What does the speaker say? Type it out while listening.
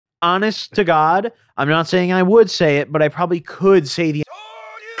honest to God, I'm not saying I would say it, but I probably could say the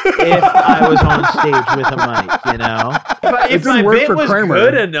if I was on stage with a mic, you know? If my bit was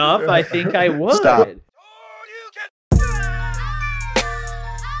good enough, I think I would. Stop.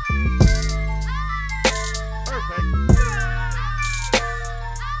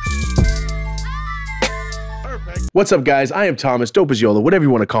 What's up, guys? I am Thomas, Dope as Yola, whatever you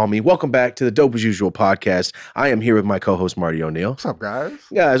want to call me. Welcome back to the Dope as Usual podcast. I am here with my co-host, Marty O'Neill. What's up, guys?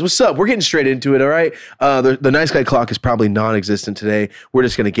 Guys, what's up? We're getting straight into it, all right? The Nice Guy Clock is probably non-existent today. We're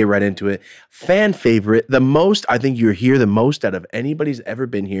just going to get right into it. Fan favorite, the most, I think you're here the most out of anybody's ever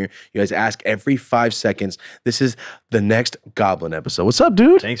been here. You guys ask every 5 seconds. This is the next Goblin episode. What's up,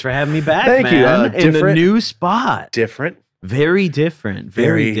 dude? Thanks for having me back, Thank you. in the new spot. Different. Very different.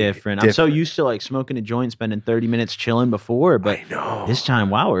 Very different. I'm so different. used to like smoking a joint, spending 30 minutes chilling before, but I know. this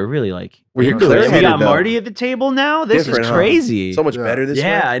time, wow, we're really like We're clear-headed. We got though. Marty at the table now. This Different, is huh? crazy. So much better this way.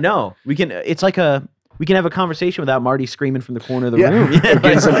 Yeah, I know. We can. It's like we can have a conversation without Marty screaming from the corner of the room. Or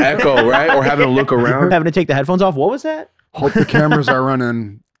getting some echo, right? Or having to look around. Having to take the headphones off. What was that? Hope the cameras are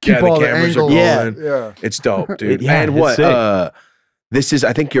running. Keep Yeah, the all the cameras are angles. going. Yeah. It's dope, dude. Yeah, and it's what? sick. This is,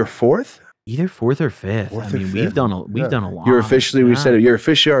 I think, your fourth. Either fourth or fifth. Fourth I or mean, fifth. we've done a lot. You're officially, we Yeah. said it. You're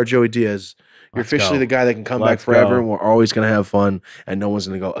officially our Joey Diaz. You're Let's officially go. the guy that can come back Let's forever, go. and we're always gonna have fun, and no one's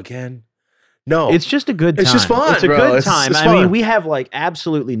gonna go again. No, It's just a good time. It's just fun, It's a bro. good It's time. I fun. mean, we have like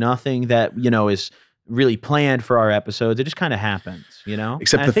absolutely nothing that, is really planned for our episodes. It just kind of happens, except And I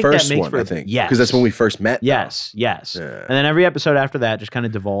the think that first makes one, for- I think, Yes. because that's when we first met. Yes. Yeah. And then every episode after that just kind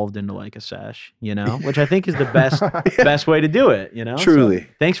of devolved into like a sesh, which I think is the best way to do it, Truly. So,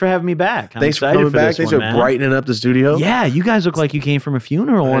 thanks for having me back. I'm Thanks for excited coming back. this Thanks one, for man. brightening up the studio. Yeah, you guys look like you came from a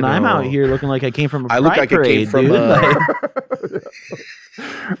funeral, I and I'm out know. here looking like I came from a I look pride like I parade, came from. dude.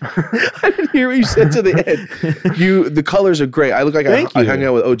 I didn't hear what you said to the end. The colors are great. I look like I Thank you. hung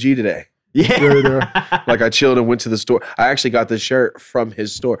out with OG today. Yeah. Like I chilled and went to the store. I actually got this shirt from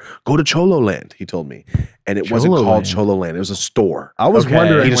his store. Go to Cholo Land, he told me. And it wasn't Cholo called Land. Cholo Land. It was a store. I was Okay.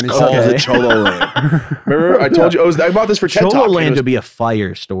 wondering He when just he calls said it that. Cholo Land. Remember? I told you I bought this for TED Talk. Cholo and it Land was- would be a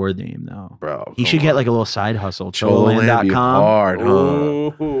fire store name, though. Bro, He should get like a little side hustle. Cholo Land be Chololand.com. hard, huh?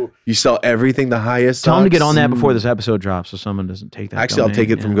 Ooh. You sell everything the highest. Tell him to get on that socks. before this episode drops so someone doesn't take that. Actually, I'll domain. take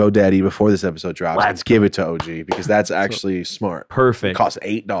it from Yeah. GoDaddy before this episode drops. Let's Let's give it to OG because that's actually smart. It Perfect. costs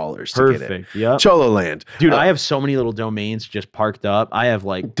 $8 to get it. Perfect. Yep. Cholo Land. Dude, I have so many little domains just parked up. I have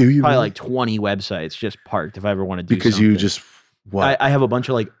like Do you probably really? like 20 websites just parked if I ever want to do Because something. you just what? I have a bunch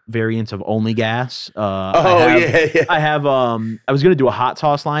of like variants of Only Gas. Yeah. I have I was gonna do a hot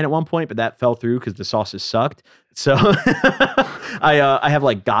sauce line at one point, but that fell through because the sauces sucked. So I have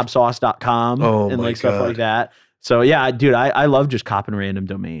like gobsauce.com Oh and my like stuff God. like that. So yeah, dude, I love just copping random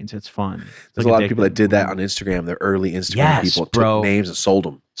domains. It's fun. It's There's like a lot of people addictive. that did that on Instagram. They're early Instagram Yes, people bro. took names and sold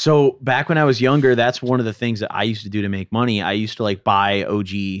them. So back when I was younger, that's one of the things that I used to do to make money. I used to like buy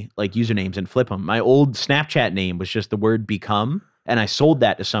OG like usernames and flip them. My old Snapchat name was just the word become, and I sold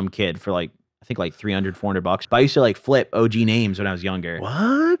that to some kid for like I think like $300, $400. But I used to like flip OG names when I was younger.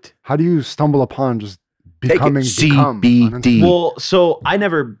 What? How do you stumble upon just Take it. becoming become? CBD. Well, so I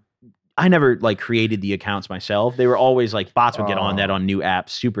never like created the accounts myself. They were always like bots would get on that on new apps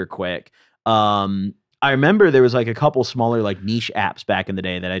super quick. I remember there was like a couple smaller like niche apps back in the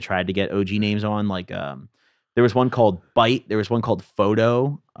day that I tried to get OG names on. Like there was one called Byte. There was one called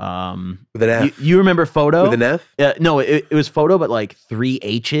Photo. With an F. You remember Photo? With an F? No, it was Photo, but like 3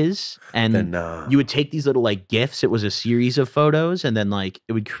 H's. And Then you would take these little like GIFs. It was a series of photos, and then like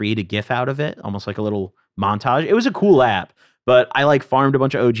it would create a GIF out of it, almost like a little montage. It was a cool app, but I like farmed a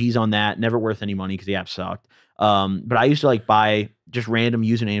bunch of OGs on that. Never worth any money because the app sucked. But I used to like buy just random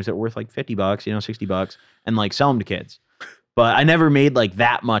usernames that were worth like $50, $60, and like sell them to kids. But I never made like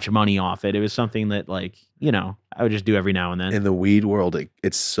that much money off it. It was something that like, I would just do every now and then. In the weed world,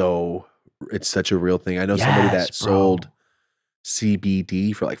 it's such a real thing. I know somebody that Yes, bro. sold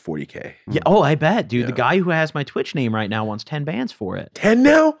CBD for like $40K. Yeah. Oh, I bet, dude. Yeah. The guy who has my Twitch name right now wants 10 bands for it. 10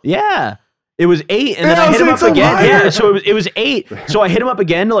 now? Yeah. It was 8, and Man, then I I was hit him like, up so again. higher. Yeah, so it was 8. So I hit him up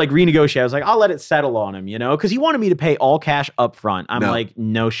again to like renegotiate. I was like, I'll let it settle on him, because he wanted me to pay all cash up front. I'm No. like,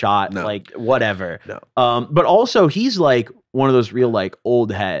 no shot, No. like whatever. No. But also he's like one of those real like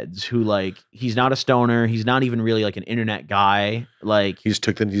old heads who like he's not a stoner. He's not even really like an internet guy. Like He just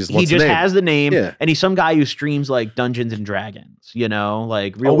took them. He just, he wants the just name. has the name, Yeah. and he's some guy who streams like Dungeons and Dragons,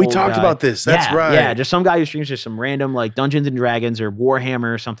 like real. Oh, we old talked guy. about this. That's Yeah, right. Yeah, just some guy who streams just some random like Dungeons and Dragons or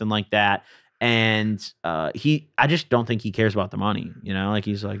Warhammer or something like that. And I just don't think he cares about the money. You know, like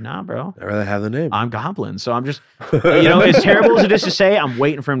he's like, nah, bro. I'd rather have the name. I'm Goblin. So I'm just, as terrible as it is to say, I'm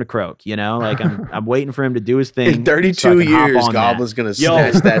waiting for him to croak, like I'm waiting for him to do his thing. In 32 years, Goblin's going to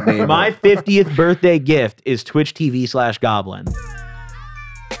snatch that name. My 50th birthday gift is Twitch TV/Goblin.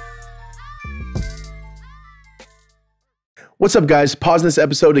 What's up, guys? Pausing this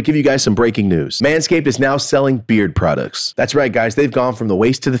episode to give you guys some breaking news. Manscaped is now selling beard products. That's right, guys. They've gone from the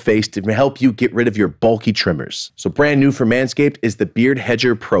waist to the face to help you get rid of your bulky trimmers. So brand new for Manscaped is the Beard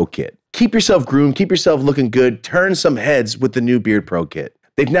Hedger Pro Kit. Keep yourself groomed, keep yourself looking good, turn some heads with the new Beard Pro Kit.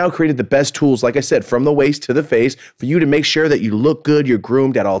 They've now created the best tools, like I said, from the waist to the face for you to make sure that you look good, you're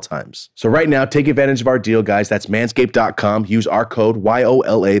groomed at all times. So right now, take advantage of our deal, guys. That's manscaped.com. Use our code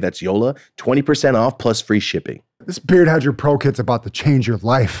YOLA, that's YOLA, 20% off plus free shipping. This Beard Hedger Pro Kit's about to change your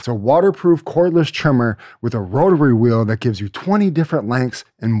life. It's a waterproof cordless trimmer with a rotary wheel that gives you 20 different lengths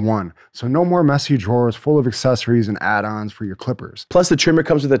in one. So no more messy drawers full of accessories and add-ons for your clippers. Plus, the trimmer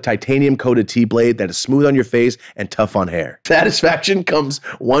comes with a titanium-coated T-blade that is smooth on your face and tough on hair. Satisfaction comes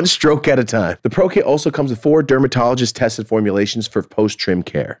one stroke at a time. The Pro Kit also comes with 4 dermatologist-tested formulations for post-trim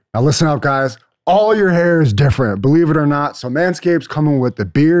care. Now listen up, guys. All your hair is different, believe it or not, so Manscaped's coming with the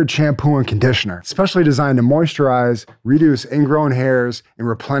Beard Shampoo and Conditioner, specially designed to moisturize, reduce ingrown hairs, and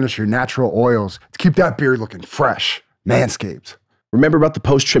replenish your natural oils to keep that beard looking fresh. Manscaped. Remember about the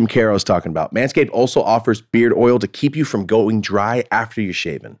post-trim care I was talking about. Manscaped also offers beard oil to keep you from going dry after you're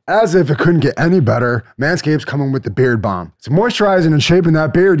shaving. As if it couldn't get any better, Manscaped's coming with the Beard Balm. It's moisturizing and shaping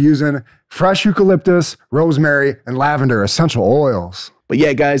that beard using fresh eucalyptus, rosemary, and lavender essential oils. But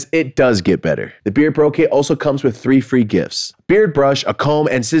yeah, guys, it does get better. The Beard Pro Kit also comes with 3 free gifts. Beard brush, a comb,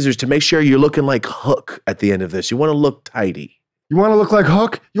 and scissors to make sure you're looking like Hook at the end of this. You want to look tidy. You want to look like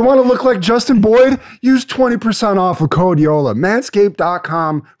Hook? You want to look like Justin Boyd? Use 20% off with code YOLA.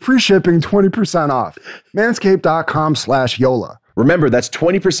 Manscaped.com, free shipping, 20% off. Manscaped.com/YOLA. Remember, that's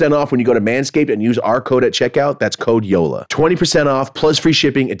 20% off when you go to Manscaped and use our code at checkout. That's code YOLA. 20% off plus free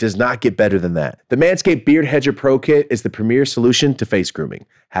shipping. It does not get better than that. The Manscaped Beard Hedger Pro Kit is the premier solution to face grooming.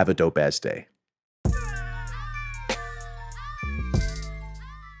 Have a dope-ass day.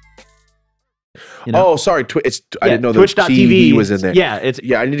 Oh, sorry. I didn't know the Twitch.tv was in there.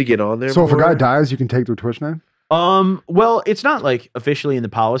 Yeah, I need to get on there. So if a guy dies, you can take their Twitch name? Well, it's not like officially in the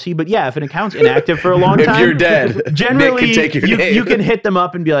policy, but yeah, if an account's inactive for a long time, if you're dead, generally Nick can take your name. You can hit them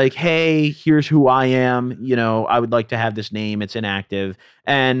up and be like, hey, here's who I am. I would like to have this name. It's inactive.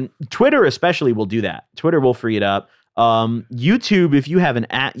 And Twitter especially will do that. Twitter will free it up. YouTube, if you have an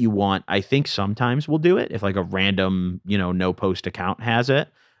 @ you want, I think sometimes will do it if like a random, no post account has it.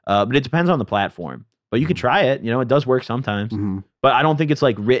 But it depends on the platform. But you could try it. It does work sometimes. Mm-hmm. But I don't think it's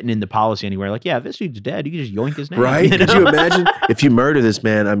like written in the policy anywhere. Like, yeah, if this dude's dead, you can just yoink his name. Right? Could you imagine if you murder this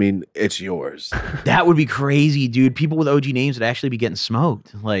man? I mean, it's yours. That would be crazy, dude. People with OG names would actually be getting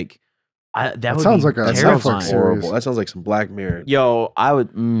smoked. Like, that would sounds be like a terrifying. Horrible. That sounds like some Black Mirror. Yo, I would.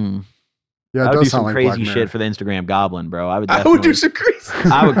 Yeah, I would do some like crazy shit for the Instagram Goblin, bro. I would do some crazy.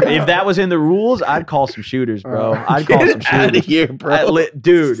 If that was in the rules, I'd call some shooters, bro. I'd call some shooters. Out of here, bro.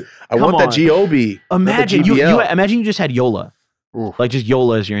 Dude, I want that GOB. Imagine imagine you just had Yola. Ooh. Like just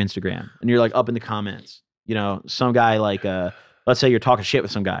Yola is your Instagram, and you're like up in the comments. Some guy like let's say you're talking shit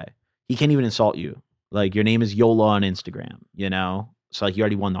with some guy. He can't even insult you. Like your name is Yola on Instagram. So like you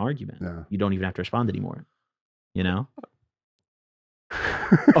already won the argument. Yeah. You don't even have to respond anymore.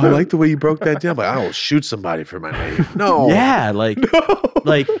 I like the way you broke that down. Like, I will shoot somebody for my name. No. Yeah,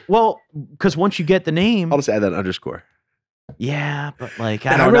 because once you get the name, I'll just add that underscore. Yeah, but like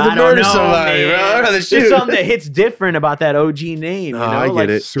I don't know, somebody, bro. There's something that hits different about that OG name. I get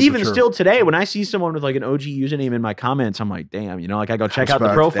it. Even still today, when I see someone with like an OG username in my comments, I'm like, damn, like I go check out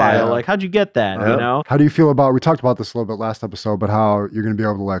the profile. Like, how'd you get that? How do you feel about? We talked about this a little bit last episode, but how you're gonna be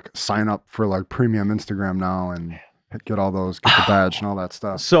able to like sign up for like premium Instagram now and get the badge and all that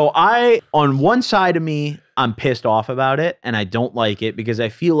stuff. So on one side of me, I'm pissed off about it and I don't like it because I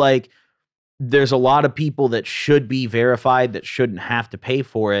feel like there's a lot of people that should be verified that shouldn't have to pay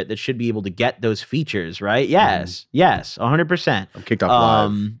for it, that should be able to get those features, right? Yes, 100%. I'm kicked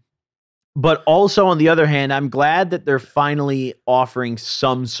off live. But also on the other hand, I'm glad that they're finally offering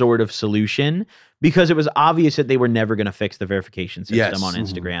some sort of solution because it was obvious that they were never going to fix the verification system on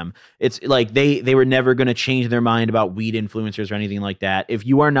Instagram. It's like they were never going to change their mind about weed influencers or anything like that. If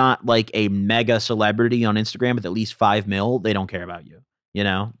you are not like a mega celebrity on Instagram with at least 5 mil, they don't care about you,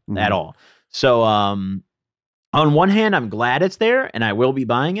 at all. So on one hand, I'm glad it's there and I will be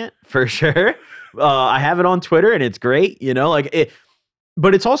buying it for sure. I have it on Twitter and it's great,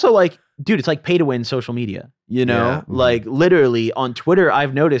 But it's also like, dude, it's like pay to win social media, you know? Yeah. Like literally on Twitter,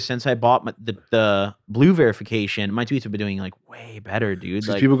 I've noticed since I bought the blue verification, my tweets have been doing like way better, dude.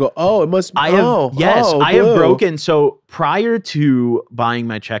 Like people go, oh, it must. I have I have blue. broken. So prior to buying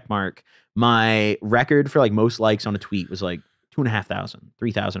my check mark, my record for like most likes on a tweet was like 2,500,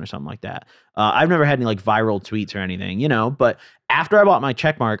 3,000 or something like that. I've never had any like viral tweets or anything, you know, but after I bought my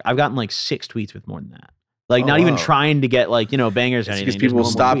check mark, I've gotten like 6 tweets with more than that. Like not even trying to get like, you know, bangers or anything. Because people will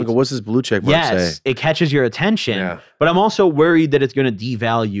stop and go, what's this blue check mark say? It catches your attention. Yeah. But I'm also worried that it's going to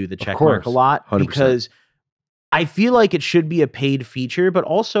devalue the check mark a lot 100%. because I feel like it should be a paid feature, but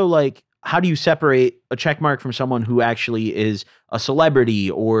also like, how do you separate a check mark from someone who actually is a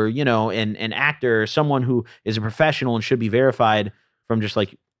celebrity or, you know, an actor or someone who is a professional and should be verified from just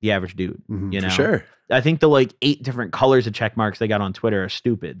like the average dude, you know? For sure. I think the like 8 different colors of check marks they got on Twitter are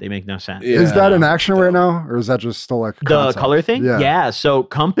stupid. They make no sense. Yeah. Is that in action right now, or is that just still like a The concept? color thing? Yeah. Yeah. So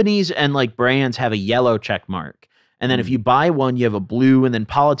companies and like brands have a yellow check mark. And then if you buy one, you have a blue, and then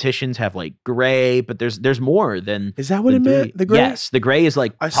politicians have like gray, but there's more than. Is that what it meant? The gray? Yes. The gray is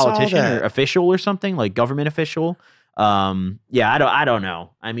like I saw politician that. or official or something, like government official. Yeah, I don't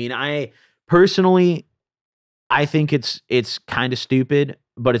know. I mean, I personally I think it's kind of stupid,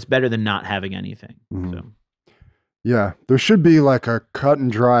 but it's better than not having anything. So. Yeah, there should be like a cut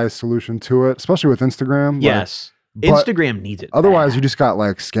and dry solution to it, especially with Instagram. Yes. But Instagram needs it. Otherwise, bad. you just got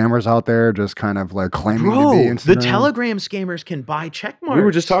like scammers out there just kind of like claiming to be Bro, Instagram. the Telegram scammers can buy check marks. We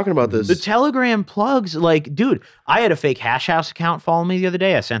were just talking about this. The Telegram plugs, like, dude, I had a fake Hash House account follow me the other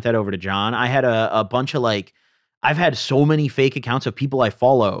day. I sent that over to John. I had a bunch of like, I've had so many fake accounts of people I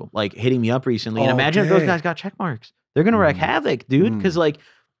follow, like hitting me up recently. And imagine if those guys got check marks. They're going to wreak havoc, dude. Because like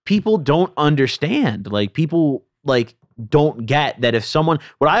people don't understand. Like people like don't get that if someone,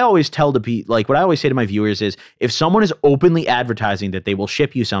 what I always tell to people, like what I always say to my viewers is if someone is openly advertising that they will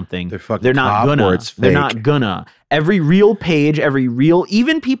ship you something, they're not gonna. They're not gonna. Every real page,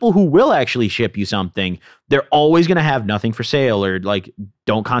 even people who will actually ship you something, they're always gonna have nothing for sale or like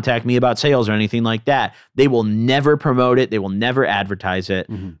don't contact me about sales or anything like that. They will never promote it. They will never advertise it.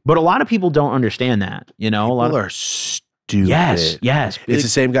 But a lot of people don't understand that. You know, people a lot are stupid. Yes. It's the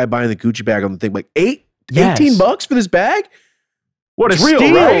same guy buying the Gucci bag on the thing, like Yes. $18 for this bag? What It's a real,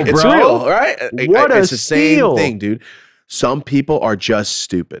 steal, right? bro. It's real, right? What it's a the steal. same thing, dude. Some people are just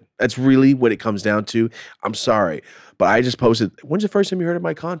stupid. That's really what it comes down to. I'm sorry, but I just posted, when's the first time you heard of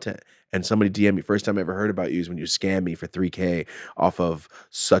my content? And somebody DM'd me, first time I ever heard about you is when you scammed me for $3K off of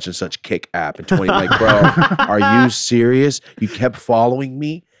such and such Kick app. And 20, like, bro, are you serious? You kept following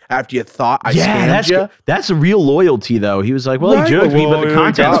me after you thought I scammed you? That's a real loyalty, though. He was like, well, he joked me, but the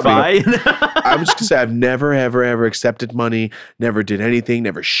content's fine. I'm just gonna say I've never, ever accepted money, never did anything,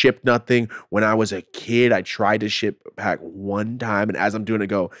 never shipped nothing. When I was a kid, I tried to ship a pack one time, and as I'm doing it,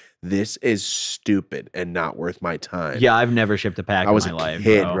 go, this is stupid and not worth my time. Yeah, I've never shipped a pack I was in my a life,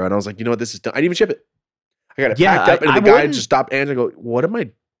 kid, bro. bro, and I was like, you know what, this is done. I didn't even ship it. I got it Yeah, packed up, and I the guy wouldn't- just stopped answering. I go, what am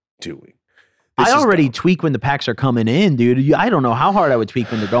I doing? This I is already dumb. tweak when the packs are coming in, dude. I don't know how hard I would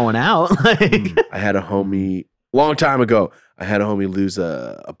tweak when they're going out. Like, I had a homie, long time ago, I had a homie lose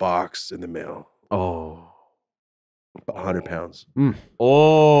a box in the mail. oh. 100 pounds.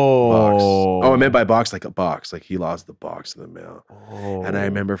 Oh. Box. Oh, I meant by box, like a box. Like he lost the box in the mail. Oh. And I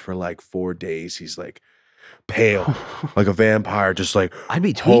remember for like 4 days, he's like pale, like a vampire, just like I'd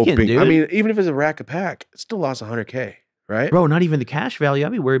be tweaking, hoping. dude. I mean, even if it's a rack a pack, it still lost 100K, right? Bro, not even the cash value.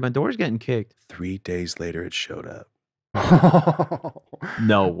 I'd be worried my door's getting kicked. 3 days later, it showed up.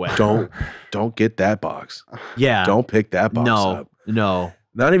 No way. Don't get that box. Yeah. Don't pick that box up. No.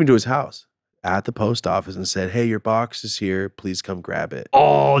 Not even to his house. At the post office and said, hey, your box is here. Please come grab it.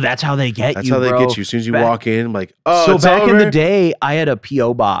 Oh, that's how they get That's you, how they bro. get you. As soon as you Back- walk in, I'm like, oh, So it's back in over? the day, I had a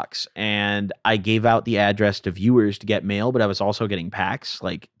P.O. box and I gave out the address to viewers to get mail, but I was also getting packs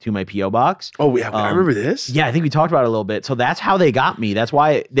like to my P.O. box. Oh, yeah, I remember this. Yeah, I think we talked about it a little bit. So that's how they got me. That's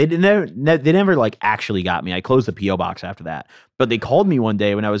why they never like actually got me. I closed the P.O. box after that. But they called me one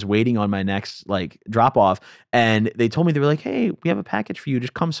day when I was waiting on my next like drop off, and they told me, they were like, hey, we have a package for you.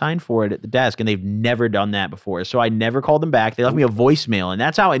 Just come sign for it at the desk. And they've never done that before. So I never called them back. They left me a voicemail. And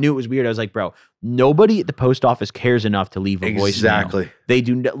that's how I knew it was weird. I was like, bro, nobody at the post office cares enough to leave a voicemail. Exactly. They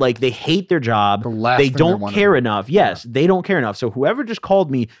do like they hate their job. The last They thing they don't wanna care do. enough. Yes, they don't care enough. So whoever just called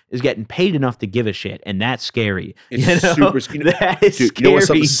me is getting paid enough to give a shit, and that's scary. It's You know? super scary. That is Dude, scary. you know what's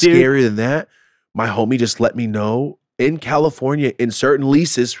something dude. scarier than that? My homie just let me know in California, in certain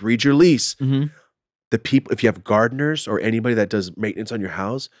leases, read your lease. Mhm. The people, if you have gardeners or anybody that does maintenance on your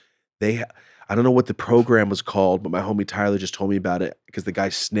house, I don't know what the program was called, but my homie Tyler just told me about it because the guy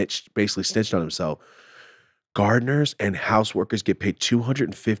basically snitched on himself. Gardeners and house workers get paid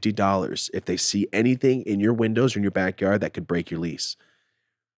 $250 if they see anything in your windows or in your backyard that could break your lease.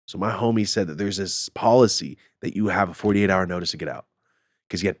 So my homie said that there's this policy that you have a 48-hour notice to get out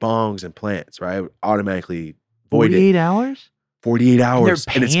because you get bongs and plants, right? Automatically void 48 it. hours? 48 hours.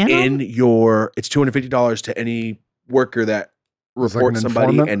 And it's paying in them? it's $250 to any worker that Was like reports an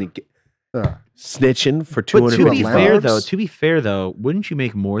somebody informant? and snitching for But to be $250. fair though, wouldn't you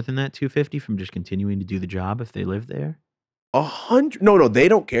make more than that 250 from just continuing to do the job if they live there? 100. No, they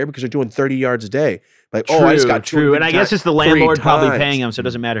don't care because they're doing 30 yards a day. Like, I just got true. And I guess it's the 3 landlord probably times. paying them, so it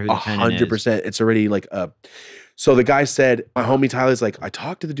doesn't matter who the tenant is. 100%. It's already like so the guy said, my homie Tyler's like, I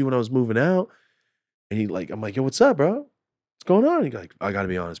talked to the dude when I was moving out, and I'm like, yo, what's up, bro? What's going on? He's like, I gotta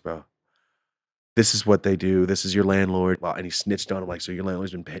be honest, bro. This is what they do. This is your landlord. Wow. And he snitched on him, like, so your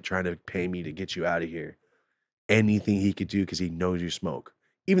landlord's been trying to pay me to get you out of here. Anything he could do because he knows you smoke,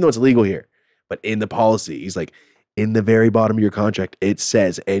 even though it's illegal here. But in the policy, he's like, in the very bottom of your contract, it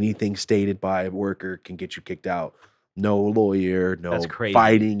says anything stated by a worker can get you kicked out. No lawyer, no That's crazy.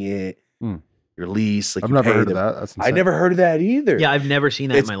 fighting it. Your lease. Like, I've you never pay heard them. of that. That's I insane. never heard of that either. Yeah, I've never seen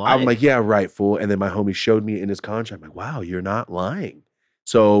that in my life. I'm like, yeah, right, fool. And then my homie showed me in his contract. I'm like, wow, you're not lying.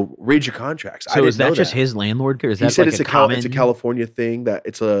 So read your contracts. So is that just his landlord? Or is that He said like it's a common? it's a California thing that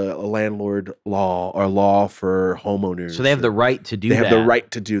it's a landlord law or law for homeowners. So they have the right to do They that. have the right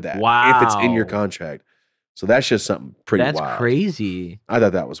to do that. If it's in your Wow. contract. So that's just something pretty That's wild. crazy. I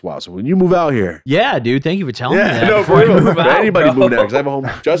thought that was wild. So when you move out here. Yeah, dude. Thank you for telling me that. no, before for real. I move out, Anybody bro. moving out because I have a home.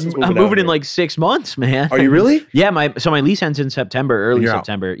 Justin's moving I'm out moving in here. like 6 months, man. Are you really? Yeah, my lease ends in September, early You're out.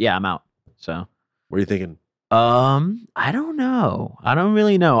 September. Yeah, I'm out. So, What are you thinking? I don't know. I don't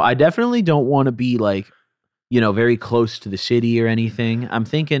really know. I definitely don't want to be like, very close to the city or anything. I'm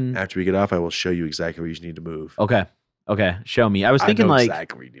thinking. After we get off, I will show you exactly where you need to move. Okay, show me. I was thinking know like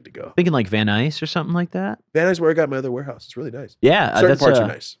exactly where you need to go. thinking like Van Nuys or something like that. Van Nuys where I got my other warehouse. It's really nice. Yeah, Certain that's parts are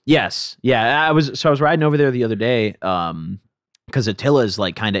nice. Yes, yeah. I was riding over there the other day, because Attila's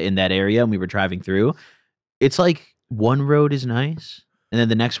like kind of in that area, and we were driving through. It's like one road is nice, and then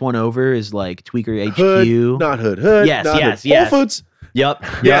the next one over is like Tweaker HQ. Hood, not hood. Hood. Yes, not yes, hood. yes. Whole Foods. Yep.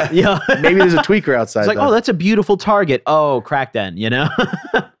 Yeah. Yeah. Maybe there's a tweaker outside. It's like, though. oh, that's a beautiful Target. Oh, crack den.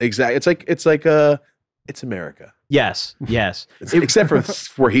 Exactly. It's America. Yes. Except for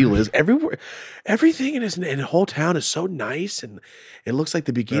where he lives. Everything in his whole town is so nice, and it looks like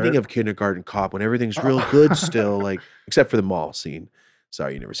the beginning of Kindergarten Cop when everything's real good still. Like, except for the mall scene.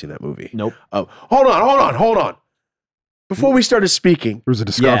 Sorry, you never seen that movie. Nope. Oh, hold on. Before we started speaking, There was a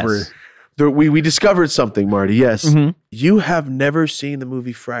discovery. Yes. we discovered something, Marty. Yes, Mhm. you have never seen the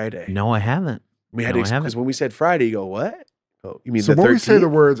movie Friday. No, I haven't. We had No, to I haven't. because when we said Friday, you go what? Oh, you mean So the when we say 13th? the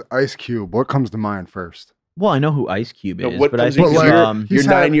words Ice Cube, what comes to mind first? Well, I know who Ice Cube No, is, what but I comes think in- But, like, you're he's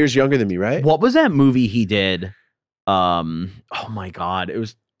 9 had- years younger than me, right? what was that movie he did? Oh my God, it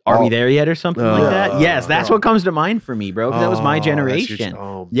was. Are we there yet or something like that? Yes, that's what comes to mind for me, bro. 'Cause that was my Oh, that's your- generation.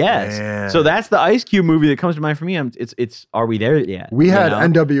 oh, Yes. man. So that's the Ice Cube movie that comes to mind for me. It's Are We There Yet? We you had know?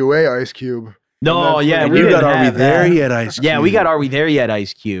 NWA Ice Cube. No, yeah, And we you didn't got Are We have There that. Yet, Ice Cube? Yeah, we got Are We There Yet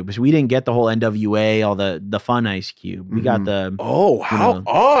Ice Cube. So we didn't get the whole NWA, all the fun Ice Cube. We got Mhm. the Oh, how know.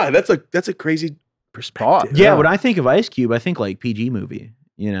 odd! That's a crazy perspective. yeah. When I think of Ice Cube, I think like PG movie.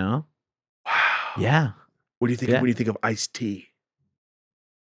 You know? Wow. Yeah. What do you think? Yeah. When you think of Ice-T?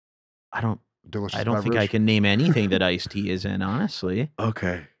 I don't Delicious think I beverage. can name anything that Ice T is in. Honestly,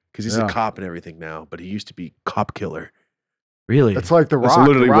 Okay, because he's Yeah. a cop and everything now, but he used to be cop killer. really. It's like The That's Rock.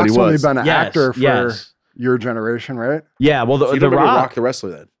 literally The what he Rock's only was. been an Yes, actor for yes. your generation, right? Yeah. Well, So you the don't remember Rock. Rock the Wrestler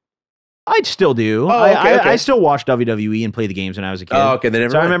then? I still do. Oh, okay, okay. I still watch WWE and play the games when I was a kid. Oh, okay. Then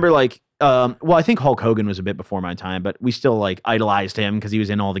So I remember like, well, I think Hulk Hogan was a bit before my time, but we still like idolized him because he was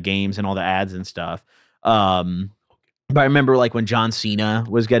in all the games and all the ads and stuff. But I remember like when John Cena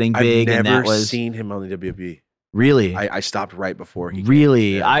was getting big, I've and never that was seen him on the WWE. really, I stopped right before he.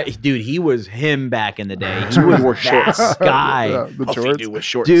 really, Yeah. dude, he was him back in the day. He He was wore that shorts. guy. Yeah, the All he shorts. do was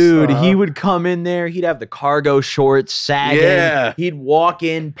shorts. Dude, he Uh-huh. would come in there. He'd have the cargo shorts sagging. Yeah. He'd walk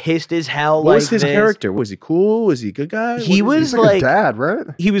in pissed as hell. What like was his this. character? Was he cool? Was he a good guy? He What was He's like, like- a dad, right?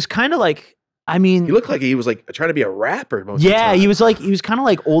 He was kind of like, I mean, He looked like he was like trying to be a rapper. Most of the yeah, time. he was kind of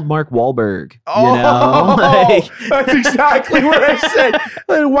like old Mark Wahlberg. Oh, You know, like, that's exactly what I said.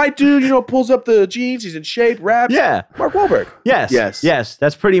 Like, a white dude, pulls up the jeans. He's in shape. Raps. yeah, Mark Wahlberg. yes.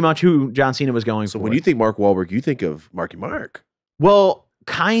 That's pretty much who John Cena was going So for. when you think Mark Wahlberg, you think of Marky Mark. Well,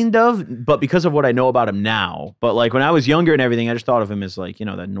 kind of, but because of what I know about him now. But like when I was younger and everything, I just thought of him as like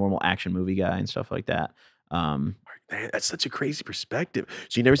that normal action movie guy and stuff like that. Man, that's such a crazy perspective.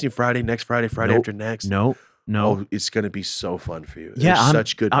 So you never seen Friday, next Friday, Friday Nope. after next? No, No. Oh, it's gonna be so fun for you. Yeah, There's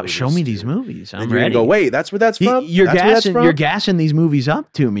such good movies. show me these dude. movies. I'm And you're ready. gonna go, wait, that's where that's from? You're That's where that's gassing. from? You're gassing these movies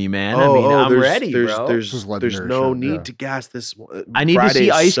up to me, man. I mean, I'm ready, bro. This is There's legendary no shit, need yeah. to gas this one. I need to Friday see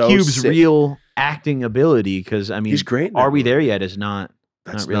is Ice so Cube's sick. real acting ability because I mean, He's great in Are that We movie. There Yet? Is not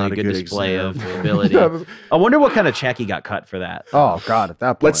That's really not a good display example. of ability. I wonder what kind of check he got cut for that. Oh God, at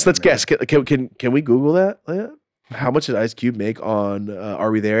that point. Let's guess. Can we Google that? Yeah. How much did Ice Cube make on Are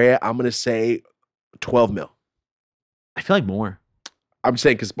We There Yet? I'm gonna say 12 mil. I feel like more. I'm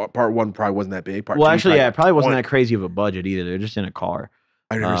saying because part one probably wasn't that big. Part Well, two, actually, yeah, it probably wasn't 20. that crazy of a budget either. They're just in a car.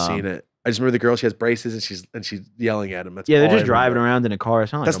 I've never seen it. I just remember the girl. She has braces and she's yelling at him. That's Yeah, they're all I just driving remember. around in a car.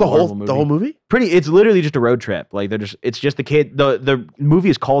 It's not like That's a the Marvel whole movie. It's literally just a road trip. Like it's just the kid. The movie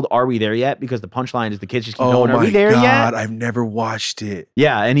is called Are We There Yet? Because the punchline is the kids just keep Oh going, Are my we there god! yet? I've never watched it.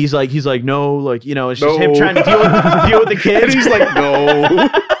 Yeah, and he's like, no, like, you know, it's just him No. trying to deal with the kids. And he's like, no.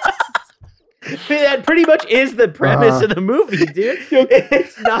 That pretty much is the premise of the movie, dude.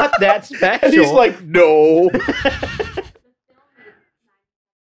 It's not that special. And he's like, no.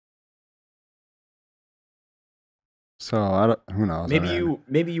 So who knows?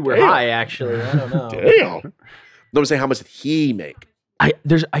 maybe you were Damn. high actually. I don't know. Damn. No, I'm saying how much did he make?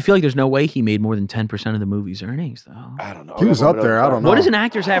 I feel like there's no way he made more than 10% of the movie's earnings though. I don't know. He was up there. I don't know. What is an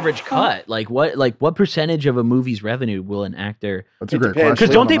actor's average cut? Like what percentage of a movie's revenue will an actor? That's a It great depends. question.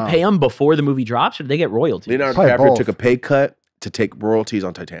 Because don't I they know. pay them before the movie drops, or do they get royalties? Leonardo Probably DiCaprio both. took a pay cut to take royalties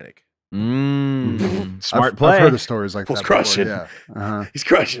on Titanic. Smart play. I've heard of stories like Fool's that. before, crushing. Yeah. Uh-huh. He's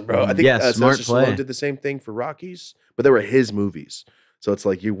crushing, bro. I think Yeah, smart Sylvester play. Stallone did the same thing for Rockies, but they were his movies. So it's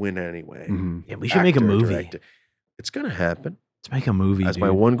like you win anyway. Mhm. Yeah, we should make a Actor, movie. director. It's gonna happen. Let's make a movie. As my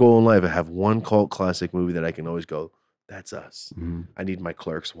dude. one goal in life, I have one cult classic movie that I can always go, that's us. Mhm. I need my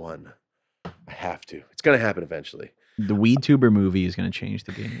Clerks 1. I have to. It's gonna happen eventually. The Weed Tuber movie is going to change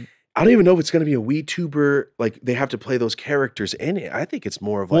the game. I don't even know if it's gonna be a WeTuber, like they have to play those characters in it. I think it's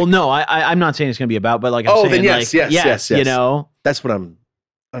more of like Well, no, I'm not saying it's going to be about, but like I'm Oh, saying, then yes, like, yes. you know, that's what I don't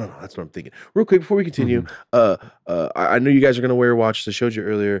know. That's what I'm thinking. Real quick before we continue, Mm-hmm. I know you guys are gonna wear watches. I showed you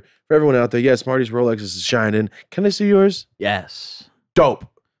earlier. For everyone out there, yes, Marty's Rolex is shining. Can I see yours? yes. Dope.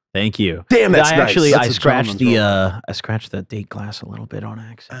 Thank you. Damn, that's I nice. actually That's I a scratched gentleman's I scratched the date glass a little bit on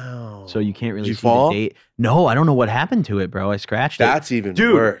accident. Oh. So you can't really Did you see fall? the date. No, I don't know what happened to it, bro. I scratched it. That's even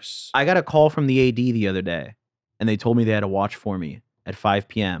Dude. worse. I got a call from the AD the other day, and they told me they had a watch for me at 5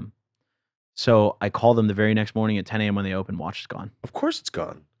 p.m. So I called them the very next morning at 10 a.m. when they opened. Watch is gone. Of course it's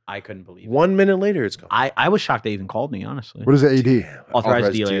gone. I couldn't believe it. 1 minute later, it's gone. I was shocked they even called me, honestly. What is it, AD? Damn.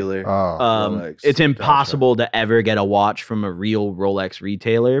 Authorized dealer. Oh, Rolex, It's gotcha. impossible to ever get a watch from a real Rolex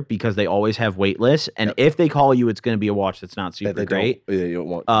retailer because they always have wait lists. And Yep. if they call you, it's going to be a watch that's not That super they great. Don't, you don't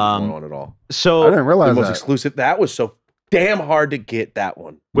want on at all. I So didn't The realize most that. exclusive. That was so damn hard to get that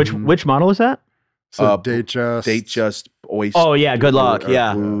one. which model is that? So date just. Date just oyster. Oh yeah, good luck.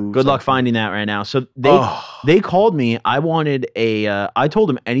 Yeah, blue good luck something. finding that right now. So Oh. they called me. I wanted a. I told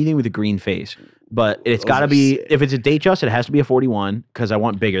them anything with a green face, but it's Those got to are be sick. if it's a date just, it has to be a 41 because I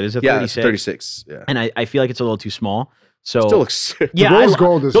want bigger. This is a Yeah, it's 36, 36. Yeah. and I feel like it's a little too small. So Still looks sick. yeah, rose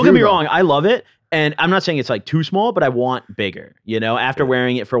gold is don't get me you, though. wrong, I love it, and I'm not saying it's like too small, but I want bigger. You know, after Yeah.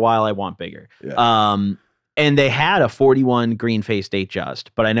 wearing it for a while, I want bigger. Yeah. And they had a 41 green face date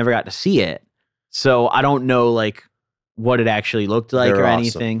just, but I never got to see it, so I don't know like what it actually looked like They're or awesome.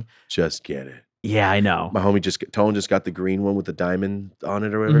 anything. Just get it. Yeah, I know. My homie Tone just got the green one with the diamond on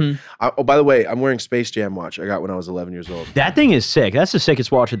it or whatever. Mhm. Oh, by the way, I'm wearing Space Jam watch. I got when I was 11 years old. That thing is sick. That's the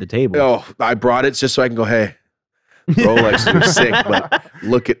sickest watch at the table. Oh, I brought it just so I can go, hey, Rolex are sick, but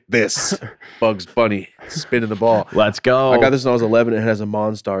look at this. Bugs Bunny spinning the ball. Let's go. I got this when I was 11. It has a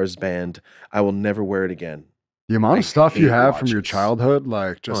Monstars band. I will never wear it again. The amount I of stuff you hate have from your watches. childhood,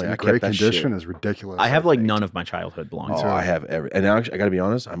 like just Oh, yeah, I in kept great that condition, shit. is ridiculous. I have like Perfect. none of my childhood belongings. Oh, I have every, and actually, I got to be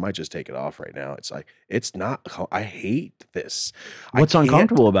honest, I might just take it off right now. It's like, it's not, I hate this. I What's can't-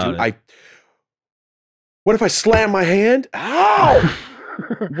 uncomfortable about dude, it? What if I slam my hand? Ow!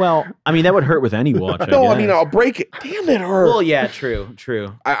 Well, I mean, that would hurt with any watch. No, I mean, guess. I'll break it. Damn, that hurt. Well, yeah, true.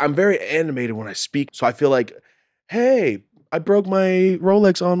 I'm very animated when I speak. So I feel like, hey, I broke my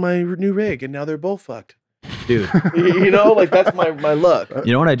Rolex on my new rig and now they're both fucked. Dude, You know, like that's my luck.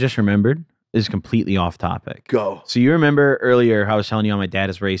 you know what I just remembered? This is completely off topic. Go. So you remember earlier how I was telling you how my dad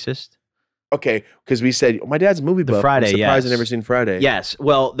is racist? Okay, because we said, my dad's a movie buff. Friday, I'm surprised yes. I never seen Friday. Yes.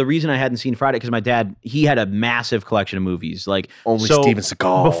 Well, the reason I hadn't seen Friday because my dad, he had a massive collection of movies. Like Only so Steven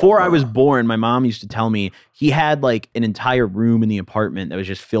Seagal. Before I was born, my mom used to tell me he had like an entire room in the apartment that was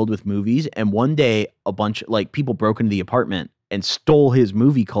just filled with movies. And one day, a bunch like people broke into the apartment and stole his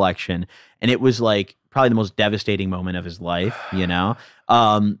movie collection, and it was like probably the most devastating moment of his life. You know.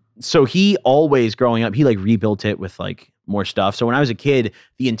 So he always growing up, he like rebuilt it with like more stuff. So when I was a kid,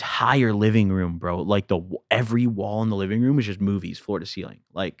 the entire living room, bro, like every wall in the living room was just movies, floor to ceiling,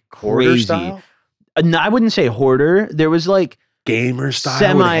 like Hoarder crazy. style? No, I wouldn't say hoarder. There was like Gamer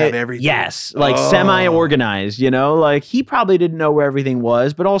style. Would have everything. Yes, like semi-organized, you know? Like he probably didn't know where everything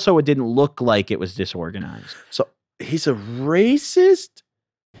was, but also it didn't look like it was disorganized. So he's a racist?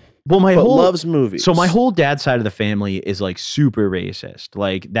 Well, my whole loves movies. So my whole dad's side of the family is like super racist.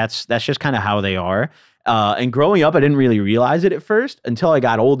 Like that's just kind of how they are. And growing up, I didn't really realize it at first until I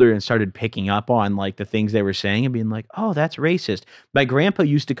got older and started picking up on like the things they were saying and being like, oh, that's racist. My grandpa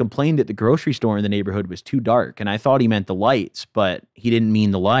used to complain that the grocery store in the neighborhood was too dark. And I thought he meant the lights, but he didn't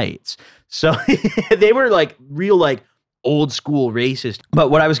mean the lights. So they were like real, like old school racist.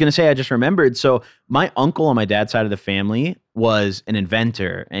 But what I was going to say, I just remembered. So my uncle on my dad's side of the family was an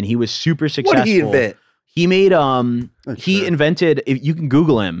inventor and he was super successful. What did he invent? He made he invented, if you can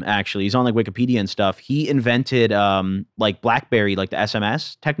Google him actually, he's on like Wikipedia and stuff. He invented like BlackBerry, like the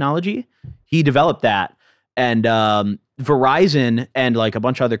SMS technology. He developed that. And Verizon and like a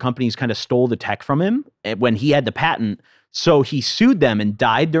bunch of other companies kind of stole the tech from him when he had the patent. So he sued them and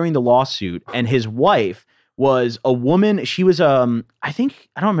died during the lawsuit. And his wife was a woman. She was I don't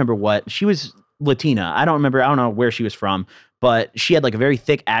remember what. She was Latina. I don't know where she was from. But she had like a very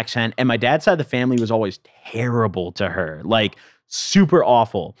thick accent. And my dad's side of the family was always terrible to her, like super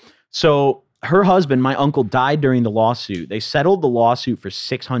awful. So her husband, my uncle, died during the lawsuit. They settled the lawsuit for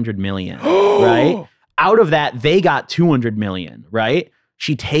 $600 million, right? Out of that, they got $200 million, right?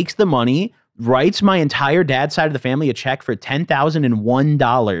 She takes the money, writes my entire dad's side of the family a check for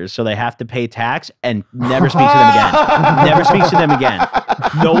 $10,001 so they have to pay tax and never speaks to them again. Never speaks to them again.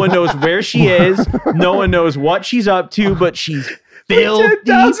 No one knows where she is. No one knows what she's up to, but she's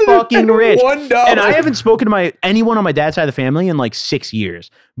filthy fucking rich. And I haven't spoken to anyone on my dad's side of the family in like 6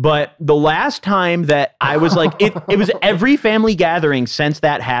 years. But the last time that I was like, it was every family gathering since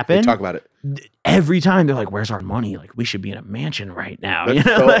that happened. Talk about it. Every time they're like, where's our money? Like, we should be in a mansion right now. That's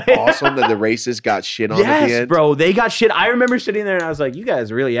so awesome that the racists got shit on at the end. Yes, bro. They got shit. I remember sitting there and I was like, you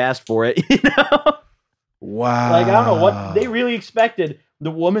guys really asked for it. You know? Wow. Like, I don't know what they really expected.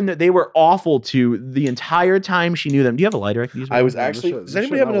 The woman that they were awful to the entire time she knew them. Do you have a lighter I can use? I was actually. Does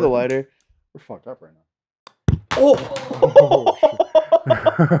anybody have another lighter? We're fucked up right now.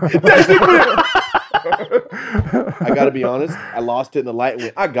 I gotta be honest. I lost it in the light and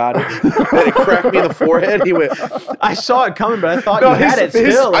went, I got it. And it cracked me in the forehead. He went, I saw it coming, but I thought you had it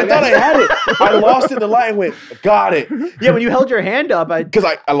still. I thought I had it. I lost it in the light and went, got it. Yeah, when you held your hand up, because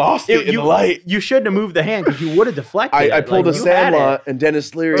I lost it in the light. You shouldn't have moved the hand because you would have deflected. I pulled a Sandlot and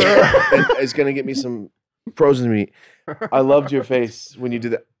Dennis Leary is gonna get me some frozen meat. I loved your face when you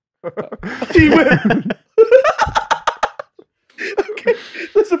did that. He went. Okay.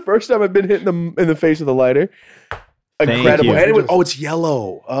 That's the first time I've been hit in the face with a lighter. Incredible. And it's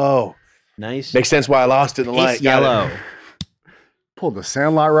yellow. Oh. Nice. Makes sense why I lost it in the light. It's yellow. Pulled the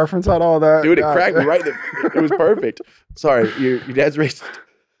Sandlot reference out, all that. Dude, it cracked me right there. It was perfect. Sorry, your dad's racist.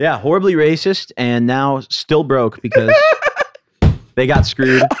 Yeah, horribly racist and now still broke because they got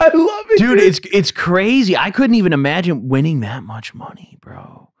screwed. I love it. Dude, it's crazy. I couldn't even imagine winning that much money,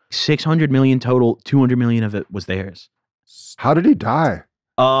 bro. 600 million total, 200 million of it was theirs. How did he die?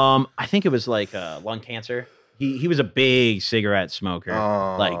 I think it was like lung cancer. He was a big cigarette smoker,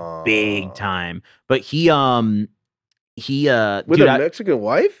 like big time. But he with a Mexican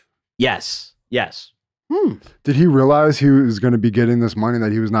wife? Yes. Did he realize he was going to be getting this money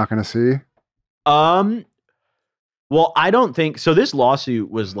that he was not going to see? Well, I don't think so. This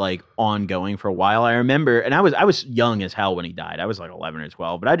lawsuit was like ongoing for a while. I remember, and I was young as hell when he died. I was like 11 or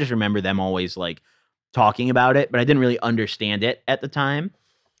 12, but I just remember them always like talking about it, but I didn't really understand it at the time.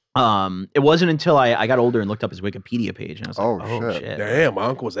 It wasn't until I got older and looked up his Wikipedia page and I was like, oh shit. Damn, my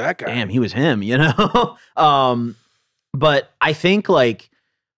uncle was that guy. Damn, he was him, you know? But I think like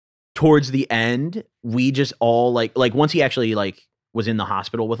towards the end, we just all like once he actually like was in the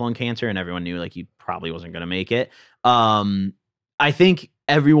hospital with lung cancer and everyone knew like he probably wasn't going to make it. I think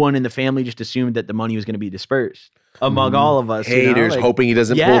everyone in the family just assumed that the money was going to be dispersed among all of us. Haters, you know? Like, hoping he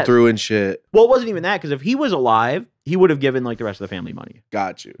doesn't pull through and shit. Well, it wasn't even that, because if he was alive, he would have given like the rest of the family money.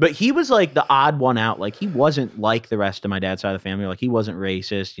 Got you. But he was like the odd one out. Like he wasn't like the rest of my dad's side of the family. Like he wasn't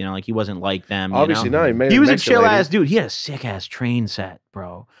racist, you know, like he wasn't like them. Obviously you know? not. He was a chill ass dude. He had a sick ass train set,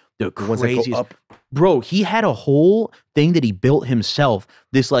 bro. The craziest. Bro, he had a whole thing that he built himself.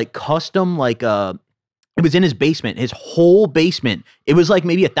 This like custom, like it was in his basement, his whole basement. It was like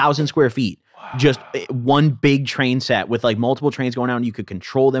maybe 1,000 square feet. just one big train set with like multiple trains going on. You could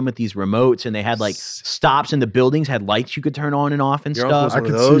control them with these remotes, and they had like stops in the buildings, had lights you could turn on and off and Your uncle was stuff.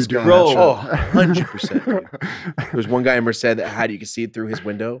 one of I could see those you doing guys. that shit. Oh, 100%. Dude. There was one guy in Merced that had, you could see it through his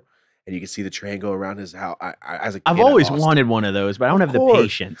window, and you could see the train go around his house. As a kid, I've I always lost wanted one of those, but I don't have the course.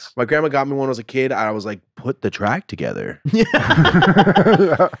 patience. My grandma got me one when I was a kid. I was like, put the track together. Yeah.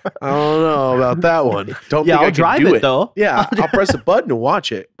 I don't know about that one. Don't Yeah, think I'll I drive can do it though. Yeah, I'll press a button and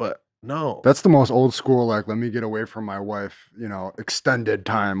watch it, but no. That's the most old school, like, let me get away from my wife, extended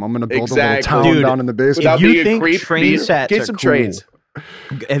time. I'm going to build a little Exactly. town Dude, down in the basement. Without If you being a think creep, train sets get are some cool, trains.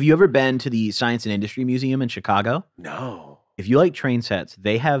 Have you ever been to the Science and Industry Museum in Chicago? No. If you like train sets,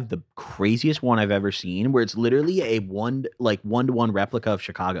 they have the craziest one I've ever seen, where it's literally a one-to-one replica of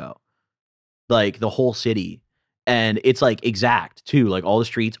Chicago, like the whole city, and it's like exact too, like all the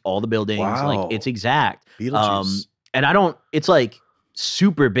streets, all the buildings, Wow. like it's exact. Beetlejuice. And it's like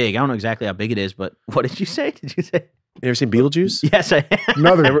super big. I don't know exactly how big it is, but what did you say? Did you say? You ever seen Beetlejuice? Yes, I am.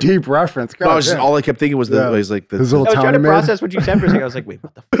 Another deep reference. No, I was just, damn. all I kept thinking was Yeah. was like His little I was town trying to he made. process what you said for a second. I was like, wait,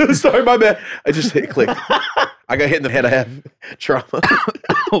 what the fuck? Sorry, my bad. I just hit click. I got hit in the head. I have trauma.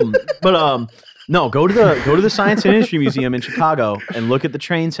 But no, go to the Science and Industry Museum in Chicago and look at the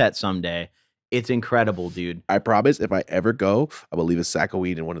train set someday. It's incredible, dude. I promise, if I ever go, I will leave a sack of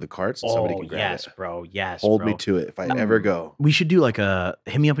weed in one of the carts, and somebody can grab yes, it. bro. Yes, Hold bro. me to it if I ever go. We should do like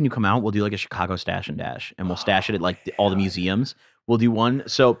hit me up when you come out. We'll do like a Chicago stash and dash, and we'll stash it at like all the museums. We'll do one.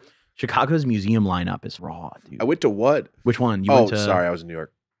 So Chicago's museum lineup is raw, dude. I went to what? Which one? You Oh, went to? sorry, I was in New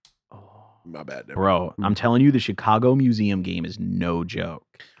York. Oh, My bad. Never mind. bro, I'm telling you, the Chicago museum game is no joke.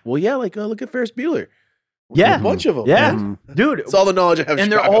 Well, yeah, like look at Ferris Bueller. Yeah. A bunch of them. Yeah, man. dude. It's all the knowledge I have. And in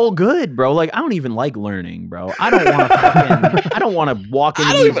they're Chicago. all good, bro. Like I don't even like learning, bro. I don't want to fucking. I don't want to walk in.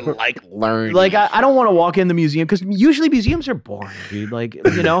 I don't even like learning. Like I don't want to walk in the museum because usually museums are boring, dude. Like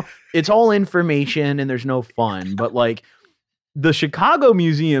it's all information and there's no fun. But like the Chicago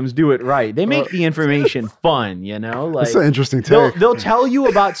museums do it right. They make the information fun. Like That's an interesting take. they'll tell you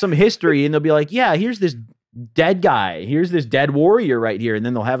about some history and they'll be like, yeah, here's this dead guy. Here's this dead warrior right here, and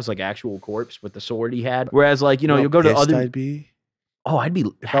then they'll have his like actual corpse with the sword he had. Whereas like you'll go to pissed other. I'd be I'd be I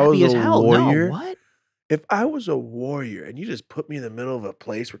was happy as a hell. warrior, No, what? if I was a warrior and you just put me in the middle of a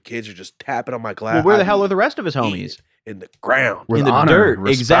place where kids are just tapping on my glass. Well, where the I'd hell be are the rest of his homies? in the ground? With in the honor, dirt,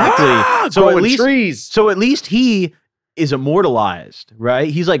 respect. exactly. So at growing least, trees. so at least he is immortalized, right?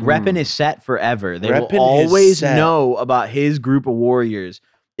 He's like repping his set forever. They Repping his will always set. know about his group of warriors.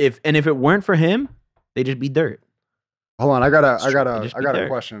 If it weren't for him, they'd just be dirt. Hold on, I got Just be a there.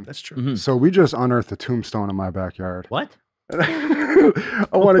 question. That's true. Mhm. So we just unearthed a tombstone in my backyard. What? I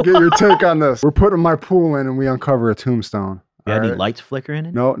want to get your take on this. We're putting my pool in and we uncover a tombstone. You got any alright? lights flickering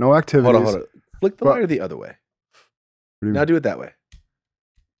in? No activities. Hold on. Flick the But- lighter the other way. What do you Now mean? do it that way.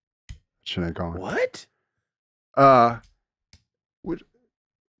 Shit ain't going. What? What-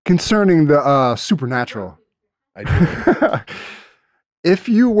 concerning the supernatural. I do. If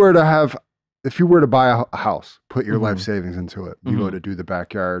you were to buy a house, put your life Mhm. savings into it, you go Mhm. to do the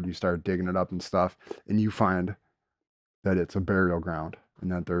backyard, you start digging it up and stuff, and you find that it's a burial ground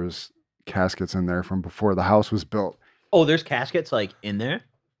and that there's caskets in there from before the house was built. Oh, there's caskets like in there.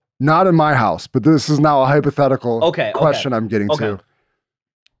 Not in my house, but this is now a hypothetical Okay, question I'm getting okay. to.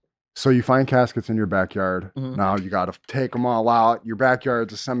 So you find caskets in your backyard. Mhm. Now you got to take them all out. Your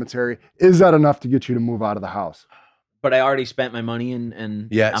backyard's a cemetery. Is that enough to get you to move out of the house? But I already spent my money and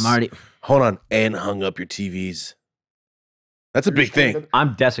Yes. I'm already. Hold on. And hung up your TVs. That's a big thing.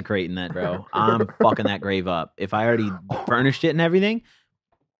 I'm desecrating that, bro. I'm fucking that grave up. If I already furnished it and everything,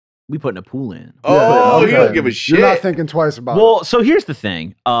 we putting a pool in. Oh, okay. you don't give a shit. You're not thinking twice about it. Well, so here's the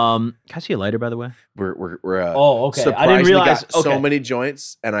thing. Can I see a lighter, by the way? We're Oh, okay. I didn't surprisingly realize. got so Okay. many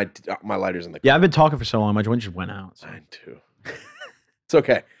joints, and my lighter's in the Yeah, I've been talking for so long. My joint just went out. So. Mine too. It's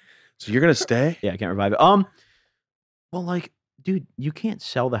okay. So you're gonna stay? Yeah, I can't revive it. Well, like, dude, you can't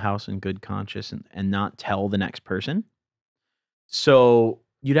sell the house in good conscience and not tell the next person. So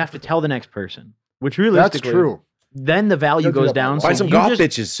you'd have to tell the next person, which That's realistically, true. then the value Don't do goes that. down. Buy so some you goth just-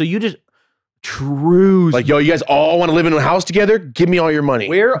 bitches. So you just true. Like, yo, you guys all want to live in a house together? Give me all your money.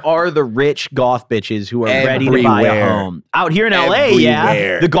 Where are the rich goth bitches who are ready to buy a Everywhere. home? Out here in LA, yeah.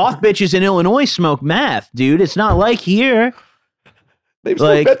 Everywhere. The goth bitches in Illinois smoke meth, dude. It's not like here. They smoke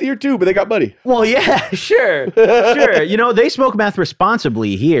like- meth here too, but they got money. Well, yeah, sure. Sure. They smoke meth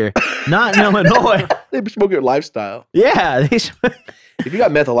responsibly here, not in Illinois. They smoke your lifestyle. Yeah. If you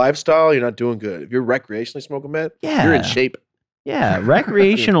got meth a lifestyle, you're not doing good. If you're recreationally smoking meth, Yeah. you're in shape. Yeah.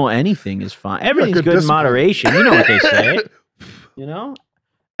 Recreational anything is fine. Everything's good good in discipline. moderation. You know what they say.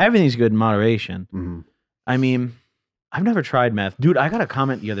 Everything's good in moderation. Mhm. I mean, I've never tried meth. Dude, I got a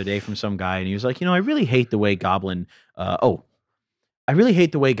comment the other day from some guy, and he was like, I really hate the way Goblin, I really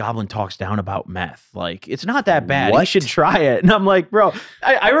hate the way Goblin talks down about meth. Like, it's not that bad. He should try it. And I'm like, bro,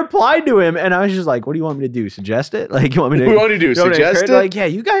 I replied to him, and I was just like, what do you want me to do? Suggest it? Like, you want me to? What do you want to do? Suggest it? Like, yeah,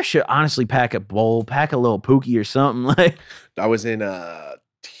 you guys should honestly pack a bowl, pack a little Pookie or something. Like, I was in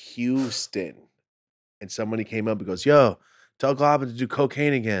Houston, and somebody came up and goes, yo, tell Goblin to do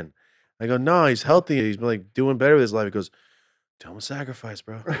cocaine again. I go, no, he's healthy. He's been like doing better with his life. He goes, tell him to sacrifice,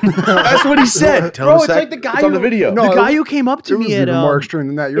 bro. That's what he said. Tell him it's like the guy it's on the video. No, the guy who came up to me at at more extreme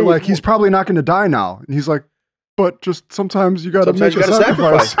than that. You're like, he's probably not going to die now, and he's like, but just sometimes you got to make a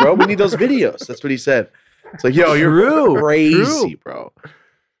sacrifice, bro. We need those videos. That's what he said. It's like, yo, you're crazy, bro.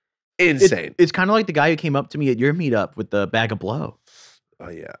 Insane. It's kind of like the guy who came up to me at your meetup with the bag of blow. Oh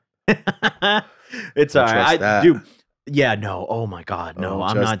yeah. It's all right, dude. Yeah, no. Oh my God, no.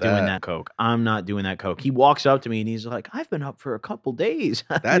 I'm not doing that coke. I'm not doing that coke. He walks up to me and he's like, "I've been up for a couple days."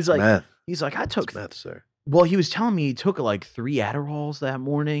 That's meth. He's like, "I took meth, sir." Well, he was telling me he took like 3 Adderalls that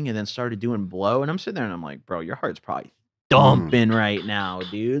morning and then started doing blow. And I'm sitting there and I'm like, "Bro, your heart's probably dumping right now,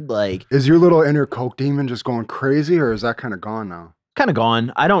 dude." Like, is your little inner coke demon just going crazy, or is that kind of gone now? Kind of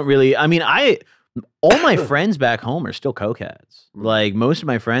gone. I don't really. I mean, all my friends back home are still cokeheads. Like, most of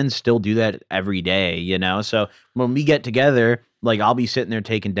my friends still do that every day, So when we get together, like, I'll be sitting there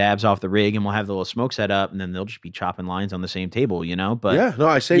taking dabs off the rig, and we'll have the little smoke set up, and then they'll just be chopping lines on the same table, But yeah, no,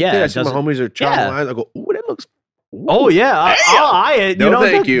 I say I see my homies are chopping lines. I go, ooh, that looks. Ooh, oh yeah, I'll eye it.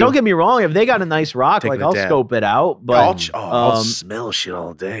 Thank you. Don't get me wrong. If they got a nice rock, like, I'll scope it out. But I'll smell shit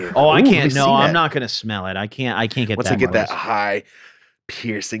all day. Oh, I can't. No, I'm not gonna smell it. I can't get once that. I get that high,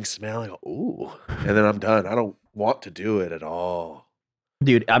 piercing smell, I go, ooh, and then I'm done. I don't want to do it at all.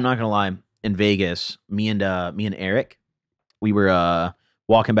 Dude, I'm not gonna lie. In Vegas, me and Eric, we were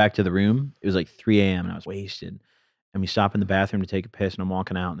walking back to the room. It was like 3 a.m. and I was wasted. And we stop in the bathroom to take a piss, and I'm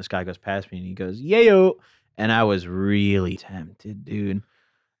walking out, and this guy goes past me, and he goes, "Yayo," and I was really tempted, dude.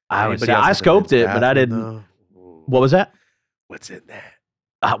 I scoped it, but I didn't. Though? What was that? What's in that?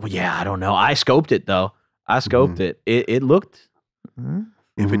 Well, yeah, I don't know. I scoped it though. I scoped it. It looked.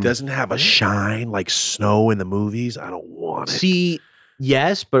 If it doesn't have a shine like snow in the movies, I don't want it. See,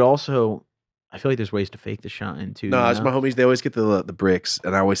 yes, but also I feel like there's ways to fake the shine too. No, it's my homies. They always get the bricks,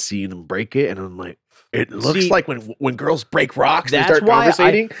 and I always see them break it, and I'm like, it looks like when girls break rocks, they start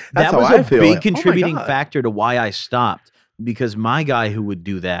conversating. That was a big contributing factor to why I stopped, because my guy who would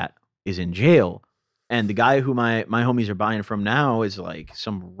do that is in jail. And the guy who my homies are buying from now is like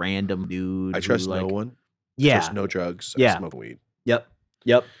some random dude. I trust no one. Yeah. I trust no drugs. Yeah. I smoke weed.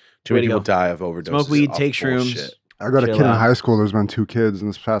 Yep. Too many people die of overdoses. Smoke weed, take shrooms. I got a kid in high school. There's been 2 kids in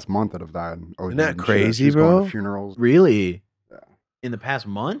this past month that have died. Isn't that crazy, bro? Going to funerals. Really? Yeah. In the past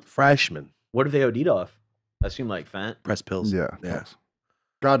month? Freshman. What have they OD'd off? That seemed like fent. Press pills. Yeah.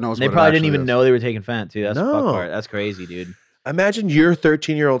 God knows. They probably didn't even know they were taking fent too. That's the fuck part. That's crazy, dude. Imagine your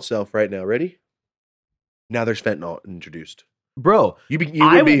 13-year-old self right now. Ready? Now there's fentanyl introduced. Bro, you would be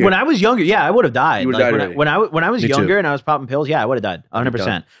here. When I was younger, yeah, I would have died. You would like, have died when I was younger and I was popping pills, yeah, I would have died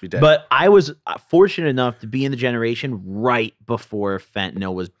 100%. But I was fortunate enough to be in the generation right before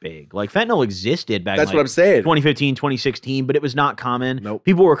fentanyl was big. Like, fentanyl existed back in what I'm saying. 2015, 2016, but it was not common. Nope.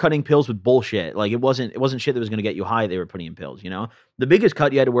 People were cutting pills with bullshit. Like, it wasn't shit that was going to get you high. They were putting in pills, The biggest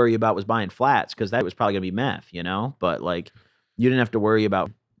cut you had to worry about was buying flats, because that was probably going to be meth, But like, you didn't have to worry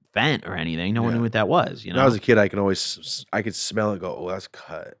about fent or anything. No one knew what that was. When I was a kid, I could smell it and go, oh, that's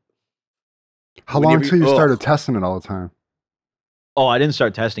cut. How long until you started testing it all the time? Oh, I didn't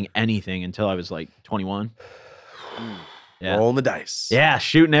start testing anything until I was like 21. Yeah. Rolling the dice. Yeah,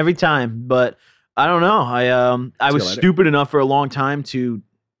 shooting every time. But I don't know. I was stupid enough for a long time to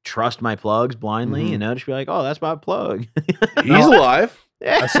trust my plugs blindly, just be like, oh, that's my plug. He's alive.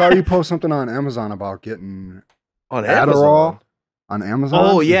 I saw you post something on Amazon about getting on Adderall. On Amazon?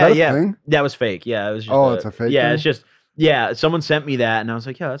 Oh, yeah. That was fake. Yeah, it was just it's a fake Yeah, thing? it's just, someone sent me that, and I was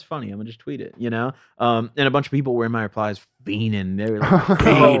like, yeah, that's funny. I'm going to just tweet it, And a bunch of people were in my replies fiending. They were like,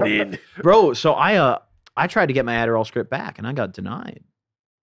 fiending. Bro, so I tried to get my Adderall script back, and I got denied.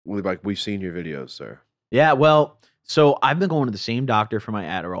 Well, like, we've seen your videos, sir. Yeah, well, so I've been going to the same doctor for my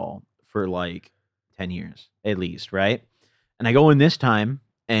Adderall for like 10 years, at least, right? And I go in this time,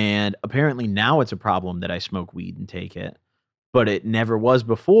 and apparently now it's a problem that I smoke weed and take it. But it never was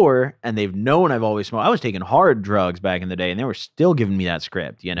before, and they've known I've always smoked. I was taking hard drugs back in the day, and they were still giving me that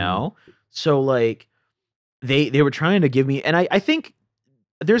script, So, like, they were trying to give me, and I think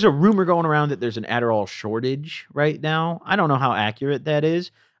there's a rumor going around that there's an Adderall shortage right now. I don't know how accurate that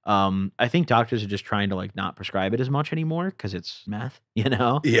is. I think doctors are just trying to like not prescribe it as much anymore because it's meth, you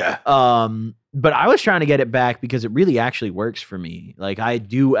know? Yeah. But I was trying to get it back because it really actually works for me. Like I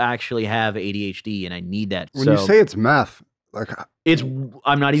do actually have ADHD and I need that. When you say it's meth, like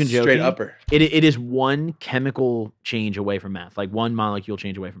I'm not even joking. Straight upper. It is one chemical change away from meth, like one molecule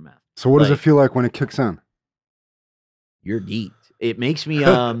change away from meth. so what does like- it feel like when it kicks in? You're geeked. It makes me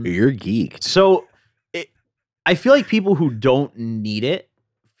You're geeked. So I feel like people who don't need it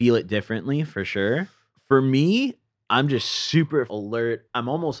feel it differently for sure. For me, I'm just super alert. I'm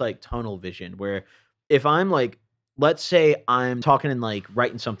almost like tunnel vision where if I'm like, let's say I'm talking and like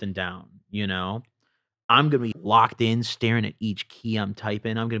writing something down, you know, I'm going to be locked in staring at each key I'm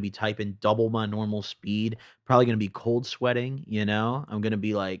typing. I'm going to be typing double my normal speed, probably going to be cold sweating, you know, I'm going to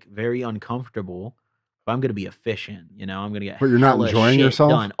be like very uncomfortable. But I'm going to be efficient, you know, I'm going to get But you're not hella enjoying shit yourself?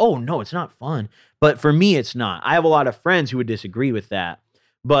 done. Oh, no, it's not fun. But for me, it's not. I have a lot of friends who would disagree with that.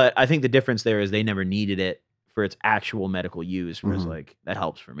 But I think the difference there is they never needed it for its actual medical use. Whereas like that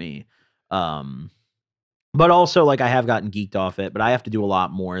helps for me. But also like I have gotten geeked off it, but I have to do a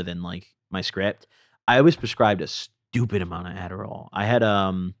lot more than like my script. I was prescribed a stupid amount of Adderall. I had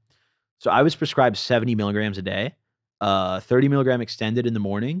so I was prescribed 70 milligrams a day. 30 milligram extended in the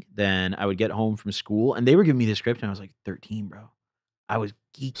morning. Then I would get home from school and they were giving me the script and I was like 13, bro. I was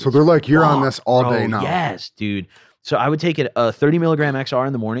geeked. So they're like, you're on fuck, this all bro. day now. Yes, dude. So I would take it 30 milligram XR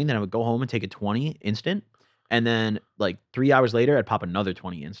in the morning. Then I would go home and take a 20 instant. And then like 3 hours later, I'd pop another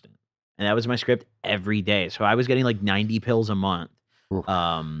 20 instant. And that was my script every day. So I was getting like 90 pills a month. Oof.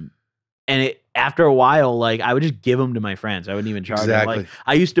 And after a while, like I would just give them to my friends. I wouldn't even charge them. Like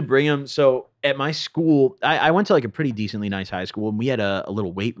I used to bring them. So at my school, I went to like a pretty decently nice high school, and we had a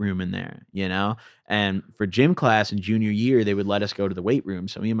little weight room in there, you know. And for gym class in junior year, they would let us go to the weight room.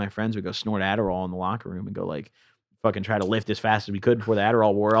 So me and my friends would go snort Adderall in the locker room and go like fucking try to lift as fast as we could before the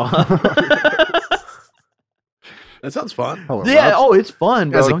Adderall wore off. That sounds fun. Yeah. Oh, it's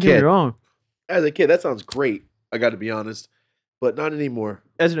fun, bro. Don't get me wrong. As a kid, that sounds great. I got to be honest, but not anymore.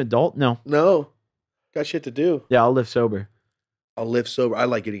 As an adult, no. No, got shit to do. Yeah, I'll live sober. I'll live sober. I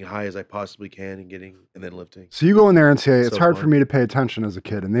like getting high as I possibly can and then lifting. So you go in there and say, it's So hard fun. for me to pay attention as a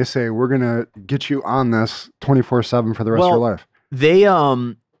kid. And they say, we're going to get you on this 24/7 for the rest of your life. They,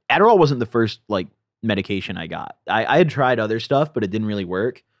 Adderall wasn't the first like medication I got. I had tried other stuff, but it didn't really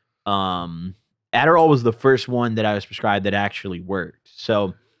work. Adderall was the first one that I was prescribed that actually worked.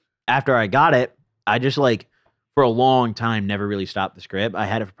 So after I got it, I just like for a long time never really stopped the script. I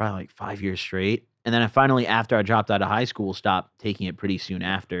had it for probably like 5 years straight. And then I finally, after I dropped out of high school, stopped taking it pretty soon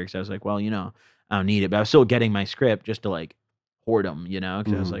after because I was like, well, you know, I don't need it. But I was still getting my script just to like hoard them, you know,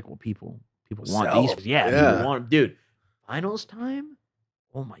 because I was like, well, people want Sell these. 'em. Yeah, Yeah. people want them. Dude, finals time?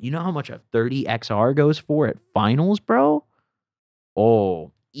 Oh my, you know how much a 30 XR goes for at finals, bro?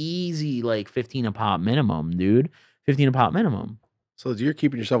 Oh, easy like 15 a pop minimum, dude. 15 a pop minimum. So you're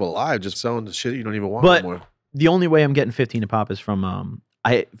keeping yourself alive just selling the shit you don't even want But anymore. the only way I'm getting 15 a pop is from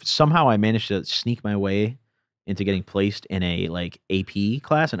I managed to sneak my way into getting placed in a like AP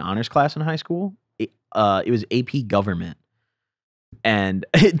class, an honors class in high school. It was AP government. And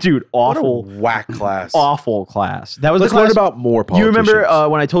dude, awful What a whack class. awful class. That was Let's the class. learn about more You politicians. remember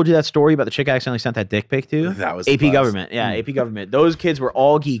when I told you that story about the chick I accidentally sent that dick pic to? That was the AP class. government. Yeah, AP government. Those kids were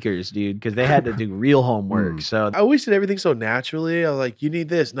all geekers, dude, because they had to do real homework. So I always did everything so naturally. I was like, you need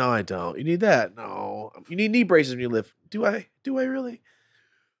this. No, I don't. You need that. No. You need knee braces when you lift. Do I? Do I really?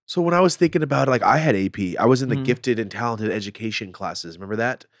 So when I was thinking about it, like I had AP. I was in the Mhm. gifted and talented education classes. Remember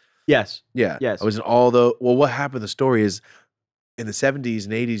that? yes. Yeah. Yes. I was in all the, well, what happened? The story is in the 70s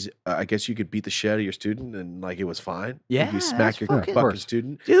and 80s, I guess you could beat the shit out of your student and like it was fine. Yeah, You smack that's your fucking- fucking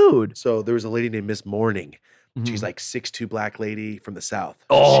student. Dude. So there was a lady named Miss Morning. She's Mhm. like 6'2" black lady from the South.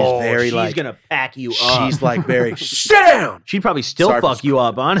 Oh, she's very she's like, gonna pack you up. she's like very, sit down. She'd probably still Sorry for fuck you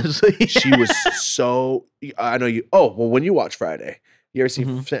up, honestly. She was so, I know you, oh, well, when you watch Friday, you ever see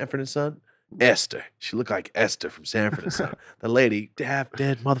Mhm. Sanford and Son? Esther. She looked like Esther from Sanford and Son. The lady, half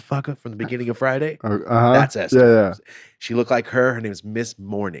dead motherfucker from the beginning of Friday. That's Esther. Yeah. She looked like her. Her name is Miss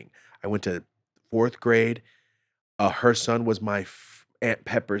Morning. I went to 4th grade. Her son was my Aunt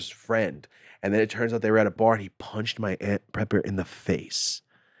Pepper's friend. And then it turns out they were at a bar and he punched my Aunt Pepper in the face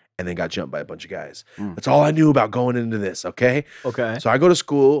and then got jumped by a bunch of guys. Mm. That's all I knew about going into this, okay? Okay. So I go to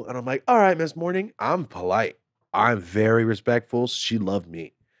school and I'm like, all right, Miss Morning, I'm polite. I'm very respectful. She loved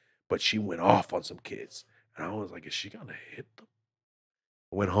me, but she went off on some kids. And I was like, is she going to hit them?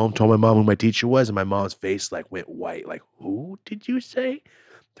 I went home, told my mom who my teacher was, and my mom's face like went white. Like, who did you say?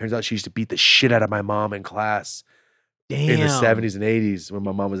 Turns out she used to beat the shit out of my mom in class. Damn. in the 70s and 80s when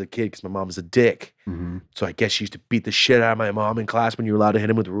my mom was a kid because my mom was a dick. Mm-hmm. So I guess she used to beat the shit out of my mom in class when you were allowed to hit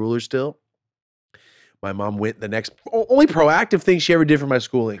him with the ruler still. My mom went the next, only proactive thing she ever did for my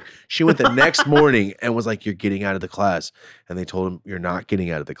schooling. She went the next morning and was like, you're getting out of the class. And they told him, you're not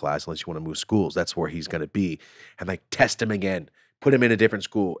getting out of the class unless you want to move schools. That's where he's going to be. And like, test him again, put him in a different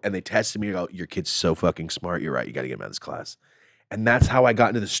school. And they tested me, go, your kid's so fucking smart. You're right. You got to get him out of this class. And that's how I got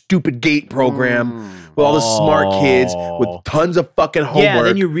into the stupid GATE program with all the smart kids with tons of fucking homework. Yeah,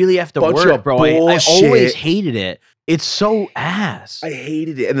 then you really have to work, bro. I always hated it. It's so ass. I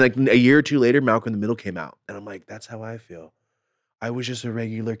hated it. And like a year or two later, Malcolm in the Middle came out. And I'm like, that's how I feel. I was just a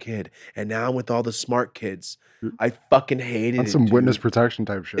regular kid. And now I'm with all the smart kids. I fucking hated it. That's some dude. witness protection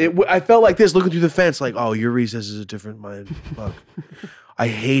type shit. I felt like this looking through the fence, like, oh, your recess is a different mind. Fuck. I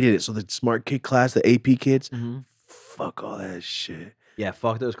hated it. So the smart kid class, the AP kids, fuck all that shit. Yeah,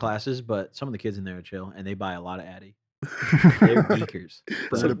 fuck those classes, but some of the kids in there are chill, and they buy a lot of Addy. They're geekers.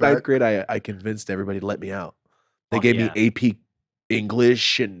 So in ninth grade, I convinced everybody to let me out. They gave me AP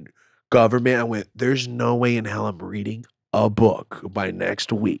English and government. I went, there's no way in hell I'm reading a book by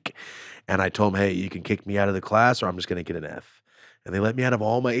next week. And I told them, hey, you can kick me out of the class or I'm just going to get an F. And they let me out of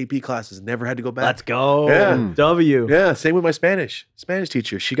all my AP classes. Never had to go back. Let's go. Yeah. W. Yeah, same with my Spanish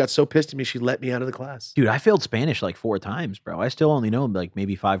teacher. She got so pissed at me, she let me out of the class. Dude, I failed Spanish like 4 times, bro. I still only know like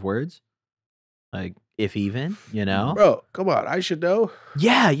maybe 5 words. Like, if even, you know? Bro, come on. I should know.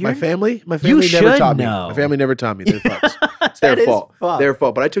 Yeah, My family never should taught me. know. My family never taught me. They're fucks. It's their fault. Their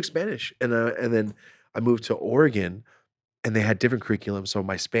fault. But I took Spanish. And then I moved to Oregon and they had different curriculum. So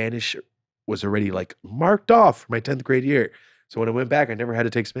my Spanish was already like marked off for my 10th grade year. So when I went back, I never had to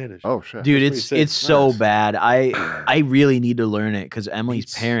take Spanish. Oh shit, dude, it's so bad. I really need to learn it because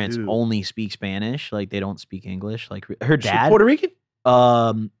Emily's parents only speak Spanish. Like they don't speak English. Like her dad, Puerto Rican,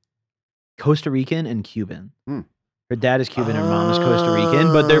 Costa Rican, and Cuban. Her dad is Cuban, her mom is Costa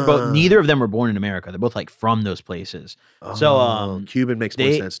Rican, but they're both. Neither of them were born in America. They're both like from those places. So Cuban makes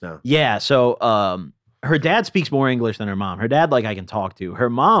more sense now. Yeah. So her dad speaks more English than her mom. Her dad, like I can talk to. Her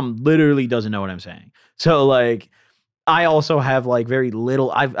mom literally doesn't know what I'm saying. So like. I also have like very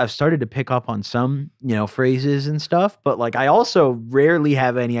little. I've started to pick up on some, phrases and stuff, but like I also rarely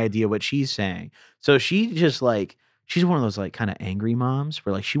have any idea what she's saying. So she just like she's one of those like kind of angry moms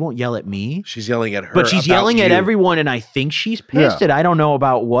where like she won't yell at me. She's yelling at her, but she's yelling at everyone, and I think she's pissed, and I don't know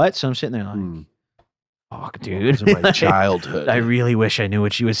about what. So I'm sitting there like, fuck, dude. Those are my childhood. I really wish I knew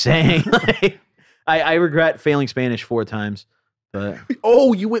what she was saying. Like, I regret failing Spanish 4 times. But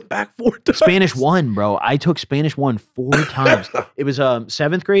you went back 4 times. Spanish 1, bro. I took Spanish 1 4 times. It was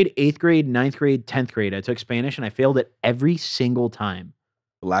 7th grade, 8th grade, 9th grade, 10th grade. I took Spanish and I failed it every single time.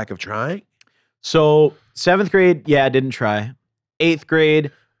 Lack of trying? So 7th grade, I didn't try. 8th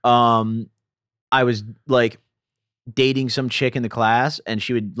grade, I was like dating some chick in the class and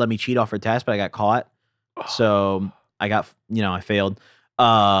she would let me cheat off her test, but I got caught. So I got, I failed.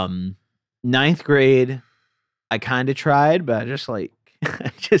 9th grade, I kind of tried, but I just like,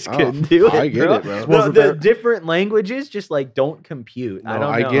 I just couldn't do it. I get it, bro. No, the different languages just like don't compute. No, I don't know.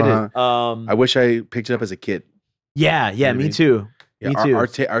 I get it. I wish I picked it up as a kid. Yeah, me too. Yeah, me too.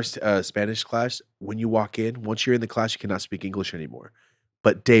 Our Spanish class, when you walk in, once you're in the class, you cannot speak English anymore.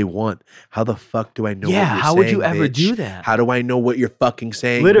 But day 1, how the fuck do I know what you're saying, how would you ever bitch? do that? How do I know what you're fucking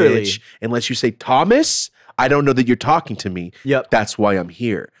saying, Literally. bitch? Unless you say, Thomas, I don't know that you're talking to me. Yep. That's why I'm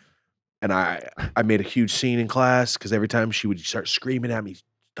here. And I made a huge scene in class because every time she would start screaming at me,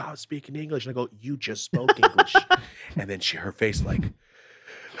 stop speaking English. And I go, you just spoke English. And then her face like.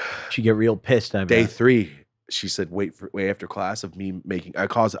 She get real pissed. Day 3, she said, wait after class of me making,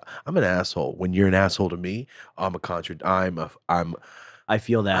 I'm an asshole. When you're an asshole to me, I'm I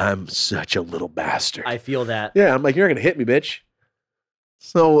feel that. I'm such a little bastard. I feel that. Yeah, I'm like, you're not going to hit me, bitch.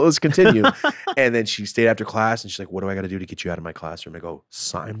 So let's continue. And then she stayed after class and she's like, what do I got to do to get you out of my classroom? I go,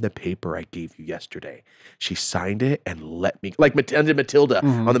 sign the paper I gave you yesterday. She signed it and let me, like Matilda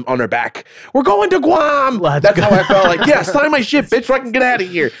on her back. We're going to Guam. That's how I felt like, yeah, sign my shit, bitch, so I can get out of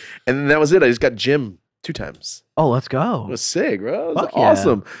here. And then that was it. I just got gym 2 times. Oh, let's go. It was sick, bro. It was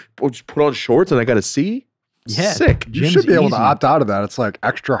awesome. Just put on shorts and I got a C. Yeah, sick. You should be able to opt out of that. It's like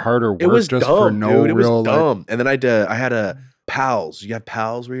extra harder work. It was just dumb, for no dude. It real. was dumb. And then I had a PALS. You have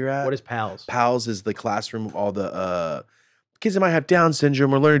PALS where you're at? What is PALS? PALS is the classroom of all the kids that might have Down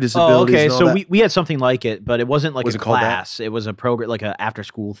syndrome or learning disabilities. Oh, okay. And all So that. we had something like it, but it wasn't like Was a it called that? class. It was a program, like a after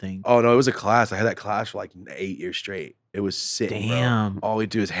school thing. Oh no, it was a class. I had that class for like 8 years straight. It was sick. Damn. Bro. All we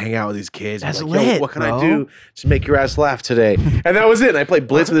do is hang out with these kids. That's like, lit, what can bro. I do to make your ass laugh today? And that was it. And I played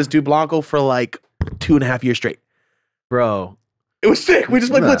Blitz with this dude Blanco for like 2.5 years straight. Bro, It was sick. We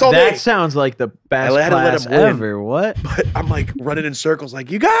just played Blitz all day. That sounds like the best I had to let class him win. ever. What? But I'm like running in circles, like,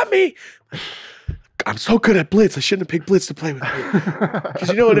 you got me. I'm so good at Blitz. I shouldn't have picked Blitz to play with me. Because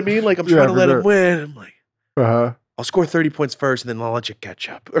you know what I mean? Like, I'm trying to let him win. I'm like, I'll score 30 points first, and then I'll let you catch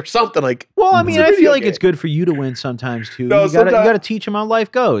up, or something like. Well, I mean, I feel like it's good for you to win sometimes too. No, you gotta teach him how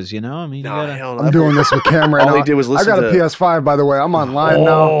life goes. You know, I mean, I'm doing this with Cam right now. All he did was listen. I got a PS5, by the way. I'm online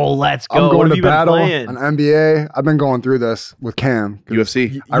now. Oh, let's go! I'm going what to battle an playing? NBA. I've been going through this with Cam.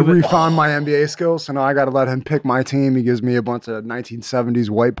 UFC. I refound my NBA skills, so now I got to let him pick my team. He gives me a bunch of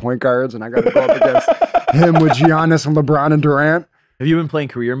 1970s white point guards, and I got to go up against him with Giannis and LeBron and Durant. Have you been playing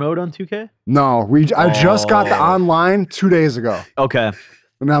career mode on 2K? No, I just got the online 2 days ago. Okay.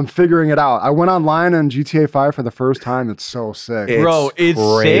 And I'm figuring it out. I went online on GTA 5 for the first time. It's so sick. Bro, it's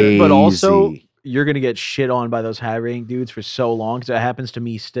sick, but also you're going to get shit on by those high-ranked dudes for so long, because it happens to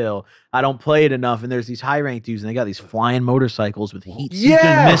me still. I don't play it enough, and there's these high-ranked dudes, and they got these flying motorcycles with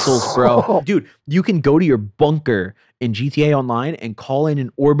heat-seeking missiles, bro. Dude, you can go to your bunker in GTA Online and call in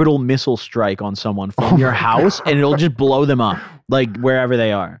an orbital missile strike on someone from your house, and it'll just blow them up, like, wherever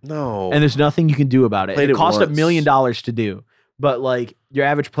they are. No. And there's nothing you can do about it. It costs $1 million to do. But, like, your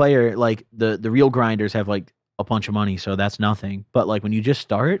average player, like, the real grinders have, like, a bunch of money, so that's nothing. But, like, when you just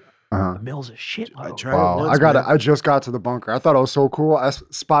start... The mill's a shit. I just got to the bunker. I thought it was so cool. I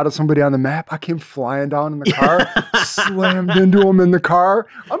spotted somebody on the map. I came flying down in the car, slammed into him in the car.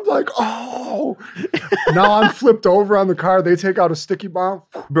 I'm like, oh. Now I'm flipped over on the car. They take out a sticky bomb.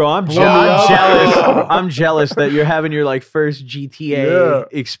 Bro, I'm jealous. I'm jealous that you're having your like first GTA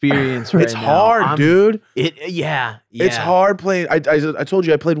experience right It's hard, dude. It's hard playing. I told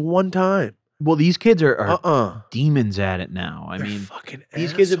you I played one time. Well, these kids are demons at it now. I mean, fucking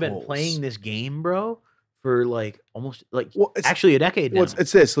these kids have been playing this game, bro, for like almost actually a decade now.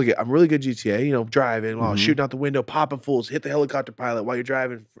 It's this. Look, I'm really good GTA. You know, driving, shooting out the window, popping fools, hit the helicopter pilot while you're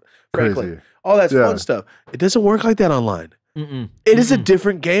driving. Franklin, Crazy. all that's fun stuff. It doesn't work like that online. It is a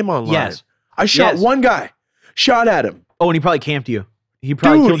different game online. Yes, I shot one guy, shot at him. Oh, and he probably camped you. He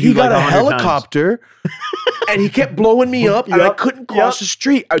probably killed you. He got like a helicopter. And he kept blowing me up, and I couldn't cross the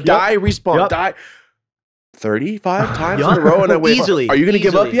street. I die, respawn, die 35 times in a row, and I went, easily. Are you going to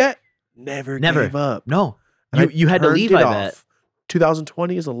give up yet? Never gave up. No. You had to leave, I bet.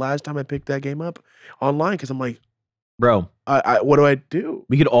 2020 is the last time I picked that game up online, because I'm like, bro, what do I do?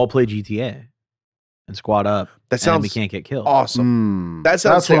 We could all play GTA and squad up. That sounds and we can't get killed. Awesome. That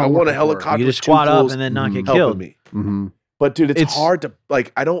sounds like I want a helicopter. You just squad up and then not get killed. Me. But dude, it's hard to,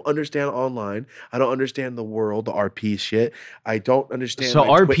 like, I don't understand online. I don't understand the world, the RP shit. I don't understand. So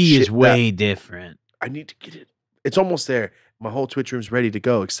RP is way different. I need to get it. It's almost there. My whole Twitch room's ready to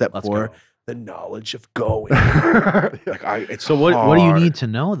go, except for the knowledge of going. It's so what do you need to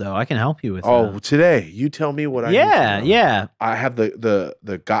know though? I can help you with that. Today you tell me what I need to know. I have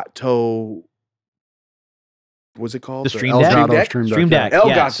the Gato. What's it called? The Stream Deck? Stream Deck.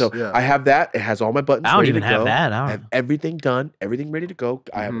 Elgato. Yeah. I have that. It has all my buttons. I don't even have that. I have everything done. Everything ready to go.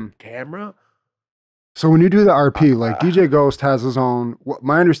 I have a camera. So when you do the RP, like DJ Ghost has his own.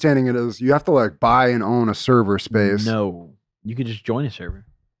 My understanding it is you have to like buy and own a server space. No, you can just join a server.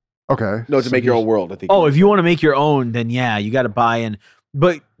 Okay. No, to make your own world. I think. Oh, if you want to make your own, then yeah, you got to buy in.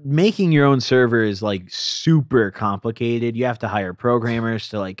 But making your own server is like super complicated. You have to hire programmers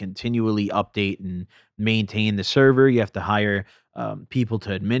to like continually update and maintain the server. You have to hire people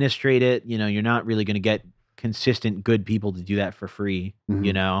to administrate it. You know, you're not really going to get consistent good people to do that for free,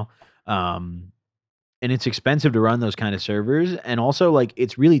 you know? And it's expensive to run those kind of servers. And also like,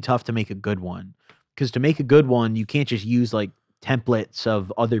 it's really tough to make a good one, because to make a good one, you can't just use like templates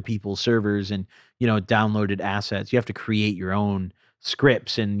of other people's servers and, you know, downloaded assets. You have to create your own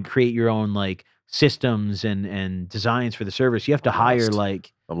scripts and create your own like systems and designs for the service. You have to hire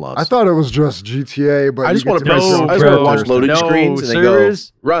like I'm lost. I thought it was just GTA, but I just want to watch loading screens and then go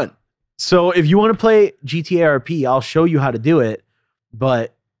run. So if you want to play GTA RP, I'll show you how to do it,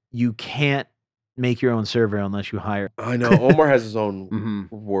 but you can't make your own server unless you hire. I know Omar has his own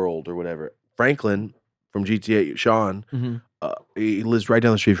world or whatever. Franklin from GTA, Sean, he lives right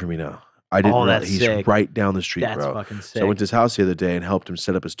down the street from me now. I didn't know he's sick. Right down the street, that's bro. Fucking sick. So I went to his house the other day and helped him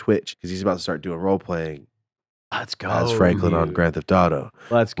set up his Twitch because he's about to start doing role playing. Let's go. As Franklin on Grand Theft Auto.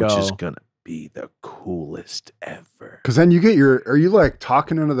 Let's go. Which is gonna be the coolest ever. Because then you get are you like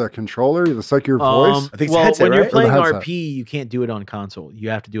talking into the controller? It's like your voice? I think it's headset, when right? you're playing RP, you can't do it on console.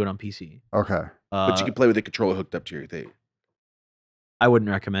 You have to do it on PC. Okay. But you can play with the controller hooked up to your thing. I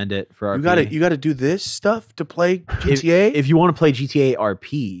wouldn't recommend it for RP. You gotta do this stuff to play GTA? If you want to play GTA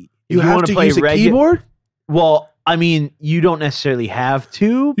RP, you have to use a keyboard? Well, I mean, you don't necessarily have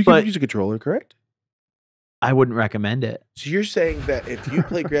to. You can use a controller, correct? I wouldn't recommend it. So you're saying that if you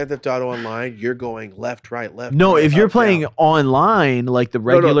play Grand Theft Auto Online, you're going left, right, left. No, right, if you're up, playing down. online, like the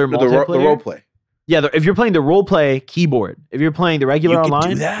regular multiplayer, the role play. yeah, if you're playing the role play keyboard, if you're playing the regular You can do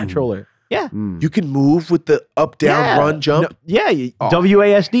online that? controller, yeah, You can move with the up, down, run, jump.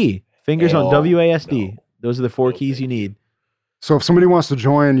 WASD, fingers on WASD. no. Those are the 4 keys you need. So if somebody wants to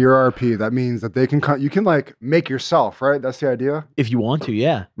join your RP, that means that they can you can like make yourself, right? That's the idea. If you want to,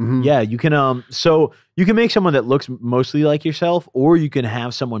 yeah. Mhm. Yeah, you can so you can make someone that looks mostly like yourself, or you can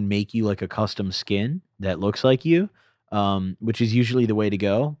have someone make you like a custom skin that looks like you, which is usually the way to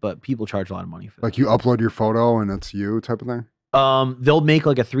go, but people charge a lot of money for that. Like you upload your photo and it's you type of thing. They'll make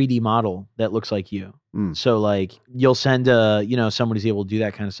like a 3D model that looks like you. So like you'll send someone who's able to do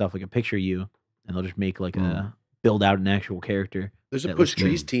that kind of stuff, like a picture of you, and they'll just make like a build out an actual character. There's a that Push looks good.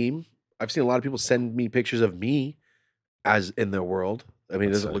 Trees team. I've seen a lot of people send me pictures of me as in their world. I mean,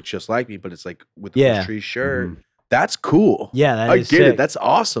 it doesn't look just like me, but it's like with the Push Trees shirt. That's cool. Yeah, that I is get sick. it. That's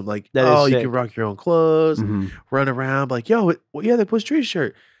awesome. Like, That is you sick. can rock your own clothes, run around. Like, yo, yeah, the Push Trees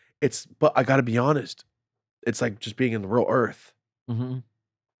shirt. But I got to be honest. It's like just being in the real earth.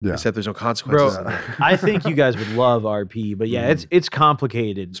 Yeah. Except there's no consequences. Bro, I think you guys would love RP, but yeah, it's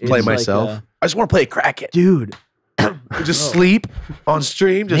complicated. Just play It's like, myself. I just want to play a Kraken. dude. Just sleep on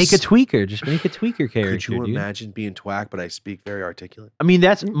stream. Make a tweaker. Just make a tweaker character. Could you dude. imagine being Twack, but I speak very articulate? I mean,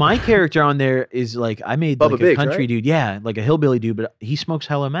 that's my character on there is like I made Bubba like a Biggs, country right? dude, yeah, like a hillbilly dude, but he smokes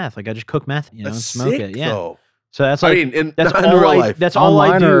hella meth. Like I just cook meth, and That's smoke sick, it. Yeah. though. So that's like I mean, that's not all in real I life. that's all I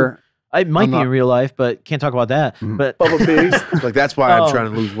Online do. or- I might be not- in real life, but can't talk about that. But Bubba Biggs. Like, that's why I'm Oh.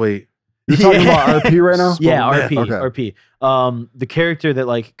 trying to lose weight. You're talking about RP right now? Yeah, Smoke RP, meth. Okay. RP. The character that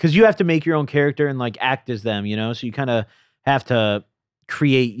like, because you have to make your own character and like act as them, so you kind of have to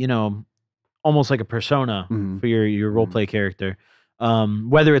create, almost like a persona for your role play character.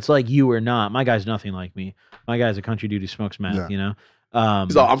 Whether it's like you or not. My guy's nothing like me. My guy's a country dude who smokes meth. He's all,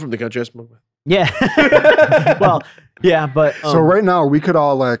 I'm from the country. I smoke meth. Yeah. Well, yeah, but So right now we could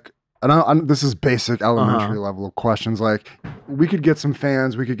all like, and this is basic elementary level of questions. Like we could get some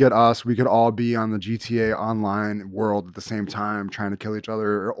fans, we could get us, we could all be on the GTA online world at the same time, trying to kill each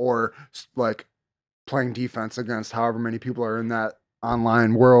other, or like playing defense against however many people are in that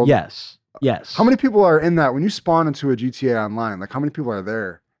online world. yes. How many people are in that when you spawn into a GTA online? Like how many people are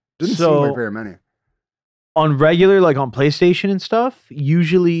there? Didn't seem like very many. On regular, like on PlayStation and stuff,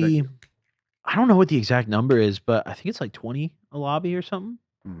 usually, I don't know what the exact number is, but I think it's like 20 a lobby or something.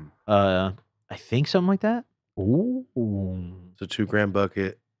 I think something like that. Ooh. It's a 2 gram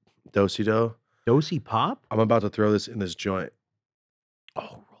bucket. Do-si-do. Dosey pop? I'm about to throw this in this joint.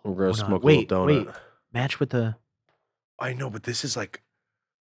 Oh, We're going to hold on. smoke Wait, a little donut. wait. Match with the... I know, but this is like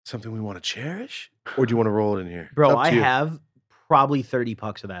something we want to cherish? Or do you want to roll it in here? It's Bro, up I to you. have probably 30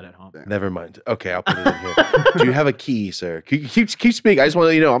 pucks of that at home. Never mind. Okay, I'll put it in here. Do you have a key, sir? Keep speaking. I just want to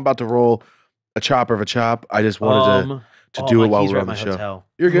let you know I'm about to roll a chopper of a chop. I just wanted to do my it while keys we're are on at the my show. hotel.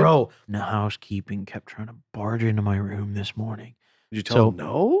 You're good. Bro, the housekeeping kept trying to barge into my room this morning. Did you tell them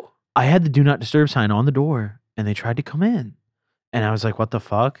no? I had the do not disturb sign on the door, and they tried to come in. And I was like, what the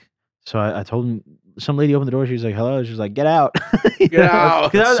fuck? So I told them, some lady opened the door. She was like, hello. She was like, get out. Get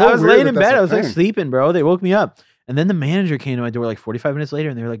out. Because so I was weird laying that in that's bed. a I was like thing. sleeping, bro. They woke me up. And then the manager came to my door like 45 minutes later,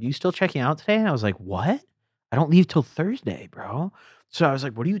 and they were like, you still checking out today? And I was like, what? I don't leave till Thursday, bro. So I was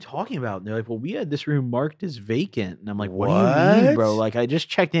like, what are you talking about? And they're like, well, we had this room marked as vacant. And I'm like, what do you mean, bro? What? Like, I just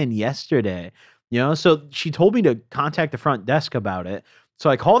checked in yesterday. So she told me to contact the front desk about it. So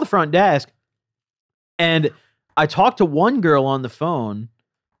I called the front desk, and I talked to one girl on the phone,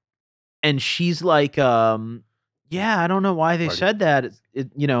 and she's like, yeah, I don't know why they said that.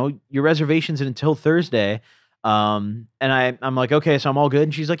 Your reservation's until Thursday. And I'm like, okay, so I'm all good.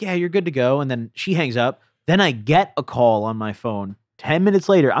 And she's like, yeah, you're good to go. And then she hangs up. Then I get a call on my phone 10 minutes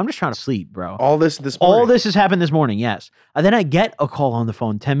later. I'm just trying to sleep, bro. All this morning. All this has happened this morning, yes. And then I get a call on the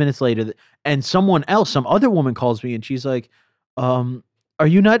phone 10 minutes later, and some other woman calls me, and she's like, are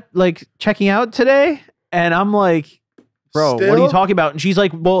you not like checking out today? And I'm like, bro, what are you Still? talking about? And she's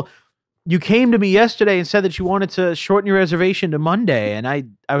like, well, you came to me yesterday and said that you wanted to shorten your reservation to Monday. And I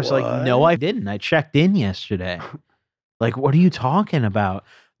was like, no, I didn't. I checked in yesterday. Like, what are you talking about?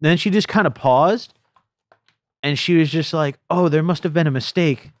 And then she just kind of paused, and she was just like, oh, there must have been a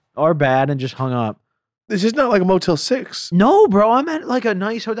mistake. Our bad, and just hung up. This is not like a Motel 6. No, bro, I'm at like a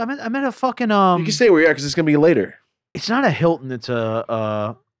nice hotel. I'm at a fucking You can stay where you're at because it's going to be later. It's not a Hilton. It's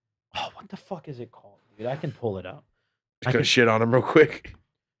a what the fuck is it called, dude? I can pull it up. Just going to shit on him real quick.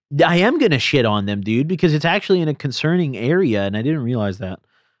 I am gonna shit on them, dude, because it's actually in a concerning area, and I didn't realize that.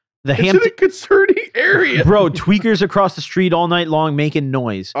 The It's in Hampton, a concerning area. bro, tweakers across the street all night long making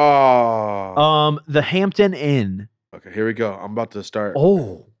noise. Oh. The Hampton Inn. Okay, here we go. I'm about to start.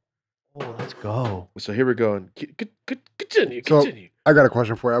 Oh, let's go. So here we go. And continue. So- Continue. I got a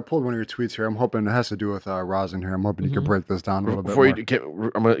question for you. I pulled one of your tweets here. I'm hoping it has to do with rosin here. I'm hoping you can break this down a little bit Before more. you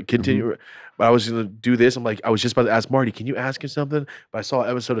can, I'm gonna continue. But I was gonna do this. I'm like, I was just about to ask Marty, can you ask him something? But I saw an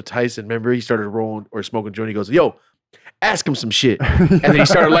episode of Tyson. Remember, he started rolling or smoking joint. He goes, "Yo, ask him some shit." And then he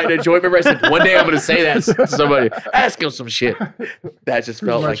started lighting a joint. Remember, I said, one day I'm gonna say that to somebody. Ask him some shit. That just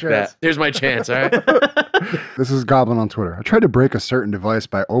felt my like chance. that. There's my chance. All right. This is Goblin on Twitter. I tried to break a certain device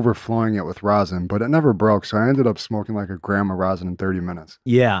by overflowing it with rosin, but it never broke, so I ended up smoking like a gram of rosin in 30 minutes.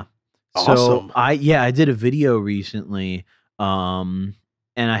 Yeah. So Awesome. I did a video recently, and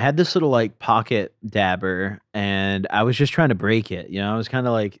I had this little like pocket dabber, and I was just trying to break it. You know, I was kind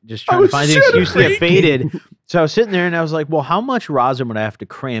of like just trying to was find an trying to excuse to get break faded. So I was sitting there, and I was like, well, how much rosin would I have to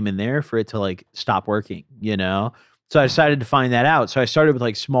cram in there for it to like stop working? You know. So I decided to find that out. So I started with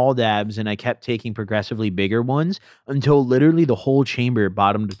like small dabs, and I kept taking progressively bigger ones until literally the whole chamber,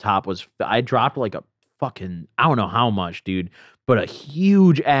 bottom to top, was. I dropped like a fucking, I don't know how much, dude, but a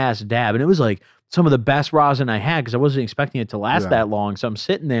huge ass dab, and it was like some of the best rosin I had because I wasn't expecting it to last that long. So I'm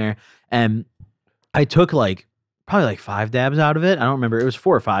sitting there, and I took like probably like 5 dabs out of it. I don't remember. It was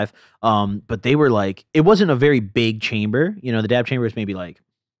 4 or 5. But they were like, it wasn't a very big chamber. You know, the dab chamber is maybe like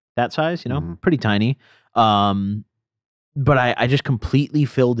that size. You know, pretty tiny. But I just completely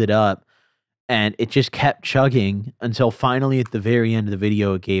filled it up, and it just kept chugging until finally at the very end of the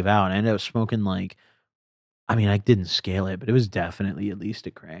video it gave out. And I ended up smoking like, I mean, I didn't scale it, but it was definitely at least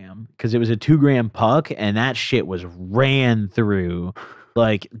a gram because it was a 2-gram puck, and that shit was ran through.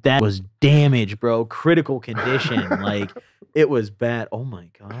 Like that was damage, bro. Critical condition. Like it was bad. Oh my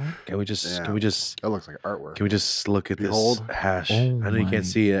god. Can we just That looks like artwork. can we just look at Behold. this hash? Oh I know you my- can't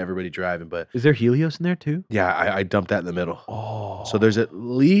see it, everybody driving, but Is there Helios in there too? yeah, I dumped that in the middle. Oh. So there's at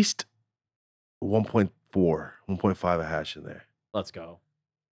least 1.4, 1.5 a hash in there. Let's go.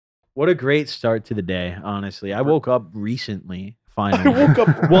 What a great start to the day, honestly. I woke up recently, finally. I woke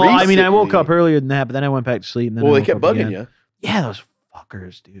up. Well, I mean, I woke recently. up earlier than that, but then I went back to sleep. And then Well, I they woke kept up bugging again. you. Yeah, those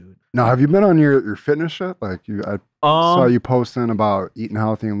fuckers, dude. Now, have you been on your fitness shit? Like I saw you posting about eating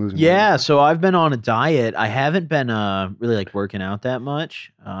healthy and losing weight. Yeah, so I've been on a diet. I haven't been really like working out that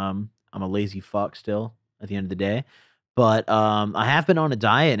much. I'm a lazy fuck still at the end of the day. But I have been on a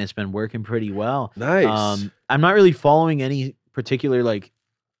diet, and it's been working pretty well. Nice. I'm not really following any particular like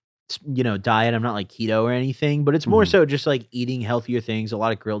diet. I'm not like keto or anything, but it's more so just like eating healthier things, a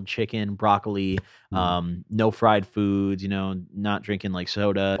lot of grilled chicken, broccoli, no fried foods, not drinking like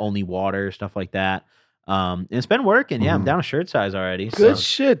soda, only water, stuff like that. And it's been working. Yeah, I'm down a shirt size already. Good so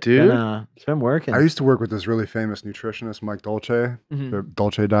shit, dude. it's been working. I used to work with this really famous nutritionist, Mike Dolce, Mhm. the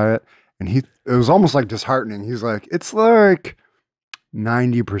Dolce diet, and it was almost like disheartening. He's like, it's like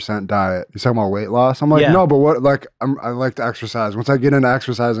 90% diet. He's talking about weight loss. I'm like, Yeah. no, but what? Like, I like to exercise. Once I get into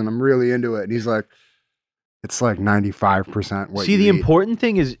exercising, I'm really into it. And he's like, it's like 95% what See, you the eat. important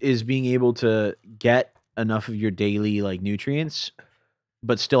thing is being able to get enough of your daily like nutrients,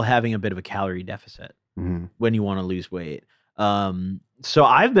 but still having a bit of a calorie deficit Mhm. when you want to lose weight. So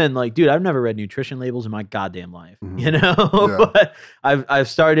I've been like, dude, I've never read nutrition labels in my goddamn life, Yeah. but I've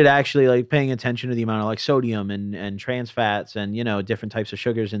started actually like paying attention to the amount of like sodium and trans fats and, different types of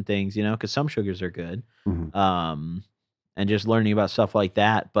sugars and things, because some sugars are good. Mhm. And just learning about stuff like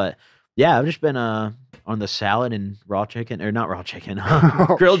that. But yeah, I've just been, on the salad and raw chicken, or not raw chicken,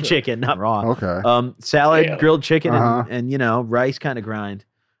 grilled shit. chicken, not raw. Okay. Salad, Damn. grilled chicken, Uh-huh. and rice kind of grind.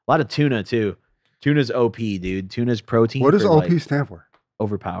 A lot of tuna too. Tuna's OP, dude. Tuna's protein. What does for, OP like, stand for?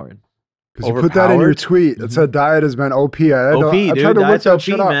 overpowered? Because you put that in your Overpowered? tweet. It said diet has been OP. I OP, I dude. tried to look Diet's that OP,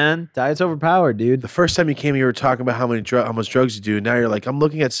 shit up. man. Diet's overpowered, dude. The first time you came, you were talking about how much drugs you do. Now you're like, I'm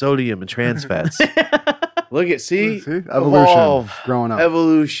looking at sodium and trans fats. Look at see Evolution. Evolve. Growing up.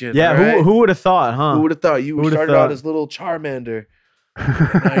 Evolution. Yeah, right? who would have thought, huh? Who would have thought you Who would've started thought? out as little Charmander?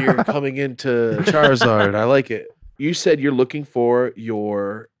 Now you're coming into Charizard. I like it. You said you're looking for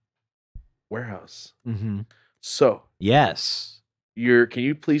your warehouse. Mm-hmm. So Yes. can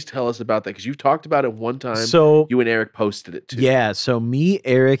you please tell us about that? Because you've talked about it one time. So You and Eric posted it too. yeah, so me,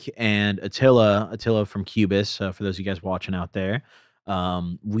 Eric, and Attila from Cubis, for those of you guys watching out there,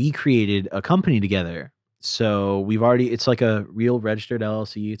 we created a company together. So it's like a real registered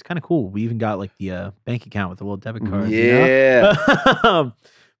LLC. It's kind of cool. We even got like the bank account with a little debit card. Yeah.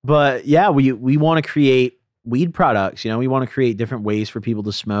 But yeah, we want to create weed products. We want to create different ways for people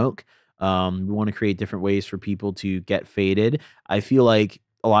to smoke. We want to create different ways for people to get faded. I feel like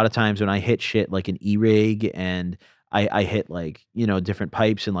a lot of times when I hit shit like an e-rig and I hit like, you know, different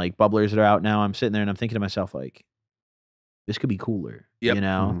pipes and like bubblers that are out now. I'm sitting there and I'm thinking to myself, like, this could be cooler. Yep. You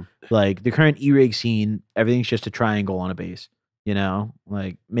know, like the current e-rig scene, everything's just a triangle on a base, you know,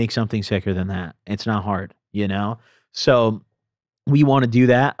 like make something sicker than that. It's not hard, you know? So we want to do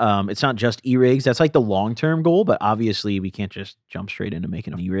that. It's not just e-rigs. That's like the long-term goal, but obviously we can't just jump straight into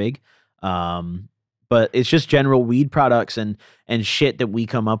making an e-rig. But it's just general weed products and shit that we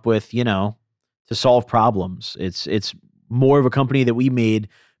come up with, you know, to solve problems. It's more of a company that we made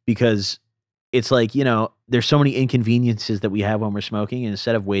because it's like, you know, there's so many inconveniences that we have when we're smoking, and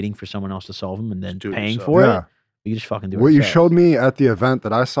instead of waiting for someone else to solve them and then paying for it, we just fucking do it. What you showed me at the event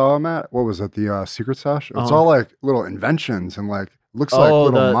that I saw him at, what was it, the Secret Sesh? It's all like little inventions and like looks like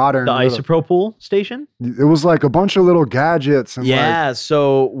little modern. The isopropyl station. It was like a bunch of little gadgets. And like,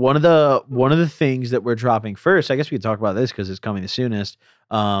 so one of the things that we're dropping first, I guess we could talk about this because it's coming the soonest.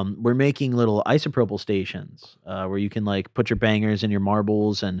 We're making little isopropyl stations where you can like put your bangers and your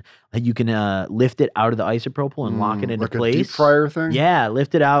marbles, and you can lift it out of the isopropyl and lock it into like place. A deep fryer thing. Yeah,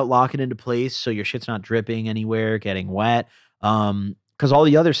 lift it out, lock it into place so your shit's not dripping anywhere, getting wet. Because all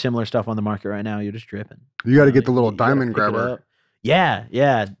the other similar stuff on the market right now, you're just dripping. You got to get the little diamond grabber. Yeah.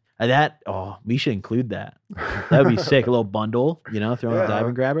 We should include that. That would be sick. A little bundle, you know, throwing a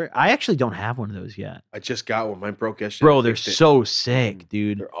diamond grabber. I actually don't have one of those yet. I just got one. Mine broke yesterday. Bro, they're so sick,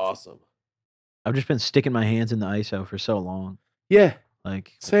 dude. They're awesome. I've just been sticking my hands in the ISO for so long. Yeah.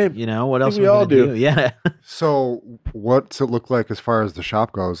 Like, same. You know, what else we all do. Yeah. So what's it look like as far as the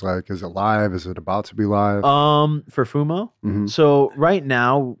shop goes? Like, is it live? Is it about to be live? For Fumo? So right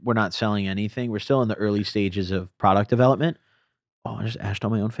now, we're not selling anything. We're still in the early stages of product development. Oh, I just ashed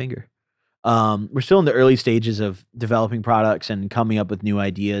on my own finger. We're still in the early stages of developing products and coming up with new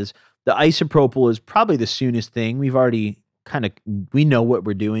ideas. The isopropyl is probably the soonest thing. We've already we know what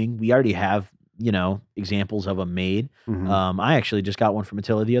we're doing. We already have, you know, examples of them made. I actually just got one from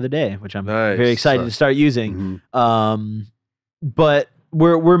Attila the other day, which I'm very excited to start using. But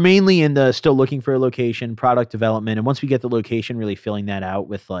we're mainly in the still looking for a location, product development, and once we get the location, really filling that out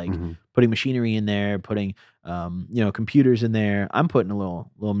with like putting machinery in there, putting you know, computers in there. I'm putting a little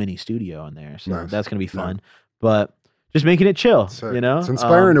mini studio in there, so that's gonna be fun. But just making it chill, you know. It's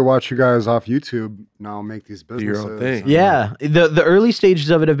inspiring to watch you guys off YouTube now make these businesses. Your own thing. Yeah, the early stages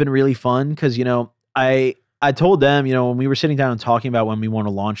of it have been really fun because, you know, I told them, you know, when we were sitting down and talking about when we want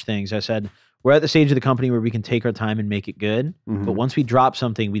to launch things, I said, we're at the stage of the company where we can take our time and make it good. But once we drop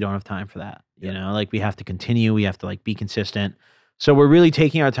something, we don't have time for that. You know, like we have to continue. We have to like be consistent. So we're really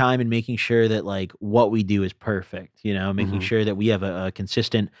taking our time and making sure that like what we do is perfect. You know, making sure that we have a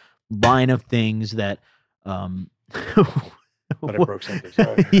consistent line of things that. But I broke something.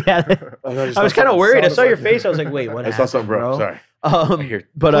 Sorry. Yeah, I was kind of worried. I saw your face. I was like, wait, what? I saw something broke. Sorry.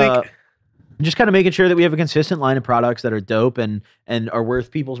 But just kind of making sure that we have a consistent line of products that are dope and are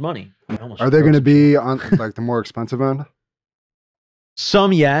worth people's money. Are they going to be on like the more expensive end?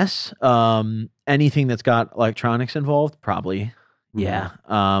 Some, yes. Anything that's got electronics involved, probably. Yeah.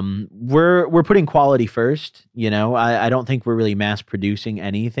 We're putting quality first. You know, I don't think we're really mass producing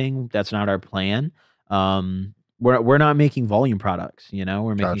anything. That's not our plan. We're not making volume products. You know,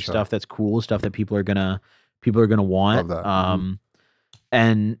 we're making stuff that's cool, stuff that people are gonna want. Love that.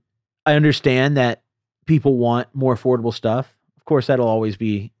 And I understand that people want more affordable stuff. Of course, that'll always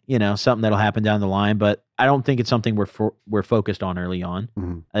be, you know, something that'll happen down the line, but I don't think it's something we're focused on early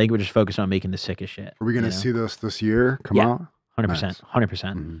on. I think we're just focused on making the sickest shit. Are we going to see this year come out?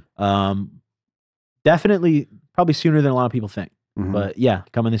 100%. 100%. Definitely, probably sooner than a lot of people think. But yeah,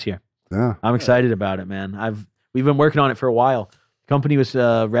 coming this year. Yeah. I'm excited about it, man. We've been working on it for a while. The company was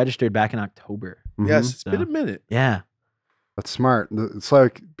registered back in October. Yes, it's been a minute. Yeah. That's smart. It's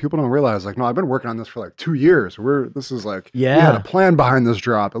like people don't realize, like, no, I've been working on this for like 2 years. This is like, we had a plan behind this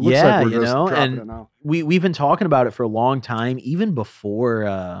drop. It looks like we're just dropping it now. We've been talking about it for a long time, even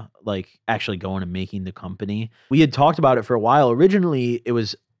before like actually going and making the company. We had talked about it for a while. Originally, it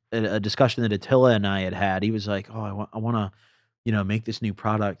was a discussion that Attila and I had. He was like, "Oh, I want to, you know, make this new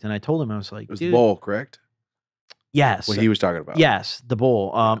product," and I told him, I was like, "It was the bowl, correct?" Yes, what he was talking about. Yes, the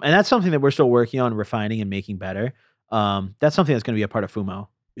bowl. And that's something that we're still working on, refining and making better. That's something that's going to be a part of Fumo.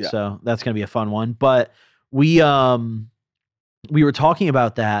 Yeah. So that's going to be a fun one. But we were talking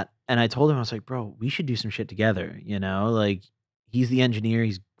about that, and I told him, I was like, bro, we should do some shit together. You know, like he's the engineer.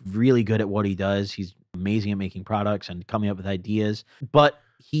 He's really good at what he does. He's amazing at making products and coming up with ideas, but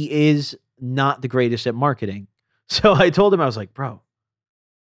he is not the greatest at marketing. So I told him, I was like, bro,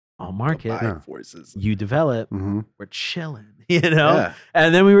 I'll market. Forces. You develop. We're chilling. You know? Yeah.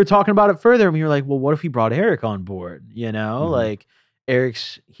 And then we were talking about it further, and we were like, well, what if we brought Eric on board? You know, like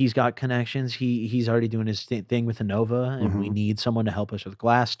he's got connections. He's already doing his thing with Innova, and we Mhm. need someone to help us with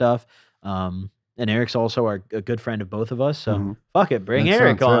glass stuff. And Eric's also a good friend of both of us. So Mhm. fuck it, bring Makes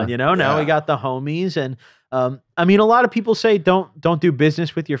Eric sense, on. yeah. Now we Yeah. got the homies, and I mean, a lot of people say don't do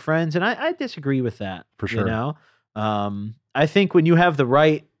business with your friends, and I disagree with that. For sure. I think when you have the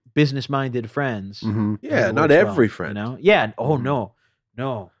right business-minded friends, Mhm. Yeah, it not works every well, friend. Yeah. Oh Mhm.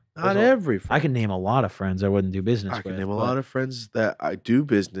 no. Not There's every friend. I can name a lot of friends I wouldn't do business I with. can name a but- lot of friends that I do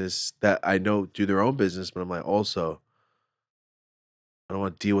business that I know do their own business, but I'm like, also, I don't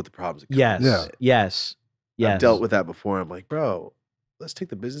want to deal with the problems that come Yes. with Yeah. it. Yes. I've dealt with that before. I'm like, bro, let's take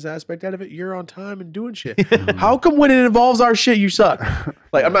the business aspect out of it. You're on time and doing shit. How come when it involves our shit, you suck?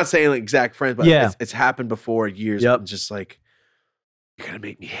 Like, I'm not saying like exact friends, but Yeah. it's happened before years. Yep. I'm just like, you're gonna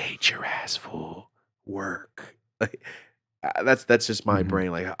make me hate your ass fool. Work. Like, that's just my Mhm.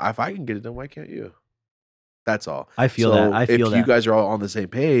 brain. Like, if I can get it done, why can't you? That's all. I feel that. I feel if that. you guys are all on the same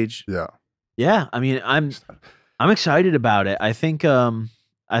page, Yeah. Yeah, I mean, I'm excited about it. I think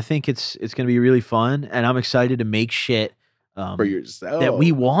it's going to be really fun, and I'm excited to make shit for yourself that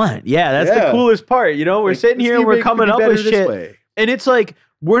we want. Yeah, that's the Yeah. coolest part. We're Like, sitting this here and we're e-rig could coming be up better with this shit, way. and it's like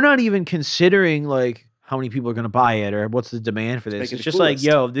we're not even considering like how many people are going to buy it or what's the demand for this. making It's the just like, coolest.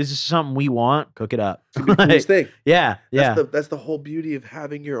 yo, this is something we want. Cook it up. It's gonna be the coolest thing. Yeah, yeah. That's the whole beauty of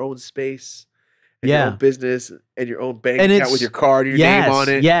having your own space and your Yeah. own business and your own bank And account it's- with your card and your yes, name on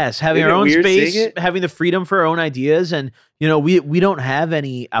it. Yes, having Isn't our it own weird seeing space, it? having the freedom for our own ideas, and we don't have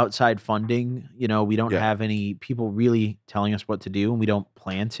any outside funding. We don't Yeah. have any people really telling us what to do, and we don't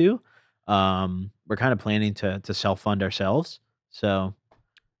plan to. We're kind of planning to self fund ourselves, so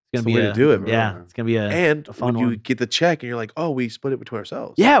it's That's gonna the be way to do it, Yeah, man. it's gonna be And a fun when you one. get the check and you're like, oh, we split it between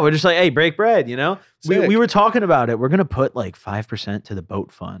ourselves. Yeah, we're just like, hey, break bread. We Sick. were talking about it. We're gonna put like 5% to the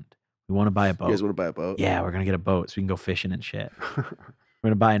boat fund. We want to buy a You boat. guys want to buy a boat? Yeah, we're gonna get a boat so we can go fishing and shit. We're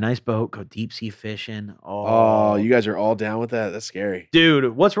gonna buy a nice boat, go deep sea fishing. Oh, you guys are all down with that? That's scary.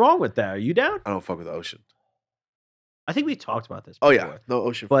 Dude, what's wrong with that? Are you down? I don't fuck with the ocean. I think we talked about this. Oh, Before. yeah. No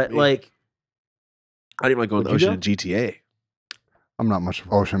ocean for But me. like, I didn't like going to the Would you ocean in GTA. I'm not much of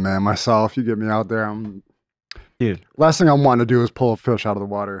an ocean man myself. You get me out there, dude, last thing I want to do is pull a fish out of the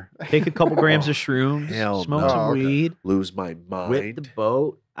water. take a couple grams of shrooms, Hell smoke no. some Oh, okay. weed, Lose my whip the mind.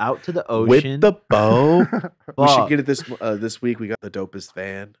 boat out to the Whip ocean. the boat. We should Fuck. get it this week. We got the dopest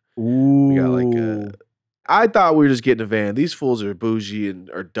van. Ooh. We got like I thought we were just getting a van. These fools are bougie and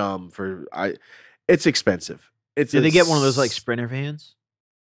are dumb it's expensive. It's Did a they get one of those like s- Sprinter vans?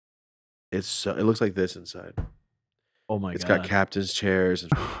 it looks like this inside. Oh my It's god. got captain's chairs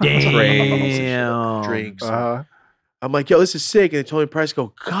and Damn. trays and shit, drinks. Uh, I'm like, yo, this is sick. And they told me price.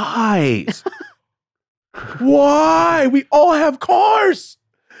 Go, guys, why? We all have cars.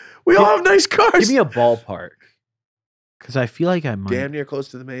 We all have nice cars. Give me a ballpark. Because I feel like I might. Damn near close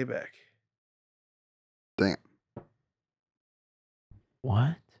to the Maybach. damn.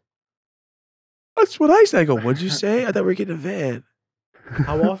 What? That's what I said. I go, what'd you say? I thought we were getting a van.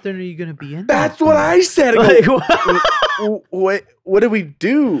 How often are you going to be in That's that what thing? I said. I Like, go, what? what did we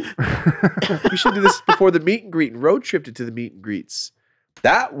do? We should do this before the meet and greet and road tripped it to the meet and greets.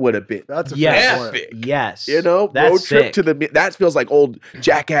 That would have been That's a Yes. fair point. epic. Yes. Road That's trip sick. to the that feels like old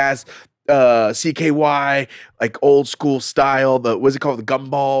Jackass, CKY, like old school style. The what's it called, the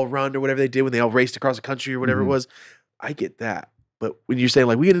gumball run or whatever they did when they all raced across the country or whatever Mhm. it was. I get that, but when you're saying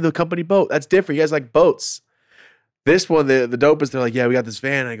like we get into a company boat, that's different. You guys like boats. This one, the dopest, they're like, yeah, we got this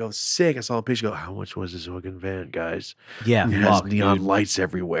van. I go, sick. I saw a picture. Go, how much was this fucking van, guys? Yeah, It has fuck, neon dude. lights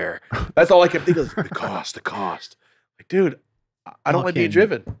everywhere. That's all I kept thinking. The cost. Like, dude, I don't like being Fucking-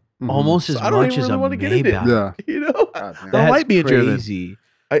 driven. Mhm. Almost So as I don't much even as really a wanna get into it. Maybach. Yeah. You know, God damn. I don't That's like being driven. crazy.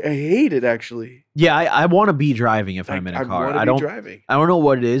 I hate it actually. Yeah, I want to be driving if I'm Like, in a car. wanna I be don't. driving. I don't know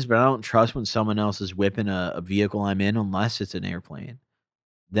what it is, but I don't trust when someone else is whipping a vehicle I'm in unless it's an airplane.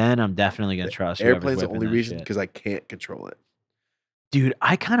 Then I'm definitely gonna trust. whoever's Airplane's the whipping only that reason shit. because I can't control it. Dude,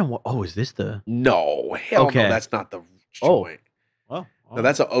 I kind of. Oh, is this the? No, hell Okay. no, that's not the Oh. joint. Oh, No,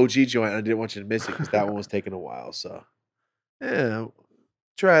 that's an OG joint. I didn't want you to miss it because that one was taking a while. So, yeah,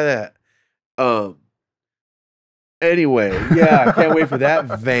 try that. Anyway, yeah, I can't wait for that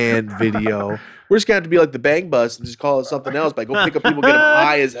van video. We're just gonna have to be like the Bang Bus and just call it something else. But go pick up people, get them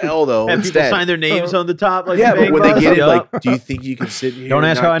high as hell though. Have people instead, sign their names on the top. Like yeah, the but Bang when they Bus? get it, Yup. like, do you think you can sit here? Don't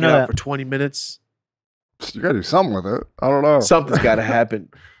and ask not how I get know out that. for 20 minutes? You gotta do something with it. I don't know. Something's got to happen.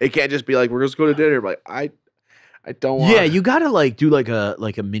 It can't just be like we're just going to dinner. Like I don't want. Yeah, you gotta like do like a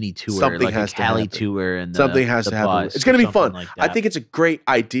mini tour, Something like has a to Cali happen. tour, and Something has the to happen. bus It's gonna or be something fun. Like I that. think it's a great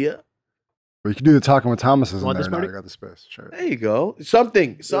idea. Well, you can do the talking with Thomases in Want there this, now. Marty? You got the space. Sure. There you go.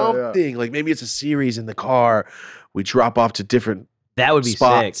 Something. Like maybe it's a series in the car. We drop off to different That would be sick.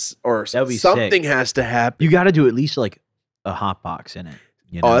 spots or That would be something sick. has to happen. You got to do at least like a hot box in it.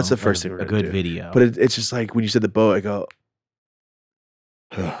 You know? Oh, that's the first thing we're a gonna good do. video. But it's just like when you said the boat, I go,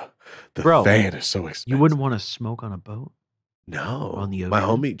 the Bro, fan is so expensive. you wouldn't want to smoke on a boat. No. On the My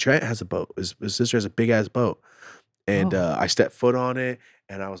ocean? homie Trent has a boat. His sister has a big ass boat. And Oh. I stepped foot on it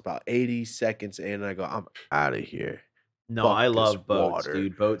and I was about 80 seconds in and I go, I'm out of here. No, Fuck I this love boats, water.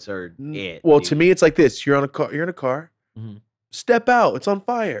 dude. Boats are it. Well, dude. to me, it's like this. You're in a car. Mhm. Step out. It's on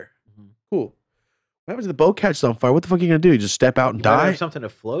fire. Mhm. Cool. What happens if the boat catches on fire? What the fuck are you gonna do? You just step out and You better die? have something to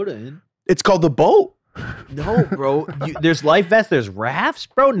float in. It's called the boat. No, bro. There's life vests. There's rafts,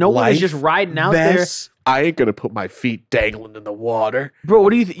 bro. No one is just Life riding out Vests. I ain't gonna put my feet dangling in the water there, bro. What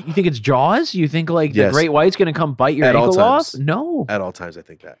do you think? You think it's Jaws? You think like Yes. the great white's gonna come bite your At all ankle off? times. No, at all times. I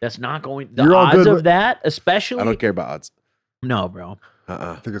think that. that's not going. The You're all odds good of with- that, especially. I don't care about odds. No, bro.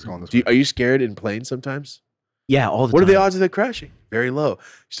 I think it's going this Do you, way. are you scared in planes sometimes? Yeah, all the What are time. the odds of it crashing? Very low. You're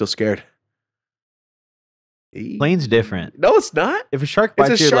still scared. Plane's different. No, it's not. If a shark It's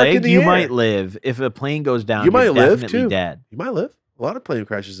a bites your shark in leg, the you air. might live. If a plane goes down, You you're might live, definitely too. dead. You might live. A lot of plane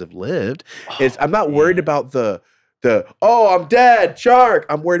crashes have lived. I'm not Oh, worried man. about the oh, I'm dead, shark.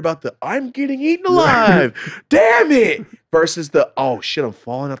 I'm worried about the I'm getting eaten alive. Damn it. Versus the oh shit, I'm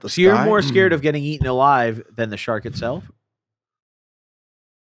falling out the So sky. you're more scared of getting eaten alive than the shark itself?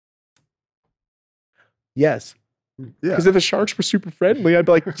 Yes. Yeah. Because if the sharks were super friendly, I'd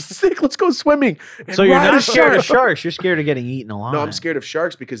be like, sick, let's go swimming. and So you're ride a not scared of shark. sharks. You're scared of getting eaten alive. No, I'm scared of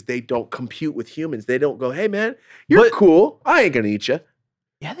sharks because they don't compute with humans. They don't go, hey man, you're But- cool. I ain't gonna eat you.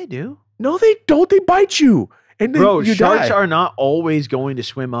 Yeah, they do. No, they don't. They bite you. And then Bro, you sharks die. are not always going to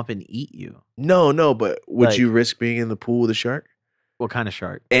swim up and eat you. No, but would Like- you risk being in the pool with a shark? What kind of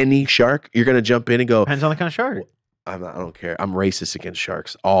shark? Any shark? You're gonna jump in and go, Depends on the kind of shark. I don't care. I'm racist against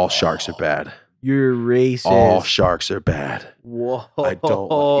sharks. All sharks are bad. You're racist. All sharks are bad. Whoa. I don't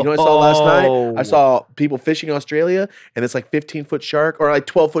like. You know what I saw last night? I saw people fishing in Australia and it's like 15-foot shark or like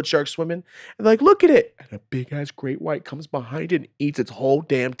 12-foot shark swimming. And they're like, look at it. And a big ass great white comes behind it and eats its whole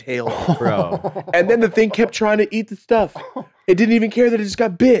damn tail off. Bro. And then the thing kept trying to eat the stuff. It didn't even care that it just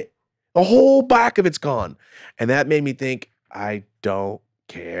got bit. The whole back of it's gone. And that made me think, I don't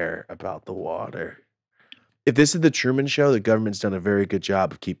care about the water. If this is the Truman Show, the government's done a very good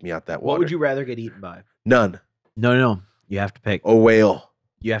job of keeping me out that water. What would you rather get eaten by? None. No. You have to pick. A whale.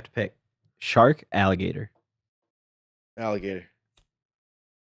 You have to pick. Shark, alligator. Alligator.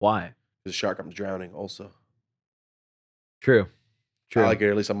 Why? The shark, I'm drowning also. True.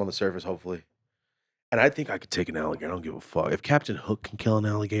 Alligator, at least I'm on the surface, hopefully. And I think I could take an alligator. I don't give a fuck. If Captain Hook can kill an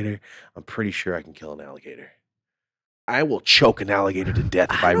alligator, I'm pretty sure I can kill an alligator. I will choke an alligator to death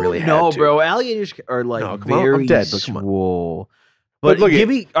if I really had No, to. bro. Alligators are like No, come on, I'm very dead, but come on. swole. But But look give at-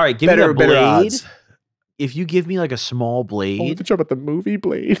 me all right. Give Better me a blade. odds. If you give me like a small Oh, blade, talk about the movie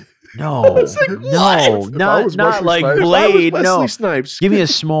Blade. no, was like, no, what? If I not was not Wesley like Snipes- If I was blade. Wesley No, Snipes. give me a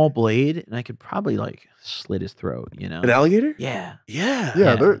small blade, and I could probably like slit his throat. You know? an alligator. Yeah. Yeah.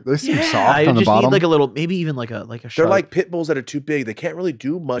 Yeah, Yeah. they seem Yeah, soft I on the just bottom. need like a little, maybe even like a They're sharp. like pit bulls that are too big. They can't really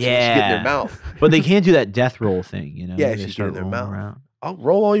do much unless you get in their Yeah. mouth. But they can't do that death roll thing, you know? Yeah, They if you get start in their rolling mouth. around. I'll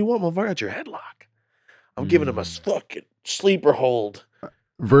roll all you want, motherfucker. I got your headlock. I'm giving him a fucking sleeper hold.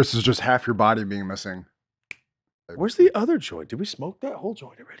 Versus just half your body being missing. Where's the other joint? Did we smoke that whole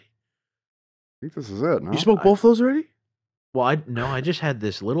joint already? I think this is it. No? You smoked both those already? Well, I just had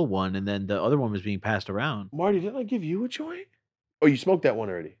this little one, and then the other one was being passed around. Marty, didn't I give you a joint? Oh, you smoked that one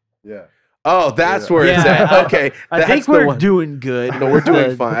already. Yeah. Oh, that's Yeah. where it's Yeah, at. Okay. I that's think the we're one. doing good. No, we're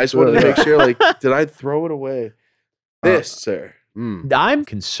doing fine. I just wanted to Yeah. make sure, like, did I throw it away? This, sir. Mm. I'm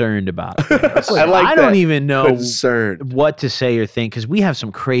concerned about this. I like I don't that. even know Concerned. what to say or think because we have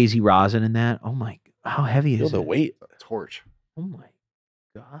some crazy rosin in that. Oh my, how heavy Feel is the it? weight. Torch. Oh my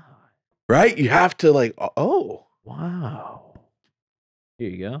god! Right? You have to, like, oh. Wow. Here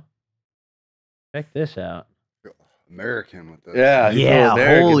you go. Check this out. American with this. Yeah. you feel Yeah,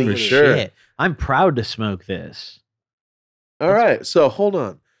 American holy for sure. shit! I'm proud to smoke this. All right. So hold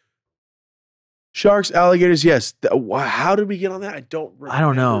on. Sharks, alligators, yes. How did we get on that? I don't remember I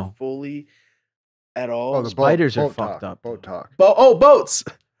don't know. fully at all. Oh, the Spiders are boat fucked talk, up. Boat talk. Boats.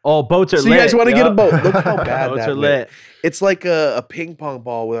 Oh, boats are So lit. you guys want to get a Yup. boat. Look how bad Boats that are went. lit. It's like a ping pong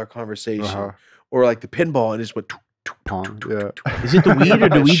ball with our conversation. Uh-huh. Or like the pinball and it just went. Pong. Yeah. Is it the weed or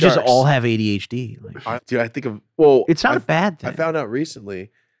do we just Sharks. all have ADHD? Like, Dude, I think of, well, it's not I a bad thing. I found out recently.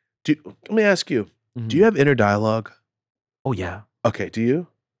 Let me ask you, Mhm. do you have inner dialogue? Oh yeah, Okay, do you?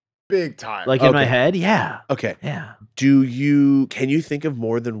 Big time. like in my Okay. head. Yeah, Okay. yeah. Can you think of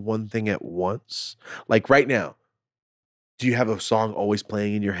more than one thing at once? Like right now, Do you have a song always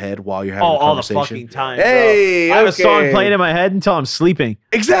playing in your head while you're having a all the conversation? fucking time. Hey, bro. I have a song okay. playing in my head until I'm sleeping.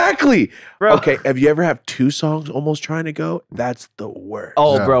 Exactly. Bro. Okay. Have you ever have 2 songs almost trying to go? That's the worst.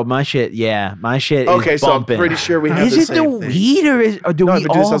 Oh, Yeah. bro, my shit. Yeah, my shit. Okay, is so I'm bumping. pretty sure we have Is the it same the thing. weed or do No, we I've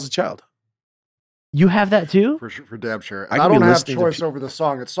been doing this all? as a child. You have that too? For damn sure. I And can I be don't have listening to choice pe- over the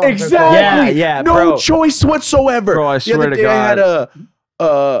song. It's songs I Exactly. throw Yeah, on. yeah, No bro. choice whatsoever. Bro, I the swear other to day I had God.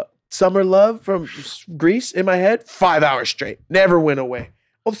 a Summer Love from Grease in my head, 5 hours straight. Never went away.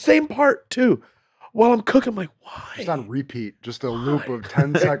 Well, the same part too. While I'm cooking, I'm like, Just why? on repeat. Just a loop of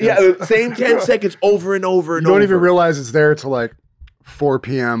 10 seconds. Yeah, the same 10 seconds over and over You and don't over. even realize it's there till like 4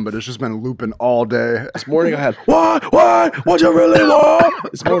 p.m., but it's just been looping all day. This morning I had, what you really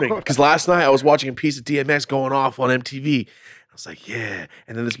want? This morning, because last night I was watching a piece of DMX going off on MTV. I was like, yeah.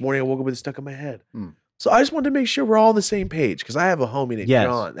 And then this morning I woke up with it stuck in my head. So I just wanted to make sure we're all on the same page, because I have a homie named Yes.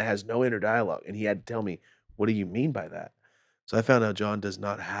 John that has no inner dialogue, and he had to tell me, what do you mean by that? So I found out John does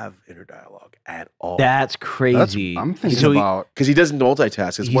not have inner dialogue at all. That's crazy. I'm thinking So he- about. Because he doesn't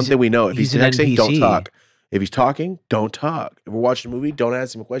multitask. It's one He's- thing we know. If he's he's an texting, don't NPC. talk. If he's talking, don't talk. If we're watching a movie, don't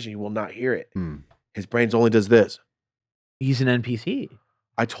ask him a question. You will not hear it. His brains only does this. He's an NPC.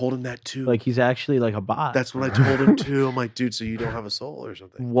 I told him that too. Like he's actually like a bot. That's what I told him too. I'm like, dude, so you don't have a soul or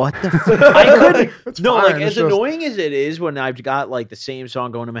something? What the fuck? I couldn't. It's No, fine, like it's as just- annoying as it is when I've got like the same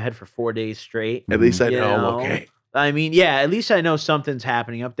song going in my head for 4 days straight. At least I You know I'm know? okay. I mean, yeah, at least I know something's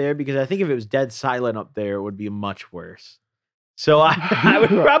happening up there, because I think if it was dead silent up there, it would be much worse. So I would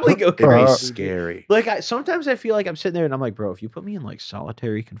probably go It'd be crazy. scary. Like sometimes I feel like I'm sitting there and I'm like, bro, if you put me in like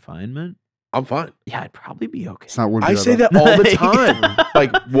solitary confinement, I'm fine. yeah, I'd probably be okay. It's not would I say that all the time.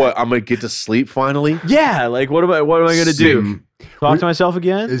 Like, what? I'm gonna get to sleep finally. Yeah, like what am I gonna do? Talk to myself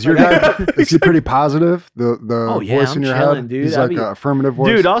again? Is your Like, guy? Is he pretty positive? The Oh, yeah, voice I'm in your chilling, head. dude. He's I'd like be- an affirmative voice.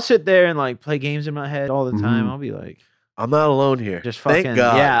 dude, I'll sit there and like play games in my head all the time. Mhm. I'll be like, I'm not alone here. just fucking, Thank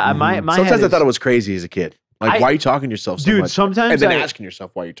God. yeah. My Sometimes head I is, thought it was crazy as a kid. Like, why are you talking to yourself so dude. much? Sometimes And then I, asking yourself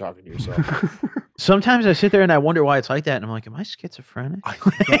why you're talking to yourself. sometimes I sit there and I wonder why it's like that, and I'm like, am I schizophrenic? I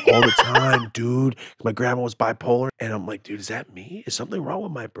think that all the time, dude. My grandma was bipolar, and I'm like, dude, is that me? Is something wrong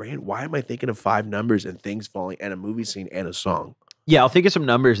with my brain? Why am I thinking of 5 numbers and things falling and a movie scene and a song? Yeah, I'll think of some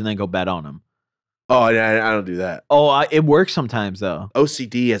numbers and then go bet on them. Oh, I don't do that. Oh, it works sometimes though.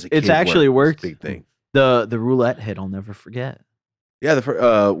 OCD as a kid. It's actually worked. worked. It's a big thing. The roulette hit, I'll never forget.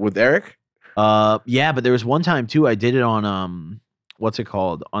 Yeah, with Eric. Yeah, but there was one time too. I did it on what's it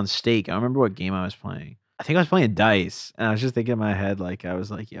called, on Stake. I don't remember what game I was playing. I think I was playing dice, and I was just thinking in my head, like I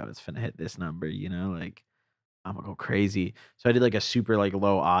was like, "Yo, it's finna hit this number," you know, like I'm gonna go crazy. So I did like a super like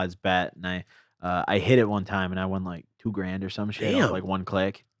low odds bet, and I hit it one time, and I won like $2,000 or some shit off Damn. like one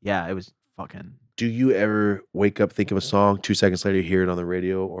click. Yeah, it was fucking. Do you ever wake up, think of a song, 2 seconds later, you hear it on the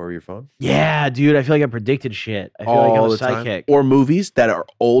radio or your phone? Yeah, dude, I feel like I predicted shit. I feel like I'm a psychic. Or movies that are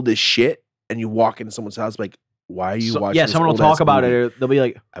old as shit, and you walk into someone's house, like, why are you watching? Yeah, this someone will old-ass talk about movie? it, or they'll be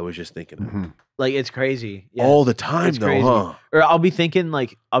like, I was just thinking, Mhm. like it's crazy. Yeah. all the time, It's though, crazy. huh? Or I'll be thinking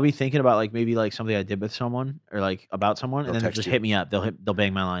about like maybe like something I did with someone or like about someone, They'll and then they'll text just you. hit me up. They'll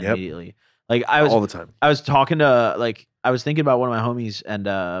bang my line Yep. immediately. Like All the time. I was talking to like I was thinking about one of my homies, and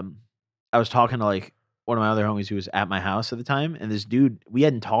I was talking to like one of my other homies who was at my house at the time, and this dude, we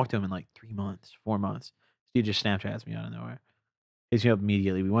hadn't talked to him in like 3 months, 4 months. This dude just Snapchats me out of nowhere. Hits me up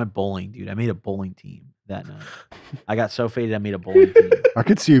immediately. We went bowling, dude. I made a bowling team that night. I got so faded I made a bowling team. I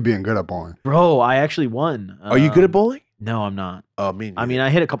could see you being good at bowling. Bro, I actually won. Are you good at bowling? No, I'm not. Oh, me. I neither. mean, I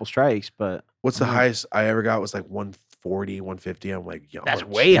hit a couple strikes, but What's the I'm- highest I ever got was like 140, 150. I'm like, yo, that's I'm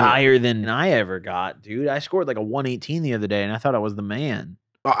way chilling. higher than I ever got, dude. I scored like a 118 the other day, and I thought I was the man.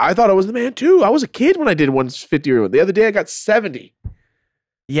 I thought I was the man too. I was a kid when I did 150. The other day I got 70.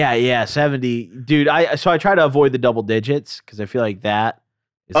 Yeah, 70, dude. So I try to avoid the double digits because I feel like that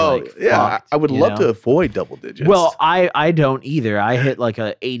is Oh, like yeah. fucked, I would you love know? to avoid double digits. Well, I don't either. I hit like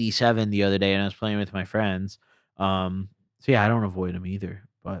a 87 the other day, and I was playing with my friends. So yeah, I don't avoid them either.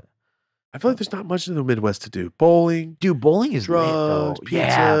 But I feel like there's not much in the Midwest to do. Bowling, dude, bowling is lit, though. drugs,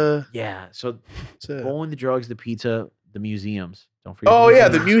 pizza. Yeah. So pizza. bowling, the drugs, the pizza, the museums. Don't forget. Oh, yeah,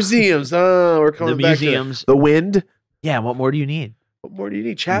 the museums. Oh, we're coming The back to museums. the wind. Yeah. What more do you need? What more do you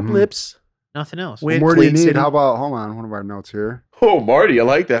need? Chap Mhm. lips. Nothing else. Win. What more do you Clean need? City. How about, hold on, one of our notes here. Oh, Marty, I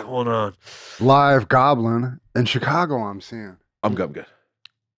like that. Hold on. Live Goblin in Chicago, I'm seeing. I'm good.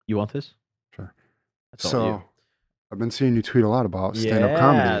 You want this? Sure. That's all So you. I've been seeing you tweet a lot about stand-up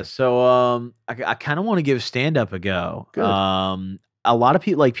comedy. So I kind of want to give stand up a go. Good. A lot of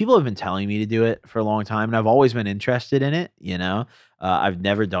people have been telling me to do it for a long time, and I've always been interested in it, you know. I've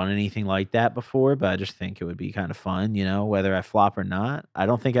never done anything like that before, but I just think it would be kind of fun, you know, whether I flop or not. I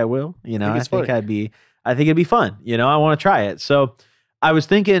don't think I will, you know. think I it's think funny. I think it'd be fun. You know, I want to try it. So I was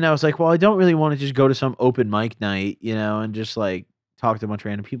thinking, I was like, well, I don't really want to just go to some open mic night, you know, and just like talk to a bunch of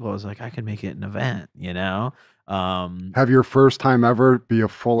random people. I was like, I could make it an event, you know? Have your first time ever be a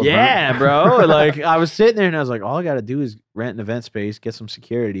full event? Yeah, bro. Like I was sitting there and I was like, all I got to do is rent an event space, get some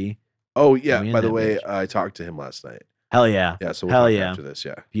security. Oh yeah. We in By the that way, bitch. I talked to him last night. Hell yeah. Yeah. So we'll Hell talk yeah. after this.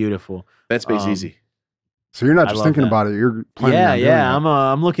 Yeah. Beautiful. Event space easy. So you're not I just love thinking that. about it. You're planning Yeah, on doing yeah.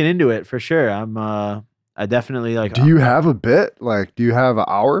 it. I'm looking into it for sure. I definitely like. Do you have a bit? Like, do you have an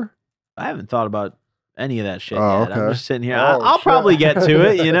hour? I haven't thought about any of that shit Oh, yet. I'm okay. just sitting here. Oh, I'll shit. probably get to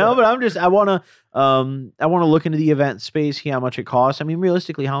it, you know. But I want to look into the event space, see how much it costs. I mean,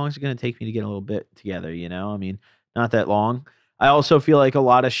 realistically, how long is it going to take me to get a little bit together? You know, I mean, not that long. I also feel like a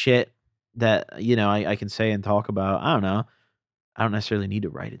lot of shit that you know I can say and talk about. I don't know. I don't necessarily need to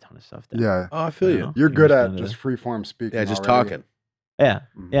write a ton of stuff down. Yeah. Oh, I feel You you. know? You're Pretty good much at down to just free form speaking. Yeah, just already. talking. Yeah,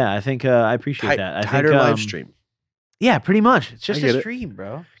 Mhm. yeah. I think I appreciate that. I Tighter think live stream. Yeah, pretty much. It's just get a it. stream,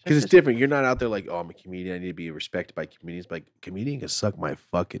 bro. Because just it's different. You're not out there like, oh, I'm a comedian. I need to be respected by comedians. Like, comedian can suck my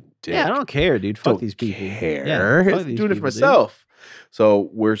fucking dick. Yeah, I don't care, dude. Fuck Don't these people. care. Yeah, fuck I'm these doing it for people, dude. myself. So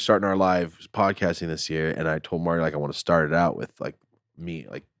we're starting our live podcasting this year, and I told Marty like I want to start it out with like me,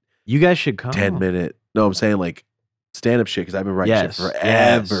 like You guys should come. 10-minute. No, I'm saying like stand up shit because I've been writing Yes, shit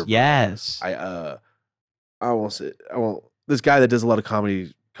forever. yes. I won't say I won't. This guy that does a lot of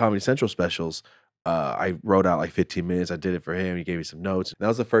Comedy Central specials. I wrote out like 15 minutes. I did it for him. He gave me some notes. That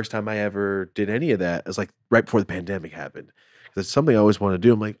was the first time I ever did any of that. It was like right before the pandemic happened. It's something I always want to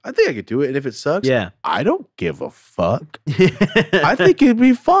do. I'm like, I think I could do it. And if it sucks, Yeah. I don't give a fuck. I think it'd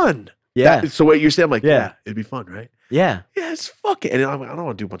be fun. Yeah. So what you're saying, I'm like, Yeah. yeah, it'd be fun, right? Yeah. Yes, fuck it. And I'm like, I don't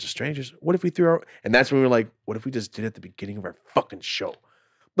want to do a bunch of strangers. What if we threw our, and that's when we were like, what if we just did it at the beginning of our fucking show?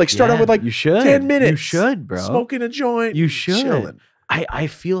 Like start Yeah, out with like you should. 10 minutes. You should, bro. Smoking a joint. You and should. chilling. I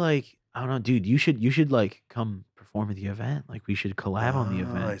feel like I don't know, dude. You should like come perform at the event. Like we should collab on the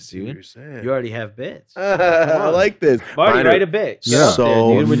event. I see what dude. you're saying. You already have bits. I like this. Marty, Mine are write a bit. Get Yeah. up there,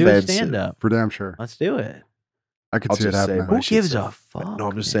 so dude. We're doing offensive. stand up. For damn sure. Let's do it. I could I'll see it just say happening. my Who shit's gives a fuck? No,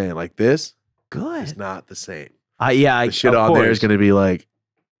 I'm just man? saying like this. Good. It's not the same. Yeah, The shit of on there is course. going to be like,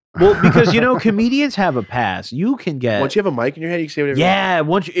 Well, because you know, comedians have a pass. You can get once you have a mic in your head, you can say whatever you want. yeah.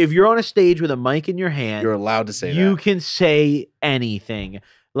 Once if you're on a stage with a mic in your hand, You're allowed to say you that. can say anything.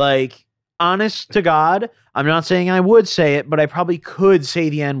 Like, honest to God, I'm not saying I would say it, but I probably could say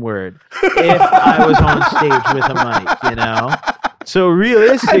the N word if I was on stage with a mic, you know? So I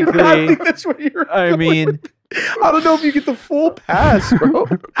realistically, think that's what you're I going mean, with. I don't know if you get the full pass, bro.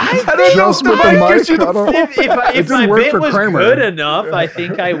 I don't know Just if with the the mic mic, gives you the I don't- full if my didn't work bit for was Kramer. good enough, I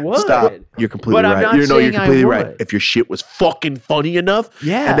think I would. Stop. You're completely But I'm right. not You're saying I completely right. would. If your shit was fucking funny enough,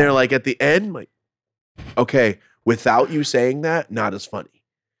 Yeah. and they're like at the end, like, okay, without you saying that, not as funny.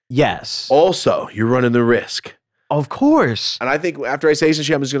 Yes. Also, you're running the risk. Of course. And I think after I say some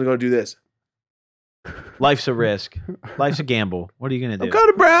shit, I'm just gonna go do this. Life's a risk. Life's a gamble. What are you going to I'm do? kind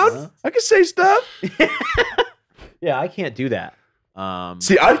of brown. Huh? I can say stuff. Yeah, I can't do that.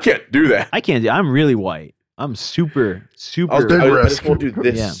 See, I can't do that. I can't do I'm really white. I'm super, super. I Big just risk. won't do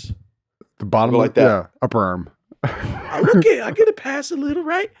this. The bottom Go like like that. Yeah, upper arm. I get to pass a little,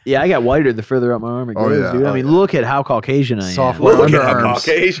 right? Yeah, I got whiter the further up my arm it Oh, goes, yeah. dude. I Oh, mean, yeah. look at how Caucasian I Soft am. Well, Look at how underarms.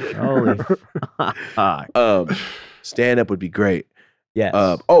 Caucasian. Holy fuck. Stand up would be great. Yes.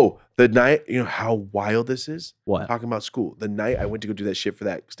 The night, you know how wild this is? What? Talking about school. The night I went to go do that shit for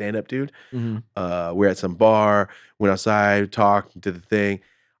that stand up dude, Mhm. we're at some bar, went outside, talked, did the thing.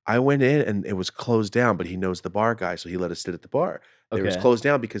 I went in and it was closed down, but he knows the bar guy, so he let us sit at the bar. It was Okay. closed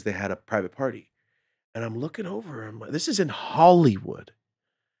down because they had a private party. And I'm looking over, I'm like, this is in Hollywood.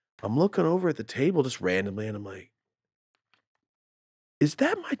 I'm looking over at the table just randomly, and I'm like, is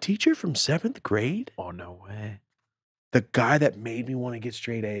that my teacher from 7th grade? Oh, no way. The guy that made me want to get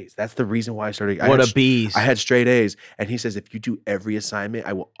straight A's. That's the reason why I started. What a beast. I had straight A's. And he says, if you do every assignment,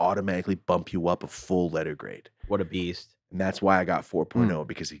 I will automatically bump you up a full letter grade. What a beast. And that's why I got 4.0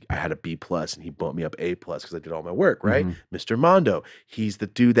 because I had a B plus and he bumped me up A plus because I did all my work, right? Mr. Mondo, he's the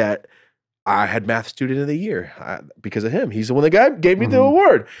dude that I had math student of the year because of him. He's the one that gave me the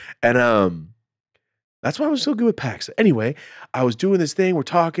award. And that's why I was so good with PAX. Anyway, I was doing this thing. We're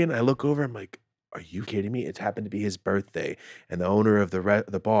talking. I look over. I'm like, are you kidding me? It's happened to be his birthday. And the owner of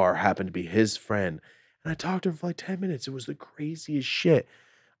the bar happened to be his friend. And I talked to him for like 10 minutes. It was the craziest shit.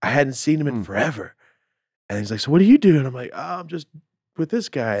 I hadn't seen him in forever. And he's like, so what do you do? And I'm like, oh, I'm just with this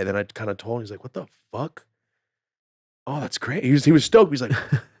guy. And then I kind of told him, he's like, what the fuck? Oh, that's great. He was stoked. He's like,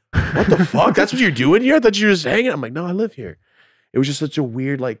 what the fuck? That's what you're doing here? I thought you were just hanging. I'm like, no, I live here. It was just such a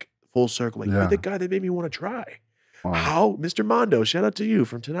weird, like, full circle. Like, Yeah. you're the guy that made me want to try. Wow. How, Mr. Mondo? Shout out to you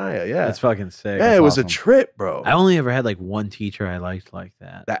from Tenaya. Yeah, That's fucking sick. yeah, That's it was awesome. a trip, bro. I only ever had like one teacher I liked like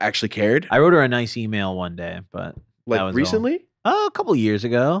that. That actually cared. I wrote her a nice email one day, but that Like was recently? a couple years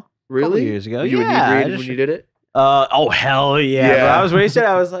ago. Really? years ago. Were you Yeah, I inebriated just- when you did it? Oh hell yeah! Yeah. Bro. I was wasted.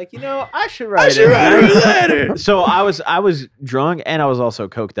 I was like, I should write I it. should write a letter. So I was drunk and I was also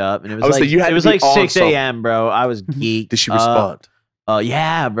coked up, and it was I was like saying, you had it was to be like on 6 something. a.m. bro. I was geeked. Did she respond?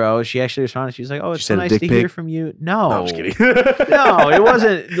 Yeah, bro. She actually responded. She was like, "Oh, it's She so sent a nice dick to hear pic? from you." No, No, I'm just kidding. no, it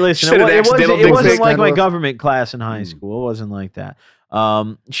wasn't. Listen, sent an it accidental dick wasn't pic. like my Scandalous. government class in high school. It wasn't like that.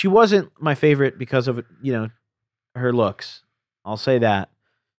 She wasn't my favorite because of her looks. I'll say that.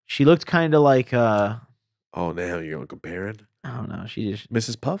 She looked kind of like Oh, now you're going comparing? I don't know.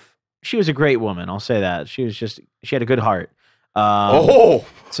 Mrs. Puff? She was a great woman. I'll say that. She had a good heart.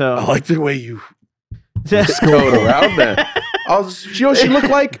 So I like the way you going around that. She looked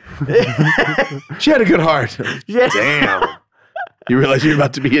like she had a good heart. Damn. You realize you're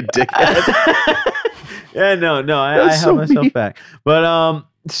about to be a dickhead? Yeah, no, I That's held so myself mean. back. But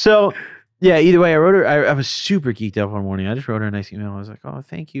so yeah, either way, I wrote her. I was super geeked up one morning. I just wrote her a nice email. I was like, "Oh,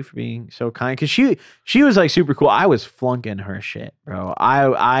 thank you for being so kind." Because she was like super cool. I was flunking her shit, bro.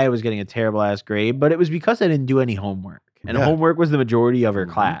 I was getting a terrible ass grade, but it was because I didn't do any homework, and Yeah. homework was the majority of her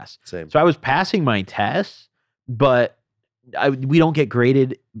Mhm. class. Same. So I was passing my tests, but we don't get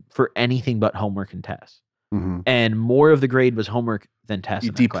graded for anything but homework and tests. Mhm. And more of the grade was homework than tests. You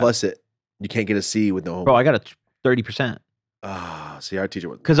in that D class. plus it. You can't get a C with no homework. Bro, I got a 30%. See, our teacher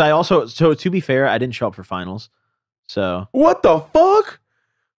was. Because I also, so to be fair, I didn't show up for finals. So What the fuck?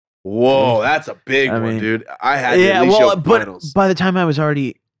 Whoa, that's a big I one, mean, dude. I had to at least show up for finals. by the time by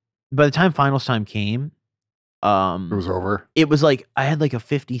the time finals time came, It was over. it was like I had like a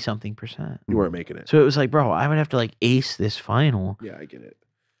 50 something percent. You weren't making it. So it was like, bro, I would have to like ace this final. Yeah, I get it.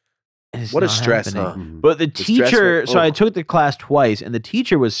 And it's What a not stress, happening. huh? Mhm. But the stress teacher, was- so I oh. took the class twice, and the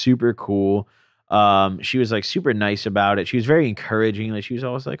teacher was super cool. She was like super nice about it. She was very encouraging. Like she was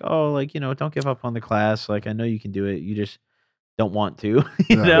always like, "Oh, like don't give up on the class. Like I know you can do it. You just don't want to, you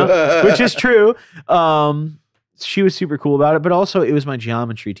Yeah. know," which is true. She was super cool about it. But also, it was my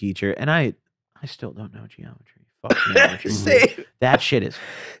geometry teacher, and I still don't know geometry. Fuck geometry. Same. That shit is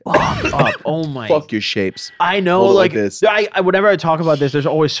fucked up. Oh my. Fuck your shapes. I know, Hold it like like this. I whenever I talk about this, there's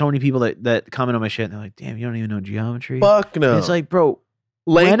always so many people that comment on my shit. And they're like, "Damn, you don't even know geometry." Fuck no. And it's like, bro,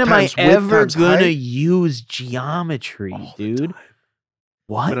 Length when am I times width ever times gonna height? use geometry, All the dude? time.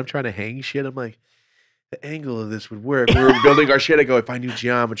 What? When I'm trying to hang shit, I'm like, the angle of this would work. We were building our shit. I go, if I knew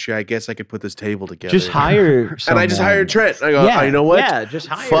geometry, I guess I could put this table together. Just hire And I just someone. hired Trent. I go, Yeah, oh, you know what? Yeah, just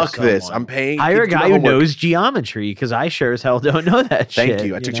hire Fuck this. someone. I'm paying. Hire a keep doing guy who homework. knows geometry because I sure as hell don't know that shit. Thank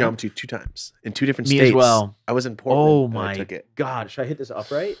you. I took know? geometry 2 times in 2 different Me states. as well. I was in Portland. Oh and I my took it god! Should I hit this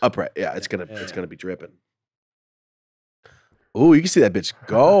upright? upright. Yeah, it's Yeah. gonna be dripping. Ooh, you can see that bitch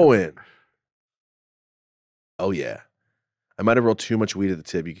going. Oh yeah. I might have rolled too much weed at the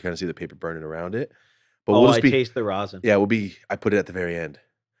tip. You can kind of see the paper burning around it. But Oh, we'll I just be. taste the rosin. Yeah, I put it at the very end.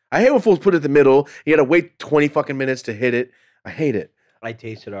 I hate when fools put it at the middle. You gotta wait 20 fucking minutes to hit it. I hate it. I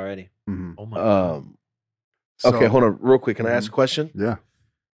taste it already. Mhm. Oh my god! Okay, So- hold on, real quick. Can I ask a question? Yeah. What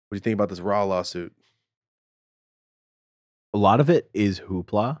do you think about this Raw lawsuit? A lot of it is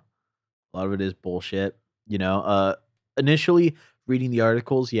hoopla. A lot of it is bullshit. Initially reading the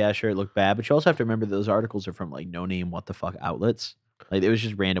articles, yeah, sure, it looked bad, but you also have to remember that those articles are from like no name what the fuck outlets. Like it was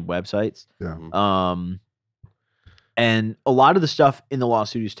just random websites. Yeah. And a lot of the stuff in the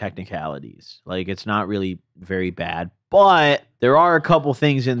lawsuit is technicalities. Like it's not really very bad, but there are a couple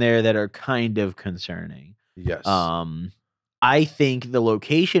things in there that are kind of concerning. Yes. I think the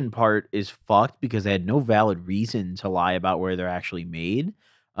location part is fucked because they had no valid reason to lie about where they're actually made.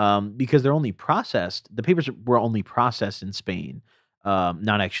 Because they're only processed. The papers were only processed in Spain,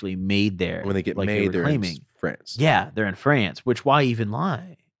 not actually made there. When they get like made, were they're claiming. in France. Yeah, they're in France. Which why even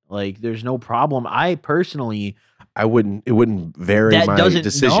lie? Like, there's no problem. I personally It wouldn't vary that my doesn't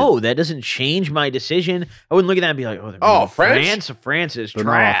decision. no, that doesn't change my decision. I wouldn't look at that and be like, oh, they're Oh, made in French? France. France is They're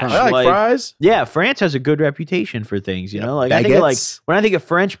not trash. French. I like fries. Yeah, France has a good reputation for things, you Yeah, know? Like I think of, like baguettes. when I think of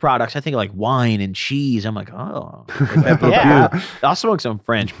French products, I think of like wine and cheese. I'm like, oh, Pepper yeah, I'll smoke some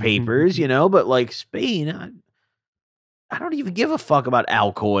French papers, you know. But like Spain, I don't even give a fuck about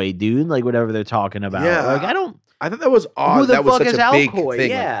Alcoy, dude. Like whatever they're talking about. Yeah, like I don't. I thought that was odd. Who the that was fuck such is a big Alcoy? thing. Like,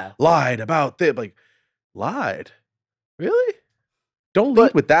 Yeah. lied about this. Like, lied? Really? Don't lead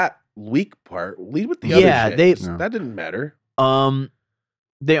But- with that weak part. Lead with the Yeah, other shit. they- No. That didn't matter.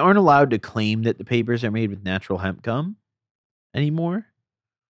 They aren't allowed to claim that the papers are made with natural hemp gum anymore.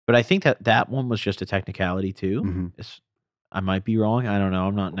 But I think that one was just a technicality too. Mhm. I might be wrong. I don't know.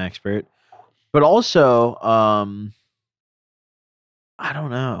 I'm not an expert. But also, I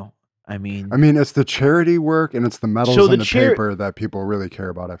don't know. I mean, it's the charity work and it's the medals So the in the char- paper that people really care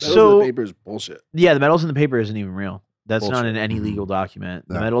about. I feel. So, So- the paper is bullshit. yeah, the medals in the paper isn't even real. That's not in Bullshit. any Mhm. legal document.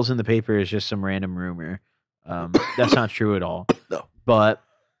 The Yeah. medals in the paper is just some random rumor. That's not true at all. No. But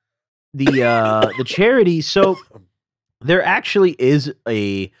the charity, so there actually is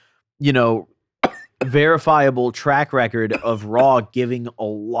a, verifiable track record of Raw giving a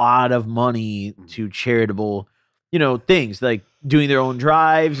lot of money to charitable, things like doing their own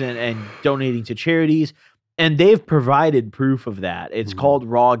drives and donating to charities. And they've provided proof of that. It's Mhm. called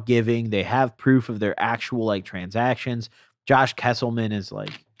Raw Giving. They have proof of their actual like transactions. Josh Kesselman has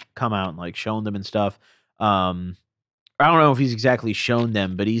like come out and like shown them and stuff. I don't know if he's exactly shown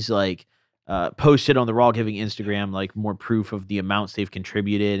them, but he's like posted on the Raw Giving Instagram like more proof of the amounts they've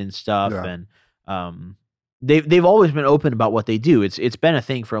contributed and stuff. Yeah. And they've always been open about what they do. It's been a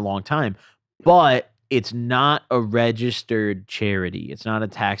thing for a long time, but it's not a registered charity. It's not a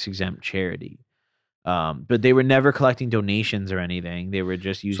tax exempt charity. But they were never collecting donations or anything. They were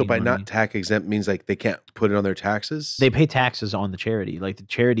just using. So by money. not tax exempt means like they can't put it on their taxes. They pay taxes on the charity. Like the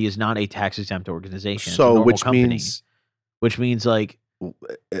charity is not a tax exempt organization. It's a so normal which company, means like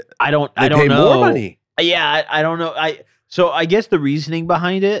they I don't pay know. more money. Yeah, I don't know. So I guess the reasoning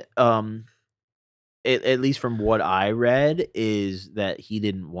behind it, at least from what I read, is that he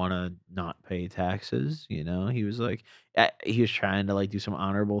didn't want to not pay taxes. He was like, he was trying to like do some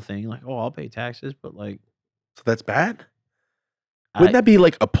honorable thing, like, oh, I'll pay taxes, but like, So that's bad. Wouldn't that be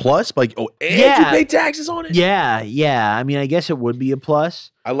like a plus? Like, oh, and you Yeah. pay taxes on it? yeah. I mean, I guess it would be a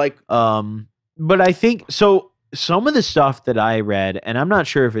plus. I like. But I think so. Some of the stuff that I read, and I'm not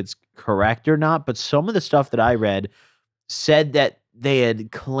sure if it's correct or not, but some of the stuff that I read said that they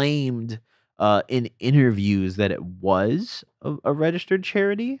had claimed in interviews that it was a registered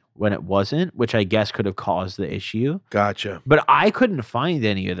charity when it wasn't, which I guess could have caused the issue. Gotcha. But I couldn't find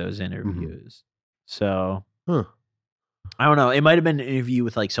any of those interviews. So Huh. I don't know. It might have been an interview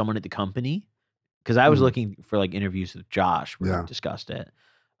with like someone at the company, because I was Mhm. looking for like interviews with Josh where Yeah. we discussed it.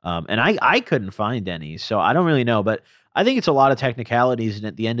 And I couldn't find any. So I don't really know. But I think it's a lot of technicalities. And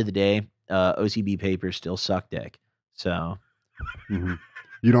at the end of the day, OCB papers still suck dick. So Mhm.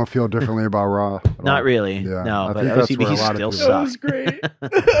 You don't feel differently about Raw? At not all? really. Yeah, No, I but think that's where OCB a lot of still people- That was suck. great.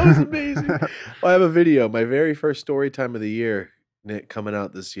 That was amazing. Well, I have a video. My very first story time of the year, Nick, coming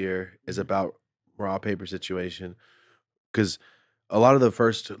out this year, is about Raw paper situation. Because a lot of the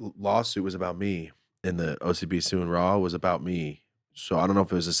first lawsuit was about me, and the OCB suing Raw was about me. So I don't know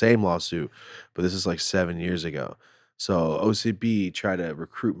if it was the same lawsuit, but this is like 7 years ago. So OCB tried to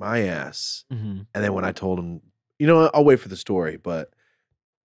recruit my ass. Mhm. And then when I told him, you know what, I'll wait for the story, but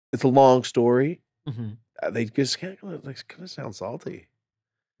it's a long story. Mhm. They just kind of sound salty.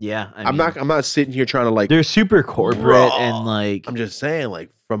 Yeah. I'm not sitting here trying to like. They're super corporate Raw. and like. I'm just saying, like,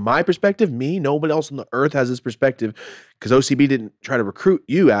 from my perspective, nobody else on the earth has this perspective, because OCB didn't try to recruit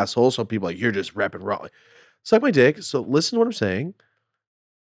you, asshole. So people are like, you're just repping Raw. Like, suck my dick. So listen to what I'm saying.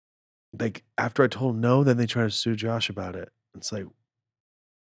 Like, after I told them no, then they try to sue Josh about it. It's like,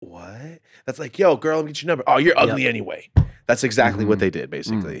 what? That's like, yo, girl, let me get your number. Oh, you're ugly anyway. That's exactly what Mhm. they did,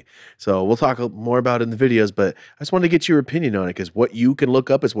 basically. So we'll talk more about it in the videos, but I just wanted to get your opinion on it, because what you can look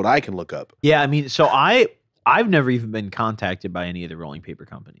up is what I can look up. Yeah, I mean, so I've never even been contacted by any of the rolling paper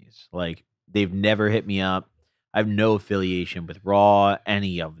companies. Like, they've never hit me up. I have no affiliation with Raw,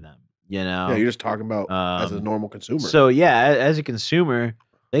 any of them. Yeah, you're just talking about as a Um, normal consumer. So yeah, as a consumer,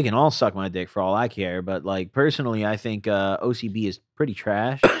 they can all suck my dick for all I care. But like personally, I think OCB is pretty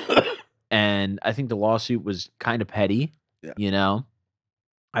trash, and I think the lawsuit was kind of petty. Yeah.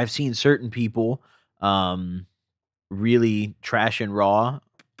 I've seen certain people really trashing Raw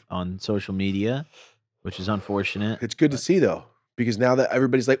on social media, which is unfortunate. It's good to see, though, because now that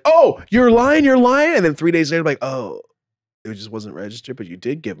everybody's like, oh, you're lying, and then 3 days later, like, oh, it just wasn't registered, but you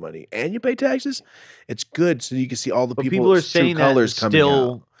did give money and you pay taxes. It's good, so you can see all the But people's people are true saying that colors coming still.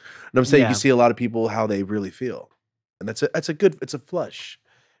 out. And I'm saying you Yeah. can see a lot of people how they really feel, and it's a flush.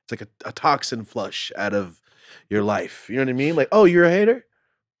 It's like a toxin flush out of your life. You know what I mean? Like, oh, you're a hater?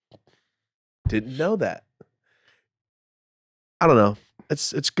 Didn't know that. I don't know.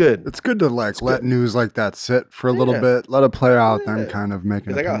 It's good. It's good to like It's let good. news like that sit for a little Yeah. bit, let it play out, then Yeah. kind of make an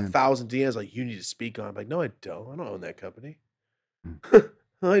Because I got opinion. 1,000 DMs like, you need to speak on. I'm like, no, I don't. I don't own that company. Mm.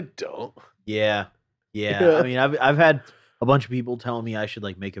 I don't. Yeah. Yeah. I mean, I've had a bunch of people tell me I should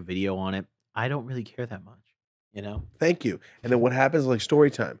like make a video on it. I don't really care that much. Thank you. And then what happens like story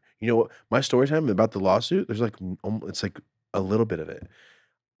time? You know what? My story time about the lawsuit, there's like it's like a little bit of it.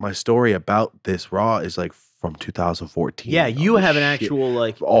 My story about this Raw is like from 2014. Yeah, Like, you all the have an shit, actual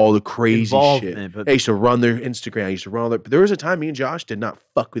like all the crazy shit. involvement. But I used to run their Instagram. I used to run all their. But there was a time me and Josh did not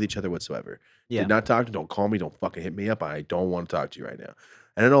fuck with each other whatsoever. yeah, Did not talk to. Don't call me. Don't fucking hit me up. I don't want to talk to you right now.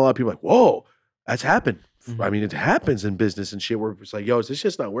 And I know a lot of people are like, whoa, that's happened. Mhm. I mean, it happens in business and shit where it's like, yo, is this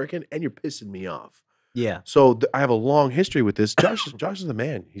just not working? And you're pissing me off. yeah. So I have a long history with this. Josh is the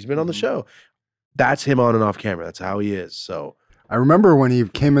man. He's been on the Mhm. show. That's him on and off camera. That's how he is. So I remember when he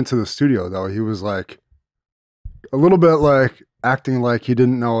came into the studio, though, he was like a little bit like acting like he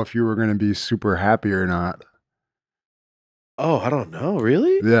didn't know if you were going to be super happy or not. oh, I don't know.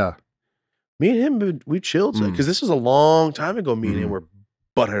 Really? Yeah. Me and him, we chilled Mm. because this was a long time ago. Me and him Mhm. were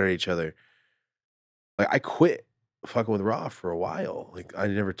butthurt at each other. Like I quit fucking with Raw for a while. Like I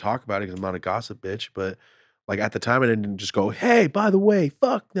never talk about it because I'm not a gossip bitch. But like at the time, I didn't just go, "Hey, by the way,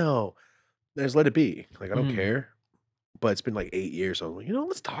 fuck no." I just let it be. Like I don't Mhm. care. But it's been like 8 years. So I'm like,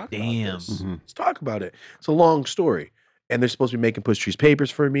 let's talk Damn. about this. Mhm. Let's talk about it. It's a long story, and they're supposed to be making Push Trees papers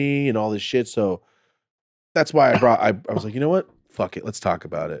for me and all this shit. So that's why I was like, you know what? Fuck it. Let's talk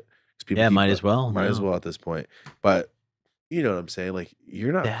about it. 'Cause people Yeah, keep might bu- as well. Might as no. well at this point. But you know what I'm saying? Like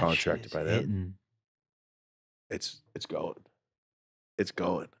you're not That shit contracted is by them. hitting. It's going. It's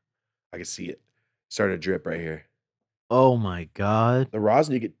going. I can see it. Starting to drip right here. Oh my god. The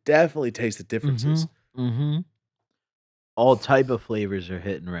rosin, you could definitely taste the differences. Mm-hmm. All type of flavors are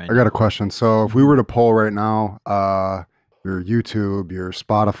hitting right I got now. a question. So if we were to poll right now, your YouTube, your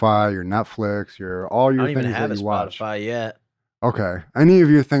Spotify, your Netflix, all I your don't even things have that a you watch. Spotify yet. Okay. Any of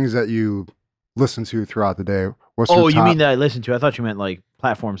your things that you listen to throughout the day. What's Oh, your you top? mean that I listen to? I thought you meant like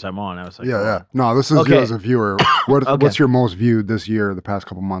platforms I'm on. I was like, Yeah, hold yeah. on. No, this is you Okay. as a viewer. Okay. What's your most viewed this year, the past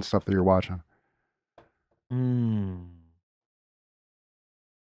couple months, stuff that you're watching?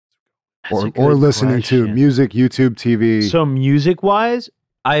 That's a Or good listening to question. music, YouTube, TV. So music wise,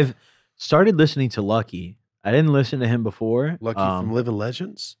 I've started listening to Lucky. I didn't listen to him before. Lucky from Living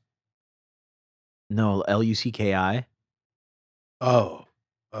Legends. No, Lucki. Oh,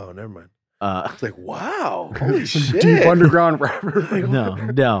 never mind. It's like, wow, holy Some shit. deep underground rapper.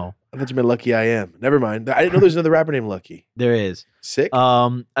 no, I thought you meant Lucky I Am. Never mind. I didn't know there's another rapper named Lucky. there is. Sick.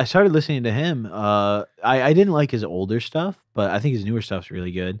 I started listening to him. I didn't like his older stuff, but I think his newer stuff's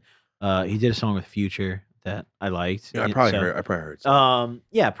really good. He did a song with Future that I liked. Yeah, I probably heard.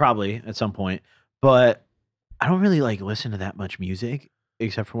 Yeah, probably at some point. But I don't really like listen to that much music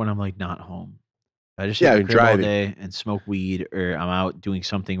except for when I'm like not home. I just sit in the crib all driving. day and smoke weed, or I'm out doing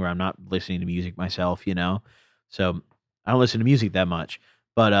something where I'm not listening to music myself, So I don't listen to music that much.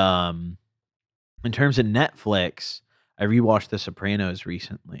 But in terms of Netflix, I rewatched The Sopranos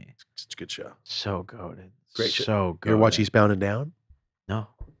recently. It's a good show. So goated. Great show. So good. You ever watch Eastbound and Down? No.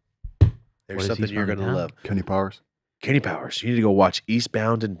 There's What is something you're Eastbound and gonna Down? love. Kenny Powers. Kenny Powers. You need to go watch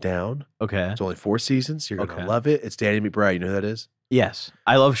Eastbound and Down. Okay. It's only 4 seasons. You're gonna Okay. love it. It's Danny McBride. You know who that is? Yes.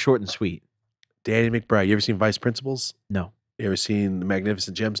 I love short and sweet. Danny McBride. You ever seen Vice Principals? No. You ever seen The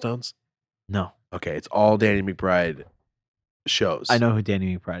Magnificent Gemstones? No. Okay, it's all Danny McBride shows. I know who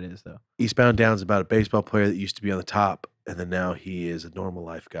Danny McBride is, though. Eastbound Down is about a baseball player that used to be on the top, and then now he is a normal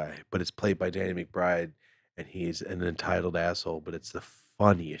life guy. But it's played by Danny McBride, and he's an entitled asshole. But it's the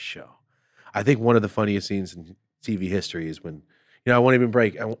funniest show. I think one of the funniest scenes in TV history is when, I won't even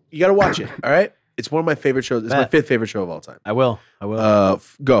break. You got to watch it. All right, it's one of my favorite shows. It's my Bet. 5th favorite show of all time. I will.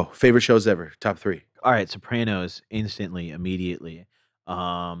 Go favorite shows ever. Top 3. All right. Sopranos, instantly, immediately.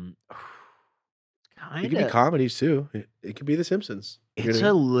 It could be comedies too. It could be The Simpsons. It's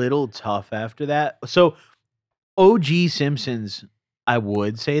a little tough after that. So, OG Simpsons, I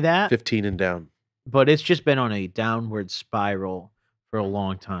would say that, 15 and down. but it's just been on a downward spiral for a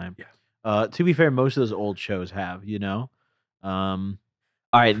long time. Yeah. To be fair, most of those old shows have, All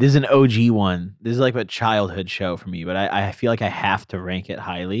right, this is an OG one. This is like a childhood show for me, but I feel like I have to rank it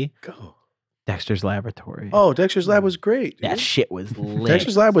highly. Go. Dexter's Laboratory. Oh, Dexter's Lab was great. that dude. shit was lit.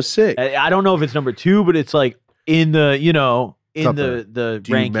 Dexter's Lab was sick. I don't know if it's number 2, but it's like in the, It's up there. the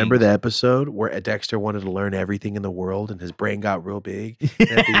Do you remember rankings. the episode where Dexter wanted to learn everything in the world and his brain got real big? And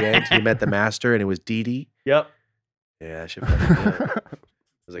at the end, he met the master and it was Dee Dee. Yep. Yeah, that shit fucking good. It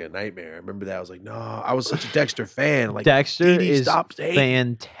was like a nightmare. I remember that. I was like, no, I was such a Dexter fan. Like, Dexter Dee Dee is stopped hating.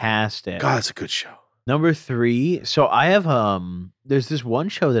 fantastic. God, it's a good show. Number 3. So I have there's this one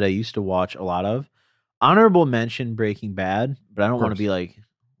show that I used to watch a lot of. Honorable mention Breaking Bad, but I don't want to course. be like,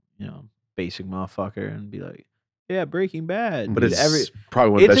 basic motherfucker and be like, yeah, Breaking Bad. But dude, it's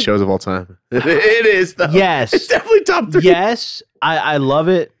probably one of the it's best a- shows of all time. It is, though. Yes. It's definitely top 3. yes, I love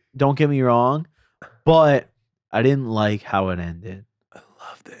it. Don't get me wrong, but I didn't like how it ended. I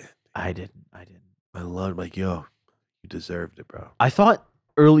loved it. I didn't. I loved like, yo, you deserved it, bro. I thought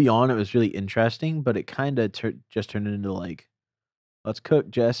early on it was really interesting, but it kind of just turned into like, let's cook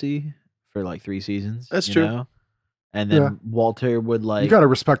Jesse for like 3 seasons. That's you true. know? And then Yeah. Walter would You like got to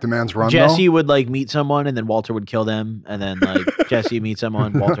respect a man's run, Jesse though. would like meet someone, and then Walter would kill them, and then like Jesse meets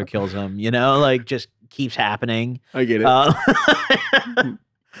someone, Walter kills them. You know, like just keeps happening. I get it.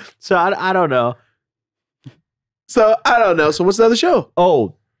 So I don't know. So I don't know. So what's the other show?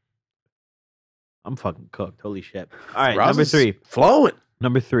 Oh, I'm fucking cooked. Holy shit! All right, Roz number is 3. Flowing.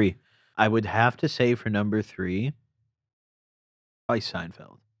 Number 3. I would have to say for number 3, probably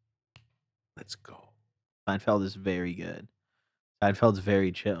Seinfeld. Let's go. Seinfeld is very good. Seinfeld's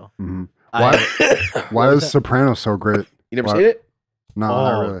very chill. Mhm. I- Why was is that? Sopranos so great? You never Why- seen it? No,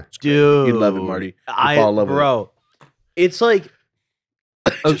 not Oh, really. dude, You'd love it, Marty. You'd fall in love with it. bro. It's like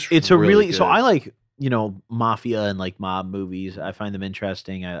Just it's a really so good. I like, mafia and like mob movies. I find them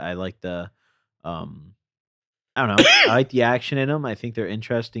interesting. I like the I don't know. I like the action in them. I think they're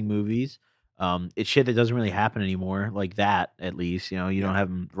interesting movies. It's shit that doesn't really happen anymore, like that at least. You don't have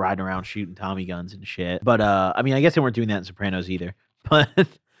them riding around shooting Tommy guns and shit. But I mean, I guess they weren't doing that in Sopranos either. But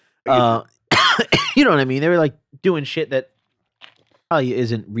you know what I mean? They were like doing shit that probably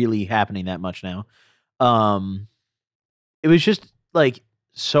isn't really happening that much now. It was just like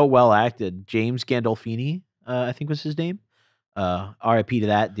so well acted. James Gandolfini, I think was his name. R.I.P. to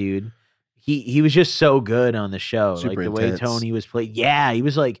that dude. He was just so good on the show. Super like the way intense. Tony was played. Yeah, he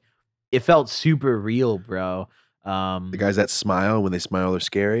was like, it felt super real, bro. The guys that smile when they smile are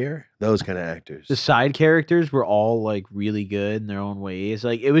scarier. Those kind of actors. The side characters were all like really good in their own ways.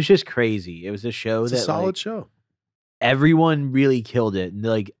 Like it was just crazy. It was a show It's that a solid like, show. everyone really killed it. And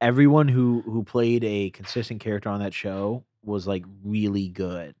like everyone who played a consistent character on that show was like really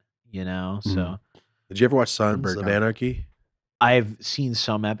good, So Did you ever watch Sons Bird of Down. Anarchy? I've seen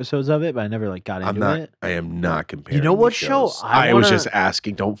some episodes of it, but I never like got into it. I am not comparing. know what these show shows. I was wanna- just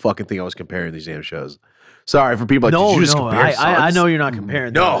asking. Don't fucking think I was comparing these damn shows. Sorry for people like, No, did you just no, compare I Sons? know you're not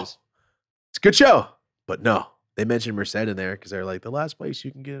comparing No. those. It's a good show, but no. They mentioned Merced in there because they're like the last place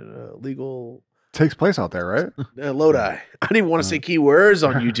you can get a legal Takes place out there, right? Lodi. I didn't even want to say keywords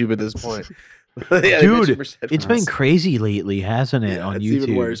on YouTube at this point. Yeah, they Dude, mentioned Merced It's for been us. crazy lately, hasn't it, Yeah, on it's YouTube?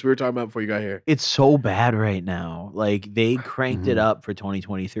 even worse. We were talking about before you got here. It's so bad right now. Like they cranked it Mhm. up for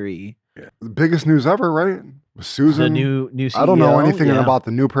 2023. The biggest news ever, right? Was Susan. The new CEO. I don't know anything yeah. about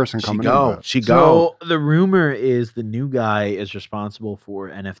the new person She coming go. in. but- She go. So the rumor is the new guy is responsible for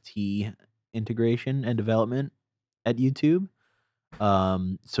NFT integration and development at YouTube.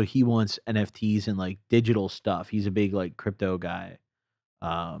 So he wants NFTs and like digital stuff. He's a big like crypto guy.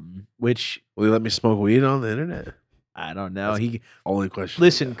 Which Will you let me smoke weed on the internet? I don't know. That's He Only question.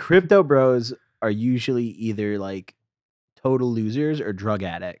 listen, crypto bros are usually either like total losers or drug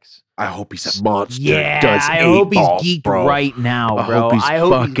addicts. I hope he's a monster. Yeah, Does I eight hope he's balls, geeked bro. right now, I bro. hope he's I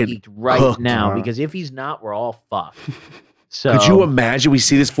hope fucking he's geeked right hooked. now Yeah. because if he's not, we're all fucked. So Could you imagine we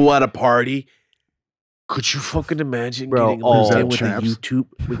see this fool at a party? Could you fucking imagine Bro, getting all looped in with champs. a YouTube?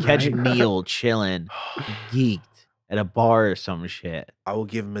 we catch Right? Neil chilling, geeked at a bar or some shit. I will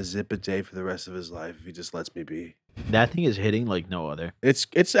give him a zip a day for the rest of his life if he just lets me be. That thing is hitting like no other.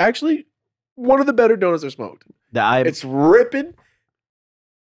 It's actually one of the better donuts I've smoked. It's ripping.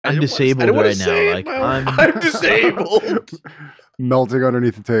 I'm I disabled didn't wanna right now, say it, like, man. I'm- I'm disabled. Melting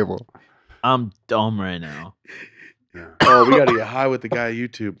underneath the table. I'm dumb right now. Oh, we gotta get high with the guy at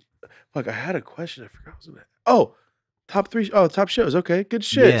YouTube. Fuck, I had a question. I forgot. What was it? Oh, top 3. Oh, top shows. Okay, good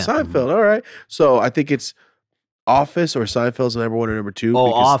shit. Yeah. Seinfeld. All right. So I think it's Office or Seinfeld's number 1 or number 2. Oh,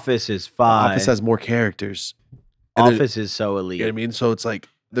 because Office is fine. Office has more characters. And then- Office is so elite. You know what I mean? So it's like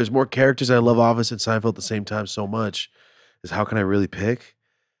there's more characters. I love Office and Seinfeld at the same time so much. Is how can I really pick?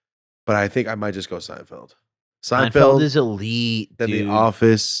 But I think I might just go Seinfeld. Seinfeld is elite, then dude. The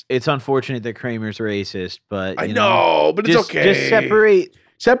Office. It's unfortunate that Kramer's racist, but I you know, but it's just, okay. Just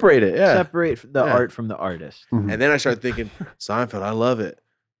separate it. Yeah. separate the Yeah. art from the artist. Mhm. And then I started thinking, Seinfeld, I love it.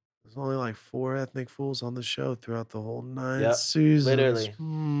 There's only like 4 ethnic fools on the show throughout the whole 9 Yep, seasons. literally.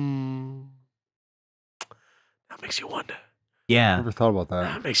 That makes you wonder. Yeah, Never thought about that.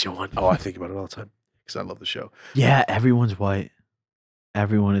 That makes you wonder. Oh, I think about it all the time because I love the show. yeah. Everyone's white.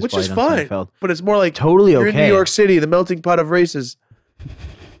 Everyone is Which white is on fine. Seinfeld. But it's more like Totally you're okay. in New York City, the melting pot of races.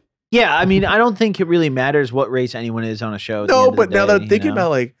 Yeah, I mean, I don't think it really matters what race anyone is on a show. at the No, end of but the now that day, I'm thinking you know? about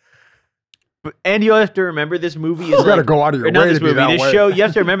like, And you have to remember this movie is You gotta like, go out of your or not way this to be movie. that This way. show, you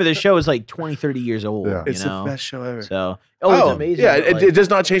have to remember this show is like 20, 30 years old. Yeah. You it's know? the best show ever. So, it's amazing. Yeah, but, it, like, it does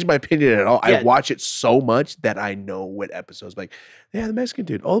not change my opinion at all. Yeah. I watch it so much that I know what episodes. Like, yeah, the Mexican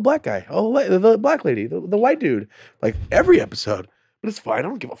dude, oh, the black guy, oh, the black lady, the white dude. Like every episode, but it's fine. I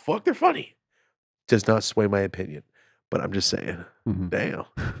don't give a fuck. They're funny. Does not sway my opinion. but I'm just saying. Mhm. Damn.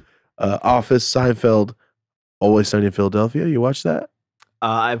 Office, Seinfeld, Always Sunny in Philadelphia. You watch that?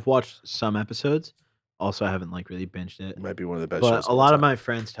 I've watched some episodes. Also, I haven't like really binged it. It might be one of the best But shows. a lot of my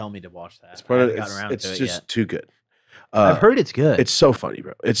friends tell me to watch that. It's I part of haven't gotten around it's to it just yet. too good. I've heard it's good. It's so funny,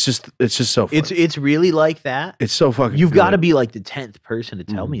 bro. It's just so funny. It's really like that. It's so fucking. You've good. got to be like the 10th person to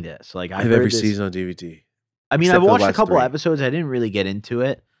tell me this. Like I have every season on DVD. I mean, except I've for the watched a last couple 3. episodes. I didn't really get into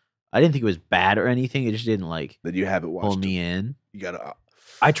it. I didn't think it was bad or anything. It just didn't like That you haven't watched. pull me in. You gotta.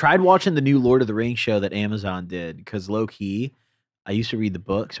 I tried watching the new Lord of the Rings show that Amazon did because low key, I used to read the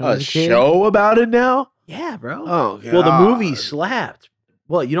books when I A was a kid. show about it now? Yeah, bro. Oh, God. Well, the movie slapped.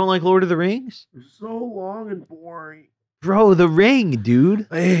 What, you don't like Lord of the Rings? It's so long and boring. Bro, The Ring, dude.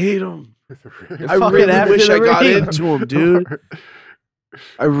 I hate them. I fucking really after wish The I got Ring. into them, dude.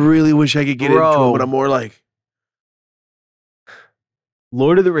 I really wish I could get into Bro. them, but I'm more like,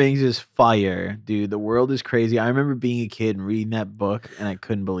 Lord of the Rings is fire, dude. The world is crazy. I remember being a kid and reading that book, and I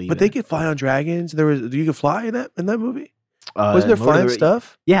couldn't believe but it. they could fly on dragons. You could fly in that movie. Wasn't there Lord of flying the-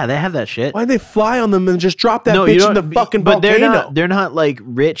 stuff? Yeah, they have that shit. Why'd they fly on them and just drop that you bitch in don't- the fucking but volcano? they're not like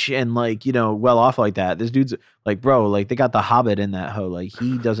rich and like, well off like that. This dude's like, bro, like they got the Hobbit in that hoe. Like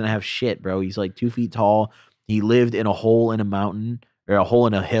he doesn't have shit, bro. He's like 2 feet tall. He lived in a hole in a mountain or a hole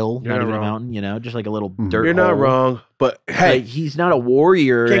in a hill, You're not not even a wrong. mountain, just like a little dirt You're not hole. wrong, but hey, Like, he's not a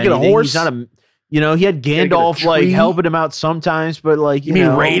warrior. or Can't get a anything. horse? He's not a, he had Can't get a Gandalf like tree? helping him out sometimes, but like, you mean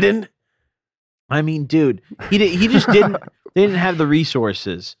know, Raiden? I mean, dude, he just didn't. They didn't have the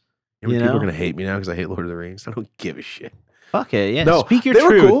resources. People You know? are gonna hate me now because I hate Lord of the Rings. I don't give a shit. Fuck it, yeah. No, Speak your they were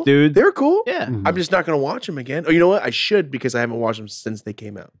truth, cool. dude. They were cool. Yeah, I'm just not gonna watch them again. Oh, you know what? I should because I haven't watched them since they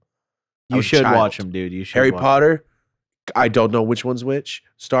came out. I you was a should child. watch them, dude. You should. Harry watch 'em. Potter. I don't know which one's which.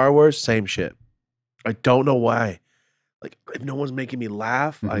 Star Wars, same shit. I don't know why. Like, if no one's making me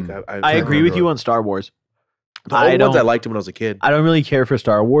laugh, like I agree with you on Star Wars. The old ones I liked them when I was a kid. I don't really care for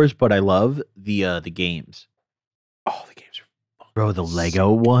Star Wars, but I love the games. Oh, the games are Bro, the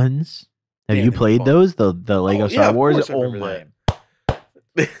Lego ones. Have Yeah, you they're played fun. those? The Lego Oh, Star yeah, of Wars? course I Oh remember my,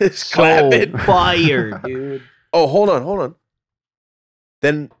 it's so clapping. fire, dude. Oh, hold on.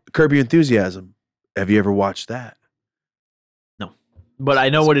 Then Curb Your Enthusiasm. Have you ever watched that? No, but I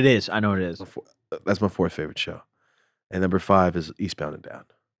know what it is. I know what it is. That's my 4th favorite show. And number 5 is Eastbound and Down.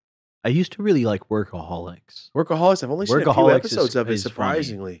 I used to really like Workaholics. Workaholics. I've only seen a few Workaholics episodes of it. is funny.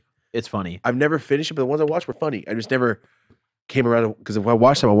 Surprisingly, It's funny. I've never finished it, but the ones I watched were funny. I just never came around because if I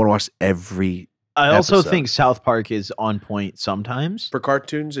watch them, I want to watch every. I also episode. think South Park is on point sometimes, For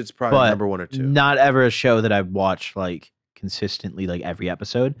cartoons, it's probably but number 1 or 2. not ever a show that I've watched like consistently, like every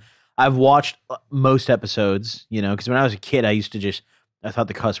episode. I've watched most episodes, because when I was a kid, I thought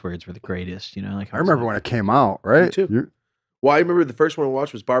the cuss words were the greatest, like I remember when it came out, right? too. Well, I remember the first one I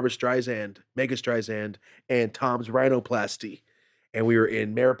watched was Barbara Streisand, Mega Streisand, and Tom's Rhinoplasty. And we were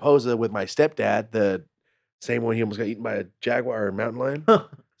in Mariposa with my stepdad, the same one he almost got eaten by a jaguar or mountain lion.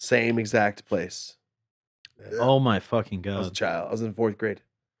 Same exact place. Oh my fucking I was a god. child. I was in 4th grade.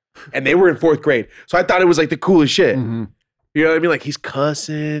 And they were in 4th grade. So I thought it was like the coolest shit. Mhm. You know what I mean? Like he's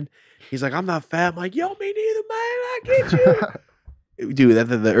cussing. He's like, I'm not fat. I'm like, yo, me neither, man. I get you. Dude,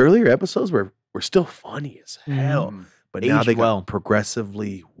 the earlier episodes were still funny as hell. Mhm. But now Aged they got well.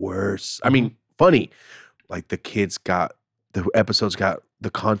 progressively worse. I mean, funny. Like the episodes got, the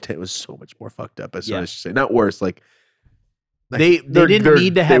content was so much more fucked up. As Yeah. I should say. Not worse. Like They they're- didn't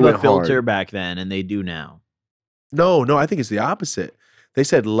need to they have a went filter hard. back then, and they do now. No, I think it's the opposite. They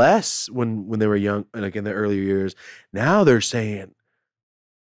said less when they were young, like in the earlier years. Now they're saying,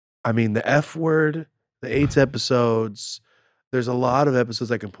 I mean, the F word, the AIDS episodes. There's a lot of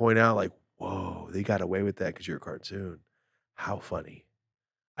episodes I can point out, like, whoa, they got away with that because you're a cartoon. How funny.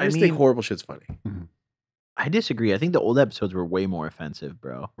 I I just think mean- horrible shit's funny. I disagree. I think the old episodes were way more offensive,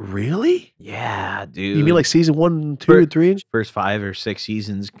 bro. Really? Yeah, dude. You mean like season 1, 2, For- and 3? first 5 or 6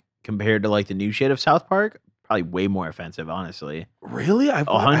 seasons compared to like the new shit of South Park? Probably way more offensive, honestly. Really? I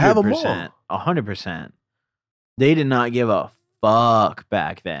have them all. 100%. 100%. They did not give a fuck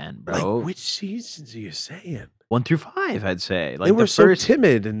back then, bro. Like, which seasons are you saying? 1 through 5, I'd say. Like They were the so first.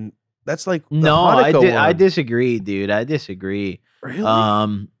 timid, and that's like the No, I Hanukkah one. disagree, dude. I disagree.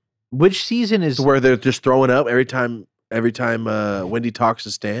 Really? Which season is So where they're just throwing up every time Wendy talks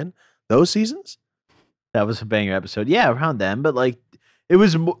to Stan? Those seasons? that was a banger episode? Yeah, around then, but like it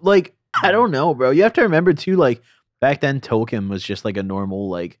was like I don't know, bro. You have to remember too, like back then, Tolkien was just like a normal,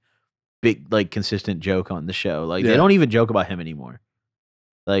 like big, like consistent joke on the show. Like Yeah. they don't even joke about him anymore.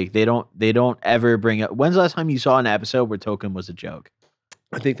 Like they don't ever bring up. When's the last time you saw an episode where Tolkien was a joke?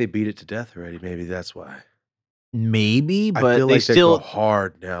 I think they beat it to death already. Maybe that's why. Maybe, I but feel they like still. they go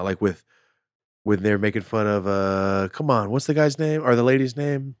hard now, like with when they're making fun of come on, what's the guy's name or the lady's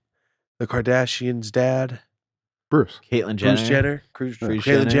name? The Kardashians' dad, Bruce. Caitlyn Jenner. Bruce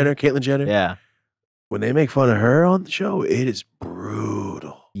Jenner, Caitlyn Jenner. Yeah. When they make fun of her on the show, it is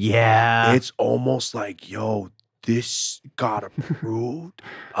brutal. Yeah. It's almost like, yo, this got approved.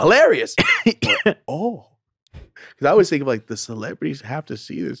 Hilarious. But, because I always think of like the celebrities have to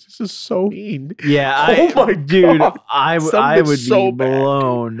see this. This is so mean. Yeah. My dude, God. I would so be bad,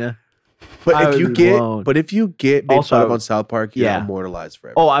 blown. But if you get made Also, fun of on South Park, you're yeah. immortalized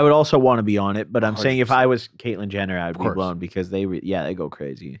forever. Oh, I would also want to be on it, but I'm saying if 100%. I was Caitlyn Jenner, I would be course. blown because they go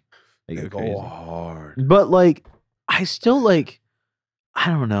crazy. They They go crazy. go hard. But like, I still like, I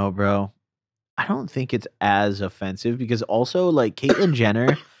don't know, bro. I don't think it's as offensive because also like Caitlyn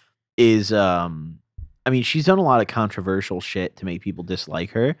Jenner is, I mean, she's done a lot of controversial shit to make people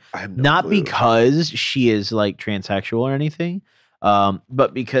dislike her. I have no Not clue. because she is like transsexual or anything,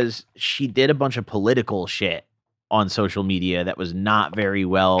 but because she did a bunch of political shit on social media that was not very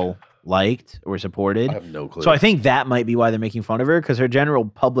well liked or supported. I have no clue. So I think that might be why they're making fun of her because her general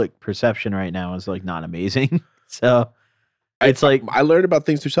public perception right now is like not amazing. So it's like I learned about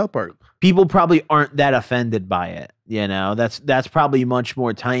things through South Park. people probably aren't that offended by it. You know, that's probably much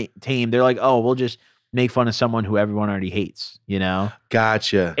more tame. They're like, oh, we'll just make fun of someone who everyone already hates. You know,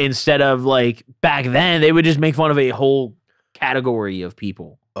 Gotcha. instead of like back then they would just make fun of a whole category of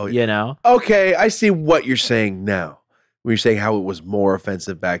people. Oh, yeah. You know, Okay, I see what you're saying now. When you're saying how it was more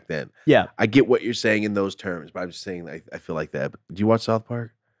offensive back then. yeah. I get what you're saying in those terms, but I'm just saying I feel like that. But do you watch South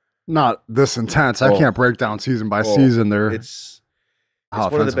Park? Not this intense. I Oh. can't break down season by Oh, season there. It's How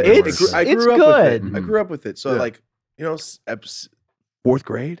one of the offensive best. it was. I grew It's up good. with it. I grew up with it. So Yeah. like, you know, fourth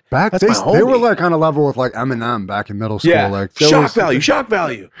grade. Back That's they, my they were homie. like on a level with like Eminem back in middle school. Like there shock was- value, shock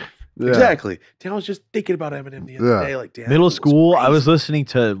value. Yeah. Exactly. Damn, I was just thinking about Eminem the other Yeah. day. Like, damn, Middle that was school, I was crazy. listening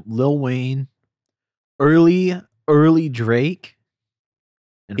to Lil Wayne, early Drake.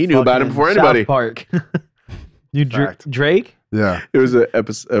 And He knew about him fucking before South anybody. Park. You Fact. Drake? Yeah. It was an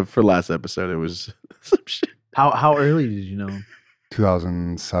episode for last episode. It was some shit. How early did you know him?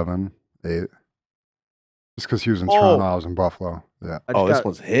 2007, 8. Just because he was in Oh. Toronto, I was in Buffalo. Yeah. I Oh, just this got,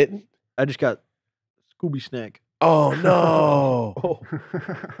 one's hitting. I just got Scooby Snack. Oh no, Oh,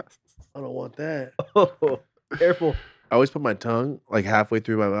 I don't want that. careful. I always put my tongue like halfway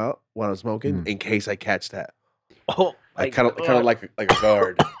through my mouth when I'm smoking Mm. in case I catch that. Oh, Like kind of like a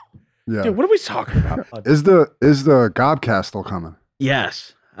guard. Yeah. Dude, what are we talking about? Is the Gobcast still coming?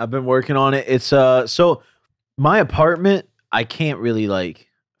 Yes, I've been working on it. It's so my apartment, I can't really like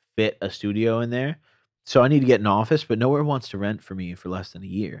fit a studio in there. So I need to get an office, but nowhere wants to rent for me for less than a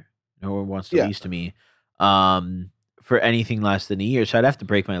year. Nowhere wants to Yeah. lease to me for anything less than a year. So I'd have to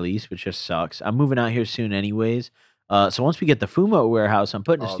break my lease, which just sucks. I'm moving out here soon anyways. So once we get the Fumo warehouse, I'm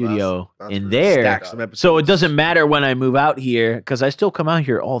putting a Oh, studio that's in really there. Stack some episodes. So it doesn't matter when I move out here because I still come out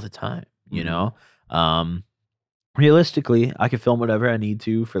here all the time, you Mhm. know? Realistically, I can film whatever I need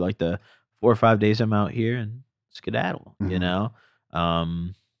to for like the 4 or 5 days I'm out here and skedaddle, you Mhm.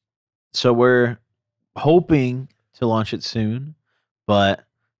 know? So we're hoping to launch it soon, but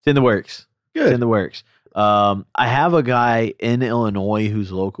it's in the works. It's in Good. the works. I have a guy in Illinois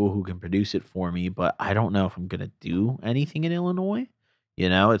who's local who can produce it for me, but I don't know if I'm gonna do anything in Illinois. You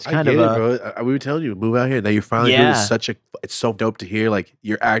know, it's I kind get of it, a bro. We were telling you, move out here. Now you're finally doing Yeah. it's so dope to hear. Like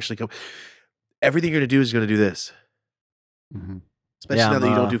you're actually everything you're gonna do is gonna do this. Mhm. Especially Yeah, now that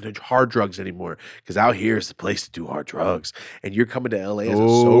you I'm, don't do hard drugs anymore. Because out here is the place to do hard drugs. And you're coming to LA as a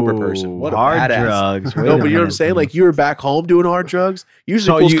sober person. What a hard badass. drugs. Wait No, a but you know what I'm minute. saying? Like you were back home doing hard drugs. Usually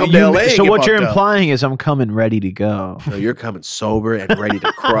So fools you, come to you- LA and so get what you're fucked up. implying is I'm coming ready to go. No, you're coming sober and ready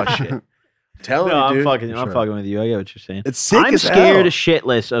to crush it. Tell No, me, I'm dude. fucking. I'm Sure. fucking with you. I get what you're saying. It's sick I'm as scared hell.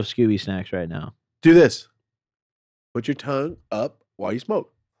 shitless of Scooby Snacks right now. Do this. Put your tongue up while you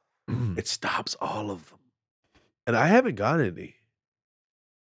smoke. It stops all of them. And I haven't got any.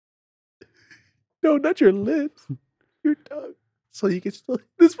 No, not your lips. Your tongue. So you can still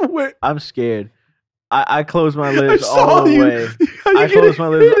this one where I'm scared. I closed my I lips saw all the you. way. How you I get closed it? my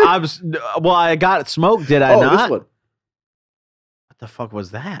lips. Well, I got smoked. Did I Oh, not? this one. What the fuck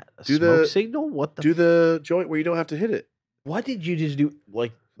was that? A Do smoke the- signal? What the? Do the joint where you don't have to hit it. What did you just do?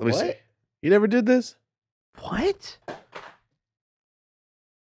 Like, Let me what? see. You never did this? What?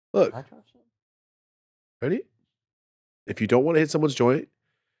 Look. Ready? If you don't want to hit someone's joint,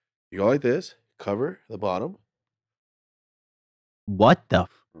 you go like this, cover the bottom. What the?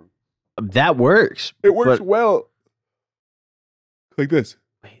 That works. It works But- well. Like this.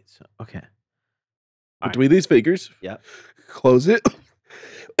 Wait. So, okay. Between these fingers. Yep. Close it.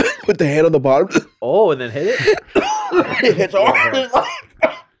 Put the hand on the bottom. Oh, and then hit it. It's hard.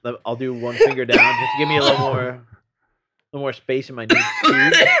 I'll do one finger down just to give me a little more space in my knees.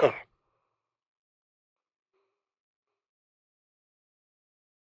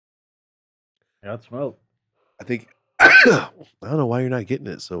 I got smoke. I think I don't know why you're not getting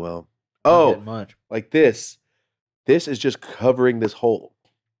it so well. Oh, Much. like this. This is just covering this hole.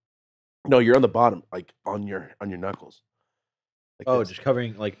 No, you're on the bottom, like on your knuckles. Like Oh, this. just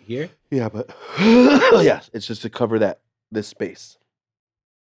covering like here? Yeah, but yeah, it's just to cover this space.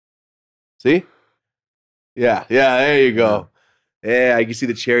 See? Yeah, there you go. Yeah, I can see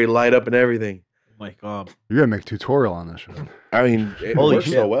the cherry light up and everything. Oh my God. You gotta make a tutorial on this shit. I mean, it Holy works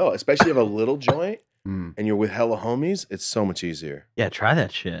shit. so well, especially if you have a little joint Mm. and you're with hella homies. It's so much easier. Yeah, try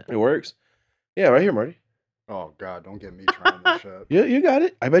that shit. It works. Yeah, right here, Marty. Oh God, don't get me trying this shit. You got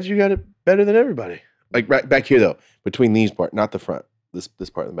it. I bet you got it better than everybody. Like right back here though, between these part, not the front. This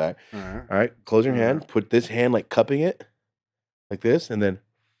part in the back. All right. All right, close your hand. Put this hand like cupping it, like this, and then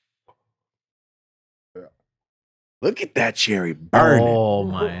look at that cherry burning. Oh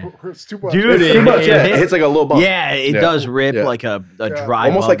my. It's too much. Dude, It's too much. Yeah, it hits like a little bump. Yeah, it does rip like a dry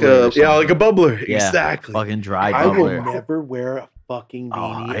almost like bubbler or like a something. bubbler. Yeah, Exactly. Fucking dry I will bubbler. never wear a fucking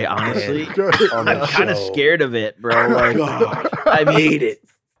beanie. I honestly, on I'm the kind of show. scared of it, bro. Like, God, I mean, hate it.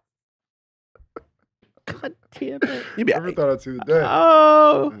 God damn it. You be I never alright. thought I'd see the day.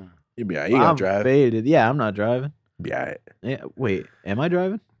 Oh, You be alright. You gonna I'm drive? faded. Yeah, I'm not driving. Be alright. Yeah, wait, am I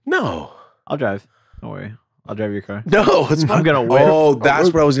driving? No, I'll drive. Don't worry. I'll drive your car. no. It's I'm gonna win. Oh,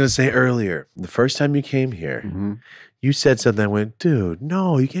 that's what I was gonna say earlier. The first time you came here, Mhm. you said something. I went, dude,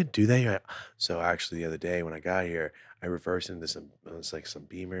 no, you can't do that. You're like, so actually, the other day when I got here, I reversed into some. It was like some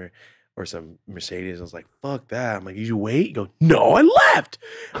Beamer or some Mercedes. I was like, fuck that. I'm like, you wait. You go, no, I left.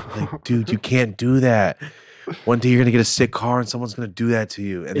 I'm like, dude, you can't do that. One day you're gonna get a sick car and someone's gonna do that to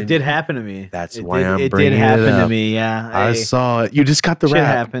you. And It then did happen to me. That's It why did, I'm It did bringing it happen to up. me. Yeah. I Hey, saw it. You just got the Shit wrap.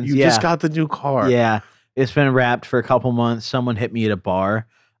 happens, You yeah. just got the new car. Yeah, it's been wrapped for a couple months. Someone hit me at a bar.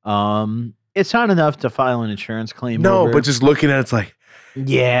 It's not enough to file an insurance claim. No, over. but just looking at it, it's like,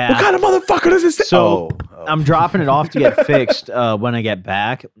 yeah. what kind of motherfucker does this? So, oh. I'm dropping it off to get fixed when I get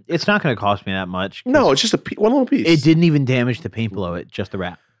back. It's not going to cost me that much. 'cause No, it's just one little piece. it didn't even damage the paint below it, just the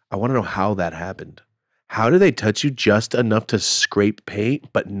wrap. I want to know how that happened. How do they touch you just enough to scrape paint,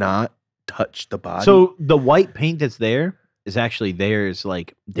 but not touch the body? So the white paint that's there is actually theirs.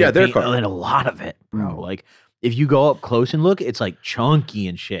 Like Yeah, their paint- car. and a lot of it, bro. Mm. Like if you go up close and look, it's like chunky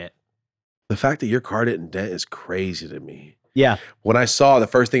and shit. the fact that your car didn't dent is crazy to me. Yeah, When I saw, the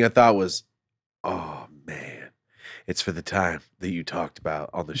first thing I thought was, oh man, it's for the time that you talked about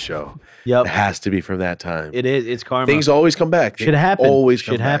on the show. yep. It has to be from that time. It is. It's karma. Things always come back. They Should happen. Always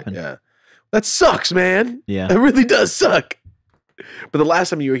come Should back. happen. Yeah. That sucks, man. Yeah. It really does suck. But the last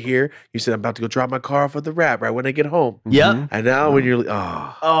time you were here, you said, I'm about to go drop my car off at the wrap right when I get home. Yep. Mhm. And now when you're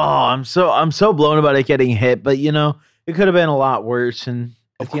oh, Oh, I'm so blown about it getting hit, but you know, it could have been a lot worse. And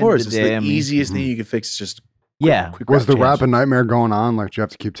of at the course, end of it's the day, the I mean, easiest thing you can fix is just yeah. quick Was the change. wrap a nightmare going on? Like, did you have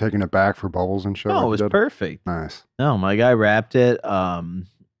to keep taking it back for bubbles and shit? No, like it you was did? perfect. Nice. No, my guy wrapped it.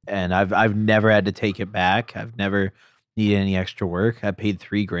 And I've never had to take it back. I've never needed any extra work. I paid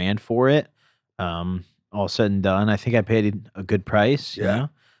 $3,000 for it. All said and done, I think I paid a good price. You Yeah.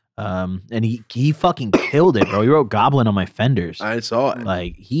 know? And he fucking killed it, bro. He wrote Goblin on my fenders. I saw it.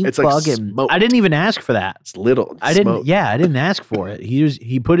 Like he It's like fucking. smoke. I didn't even ask for that. It's little. I didn't. smoke. Yeah, I didn't ask for it.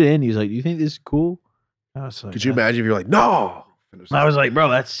 He put it in. He was like, "Do you think this is cool?" I was like, Could you imagine if you're like, no, I was like, "Bro,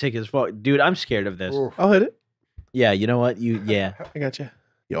 that's sick as fuck, dude. I'm scared of this." Oof. I'll hit it. Yeah, you know what? Yeah, I got you.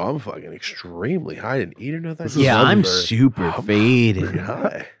 Yo, I'm fucking extremely high. I didn't eat or nothing. This is yeah. I'm lovely. super I'm faded. pretty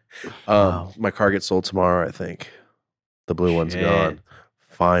high. Wow. My car gets sold tomorrow, I think. The blue one's Shit. gone.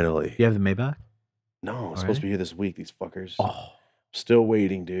 Finally. Do you have the Maybach? No, it's supposed to be here this week, these fuckers. Oh, Still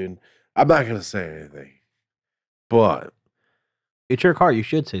waiting, dude. I'm not gonna say anything. But it's your car. You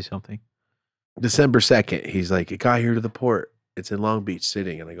should say something. December 2nd, he's like, it got here to the port. It's in Long Beach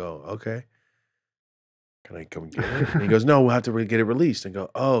sitting. And I go, okay. Can I come get it? And he goes, no, we'll have to get it released. And go,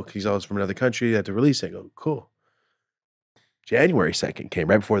 oh, 'cause he's always from another country. You have to release it. I go, cool. January 2nd came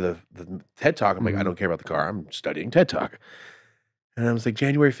right before the TED Talk. I'm like, I don't care about the car. I'm studying TED Talk. And I was like,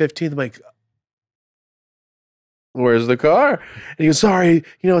 January 15th, I'm like, where's the car? And he goes, sorry,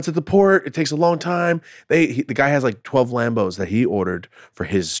 it's at the port. It takes a long time. The guy has like 12 Lambos that he ordered for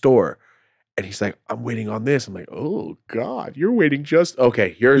his store. And he's like, I'm waiting on this. I'm like, oh God, you're waiting just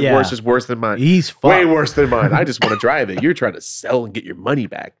okay. Your Yeah. worse is worse than mine. He's fucked. Way worse than mine. I just want to drive it. You're trying to sell and get your money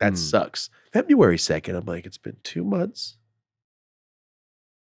back. That sucks. February 2nd, I'm like, it's been 2 months.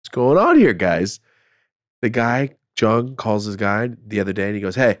 What's going on here, guys? The guy, Jung, calls his guy the other day and he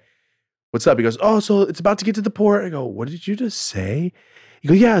goes, hey, what's up? He goes, oh, so it's about to get to the port. I go, what did you just say? You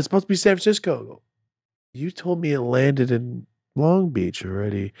go, yeah, it's supposed to be San Francisco. I go, you told me it landed in Long Beach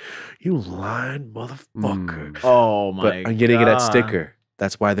already. You lying motherfucker. Oh my But I'm getting it at God. sticker.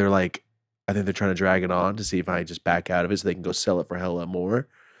 That's why they're like, I think they're trying to drag it on to see if I just back out of it so they can go sell it for hella more.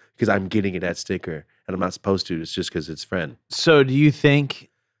 Because I'm getting it at sticker. And I'm not supposed to. It's just because it's friend. So do you think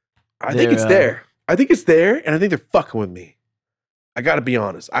I think it's there. I think it's there, and I think they're fucking with me. I got to be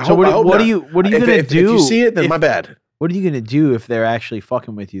honest. I hope. what I hope are not. you gonna do? If you see it, then my bad. What are you gonna do if they're actually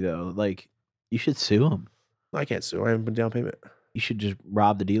fucking with you though? Like, you should sue them. I can't sue. I haven't been down payment. You should just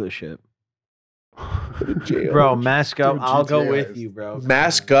rob the dealership, Go to jail. bro. Mask up. Dude, I'll go GTA with is- you, bro.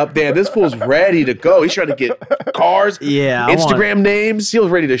 Mask up. Damn, this fool's ready to go. He's trying to get cars, Yeah, Instagram names. He was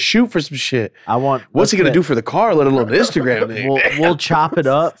ready to shoot for some shit. I want. What's he going to do for the car, let alone the Instagram name? We'll chop it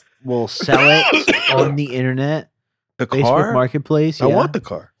up. We'll sell it on the internet, The Facebook car? Marketplace. I Yeah. want the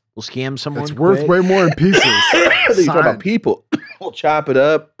car. We'll scam someone. It's worth quick. way more in pieces. I think you're talking about Sign. people. We'll chop it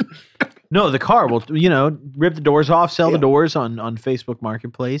up. No, the car. We'll rip the doors off, sell Yeah. the doors on Facebook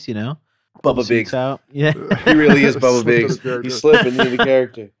Marketplace. You know, Bubba Seats Biggs. out. Yeah. He really is Bubba Slipped Biggs. into character. He's slipping into the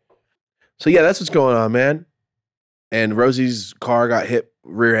character. So yeah, that's what's going on, man. And Rosie's car got hit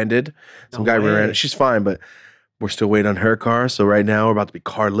rear-ended. Some No guy way. rear-ended. She's fine, but we're still waiting on her car. So right now we're about to be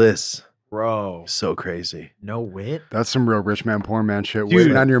carless. Bro, So crazy. no wit. That's some real rich man, poor man shit. Dude,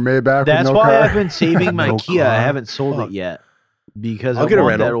 Waiting on your Maybach That's with no why car. I've been saving my No Kia. I car. haven't sold Fuck. it yet because I'll I get a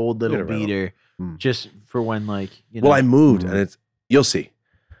want rental. that old I'll get little a rental. beater Hmm. just for when you know. Well, I moved, Mhm. and it's you'll see.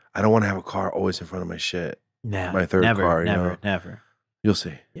 I don't want to have a car always in front of my shit. Nah, my third never, car, you never, know? never. You'll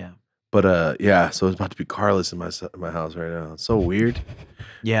see. Yeah. But yeah, so it's about to be carless in my house right now. It's so weird.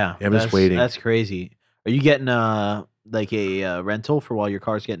 Yeah, Yeah, I'm just that's- waiting. That's crazy. Are you getting like a rental for while your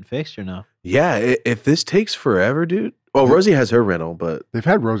car's getting fixed or no? Yeah, if this takes forever, dude. Well, Rosie has her rental, but They've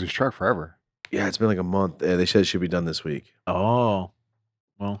had Rosie's truck forever. yeah, it's been like a month. They said it should be done this week. Oh,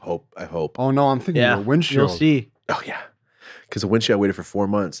 well, I hope. Oh no, I'm thinking yeah. of a windshield. You'll see. Oh yeah, because the windshield I waited for 4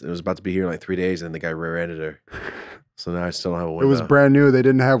 months. And it was about to be here in like 3 days, and the guy rear-ended her. So now I still don't have a It window. was brand new. They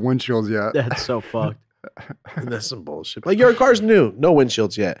didn't have windshields yet. That's so fucked. That's some bullshit. Like your car's new, no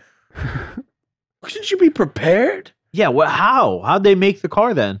windshields yet. Shouldn't you be prepared? Yeah. What? How'd they make the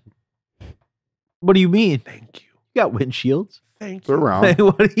car then? What do you mean? Thank you. You got windshields. Thank They're you. around.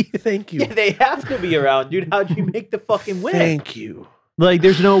 What do you? Thank you. Yeah, they have to be around, dude. How'd you make the fucking wind? Thank you. Like,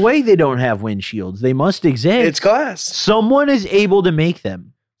 there's no way they don't have windshields. They must exist. It's glass. Someone is able to make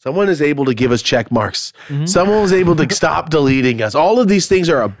them. Someone is able to give us check marks. Mhm. Someone was able to stop deleting us. All of these things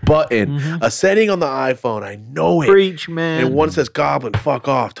are a button, Mhm. a setting on the iPhone. I know it. Preach, man. And one says Goblin, fuck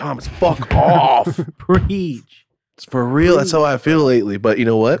off. Thomas, fuck off. Preach. It's for real. That's how I feel lately. But you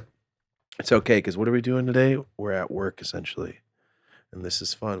know what? It's okay because what are we doing today? We're at work essentially. And this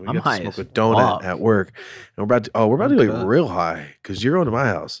is fun. We I'm got high to smoke as a donut fuck. at work. And we're about to be like Okay. real high because you're going to my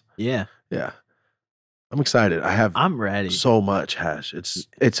house. Yeah, Yeah. I'm excited. I have I'm ready. so much hash.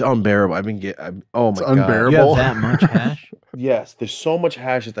 It's unbearable. Oh my It's god. unbearable. You have that much hash? Yes, there's so much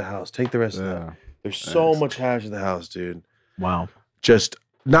hash at the house. Take the rest of that. Yeah. There's so Nice. much hash at the house, dude. Wow. Just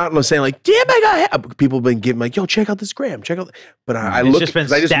not saying like, damn, I got ha-" People have been giving like, yo, check out this gram, check out. But I It's look just been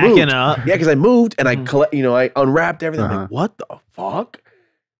 'cause I just stacking moved. up. Yeah, because I moved and I Mhm. collect. I unwrapped everything. I'm Uh-huh. like, what the fuck?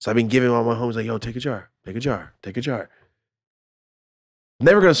 So I've been giving all my homies like, yo, take a jar, take a jar, take a jar.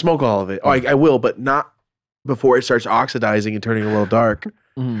 Never gonna smoke all of it. Oh, I will, but not before it starts oxidizing and turning a little dark,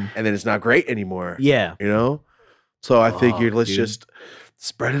 Mhm. and then it's not great anymore. Yeah. You know? So I figured Fuck, let's dude. just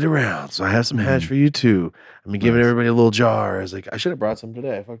spread it around. So I have some hash Mhm. for you too. I've been giving Nice. everybody a little jar. I was like, I should have brought some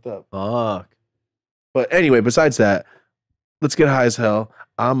today. I fucked up. Fuck. But anyway, besides that, let's get high as hell.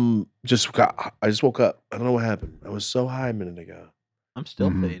 I just woke up. I don't know what happened. I was so high a minute ago. I'm still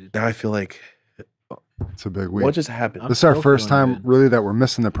Mhm. faded. Now I feel like It's a big week. what just happened? I'm This is our still first feeling time good. really that we're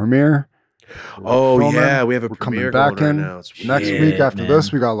missing the premiere. We're Oh filming. yeah, we have a We're coming premiere back going in right now. It's Next Shit, week after man.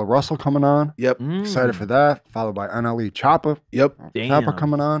 this, we got La Russell coming on. Yep. Excited for that. Followed by NLE Choppa. Yep. Choppa Damn.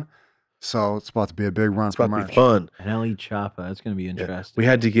 coming on. So it's about to be a big run It's for about to March. be fun. An LE Choppa. That's going to be Yeah. interesting. We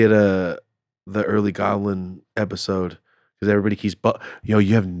had to get the early Goblin episode because everybody keeps yo,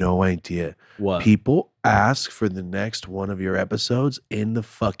 you have no idea. What? People ask for the next one of your episodes in the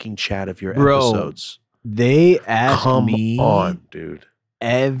fucking chat of your Bro, episodes. They ask Come me on, dude.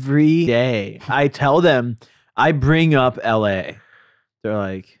 every day. I tell them, I bring up LA. They're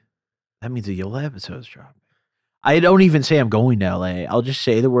like, that means a Yola episode's dropping. I don't even say I'm going to LA. I'll just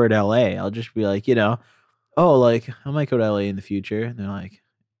say the word LA. I'll just be like, oh, like I might go to LA in the future. And they're like,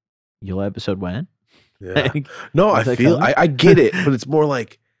 Yola episode when? Yeah. Like, No, I is that feel coming? I get it, but it's more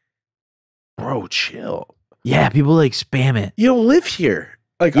like, bro, chill. yeah, people like spam it. You don't live here.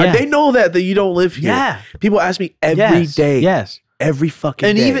 Like Yeah. they know that you don't live here. Yeah. People ask me every day. Yes. every fucking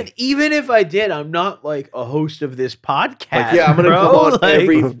And day. even if I did, I'm not like a host of this podcast. Like, yeah, I'm gonna bro. come on Like,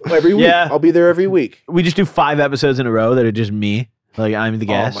 every week. Yeah. I'll be there every week. We just do 5 episodes in a row that are just me. Like I'm the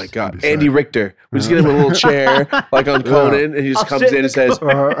guest. Oh my god, That'd be Andy sick. Richter. We just get him a little chair like on Conan, and he just I'll comes sit in in and the says,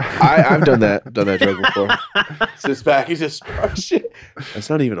 Uh, I've done that joke before. Sits back, he just shit. That's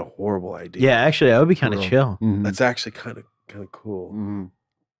not even a horrible idea. Yeah, actually, that would be kind of Cool. chill. mhm, That's actually kind of cool. mhm.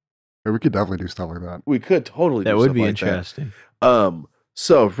 Yeah, we could definitely do stuff like that. We could totally. That do would stuff be like interesting, That.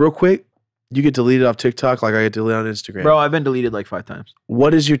 So real quick, you get deleted off TikTok like I get deleted on Instagram. bro. I've been deleted like 5 times.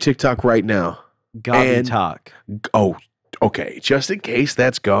 What is your TikTok right now? Goblin And- talk. Oh, okay. Just in case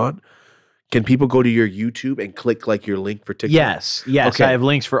that's gone, can people go to your YouTube and click like your link for TikTok? Yes. Okay. I have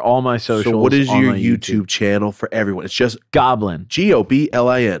links for all my socials. So what is on your my YouTube channel for everyone? It's just Goblin.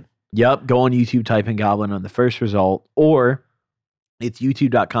 Goblin. Yep. Go on YouTube, type in Goblin on the first result, or it's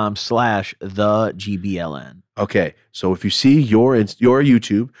youtube.com/theGBLN. Okay. So if you see your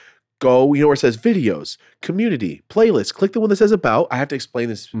YouTube, go, you know where it says videos, community, playlist, click the one that says about. I have to explain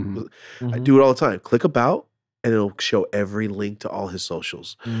this. Mhm. I do it all the time. Click about, and it'll show every link to all his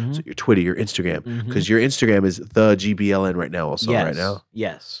socials. Mhm. So your Twitter, your Instagram, Mhm. because your Instagram is the GBLN right now. Also, yes. right now,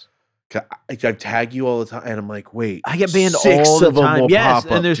 Yes. I tag you all the time, and I'm like, wait, I get banned 6 all the of them time. will Yes, pop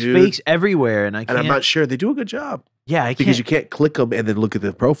up, and there's dude. fakes everywhere, and I And can't. I'm not sure they do a good job yeah, I can't. because you can't click them and then look at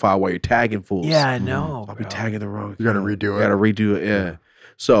the profile while you're tagging fools. Yeah, I know. I'll be bro. tagging the wrong. You gotta account. redo it. Gotta redo it. Yeah.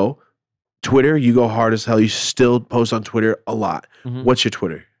 So, Twitter, you go hard as hell. You still post on Twitter a lot. Mhm. What's your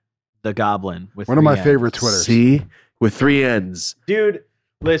Twitter? The Goblin with One of 3 my N's. favorite Twitters. See, with 3 N's. Dude,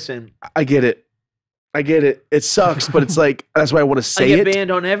 listen. I get it. It sucks, but it's like that's why I want to I say get it.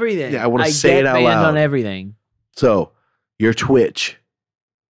 banned on everything. Yeah, I wanna say it out banned loud. on everything. So, your Twitch.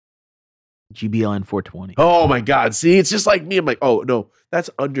 GBLN 420. Oh my God! See, it's just like me. I'm like, oh no, that's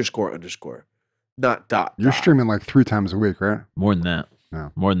underscore, not dot. You're dot. streaming like 3 times a week, right? More than that.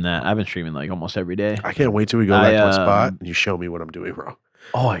 No. More than that. I've been streaming like almost every day. I can't wait till we go back to I, one spot um, and you show me what I'm doing wrong.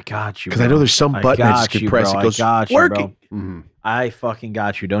 Oh, I got you. Because I know there's some button I just got can you, press. bro. It goes I got you, working. bro. Mhm. I fucking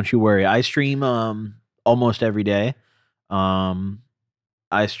got you. Don't you worry. I stream almost every day.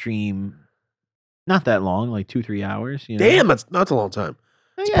 I stream not that long, like 2-3 hours. You know? Damn, that's a long time.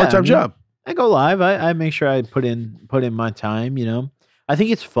 It's a Yeah, part-time I mean, job. I go live. I make sure I put in my time. You know, I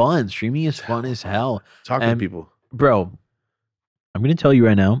think it's fun. Streaming is fun as hell, Talking to and- people. bro. I'm gonna tell you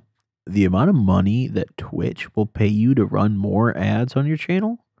right now, the amount of money that Twitch will pay you to run more ads on your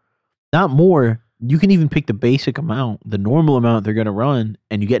channel, not more. You can even pick the basic amount, the normal amount they're gonna run,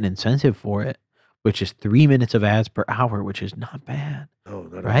 and you get an incentive for it, which is 3 minutes of ads per hour, which is not bad. Oh,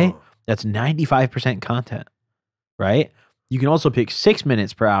 not Right? at all. That's 95% content, right? You can also pick 6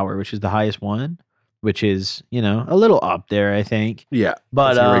 minutes per hour, which is the highest one, which is, you know, a little up there, I think. Yeah,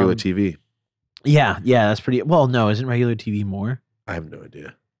 But it's like regular um, TV. yeah, that's pretty. Well, no, isn't regular TV more? I have no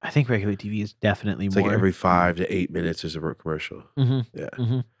idea. I think regular TV is definitely It's more. like every 5 to 8 minutes there's a commercial. Mhm, Yeah.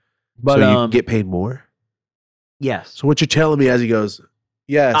 mhm. But so you get paid more. yes, So what you're telling me as he goes,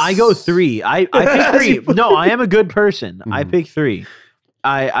 yes, I go 3. I pick 3. No, I am a good person. I Mhm. pick 3.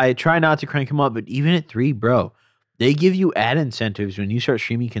 I try not to crank them up, but even at 3, bro, they give you ad incentives when you start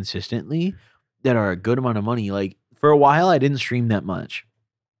streaming consistently that are a good amount of money. Like for a while, I didn't stream that much.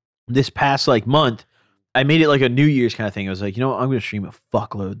 This past like month, I made it like a New Year's kind of thing. I was like, you know what? I'm going to stream a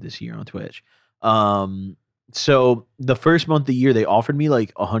fuckload this year on Twitch. So the first month of the year, they offered me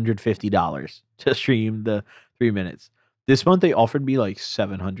like $150 to stream the 3 minutes. This month, they offered me like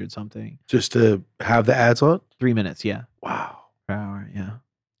 700 something. just to have the ads on. 3 minutes, yeah. Wow, Per hour, yeah.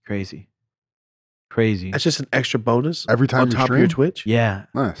 Crazy. that's just an extra bonus Every time on you top of your stream? Twitch. Yeah.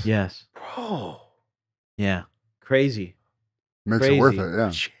 Nice. Yes. Bro. Yeah. Crazy. Makes it worth Crazy. it.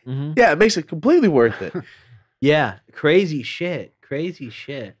 Yeah. Mhm. Yeah, it makes it completely worth it. Yeah. Crazy shit. Crazy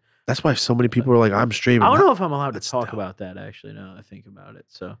shit. That's why so many people are like, I'm streaming. I don't know if I'm allowed to That's talk dope. about that actually now that I think about it.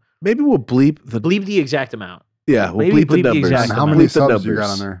 So Maybe we'll bleep the. bleep the exact amount. Yeah, we'll maybe bleep the bleep the numbers. exact And how amount. many Bleep the subs you got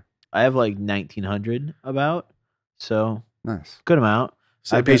numbers. on there? I have like 1,900 about. So Nice. good amount.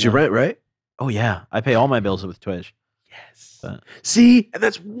 So I've that pays been, your rent, right? Oh yeah. I pay all my bills with Twitch. Yes. But- See, and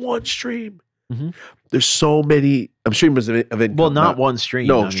that's one stream. Mhm. There's so many. I'm streamers of income. Well, not one stream.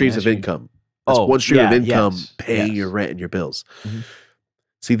 No, I mean, streams I of stream- income. That's Oh, one stream of yeah, income yes, paying yes. your rent and your bills. Mhm.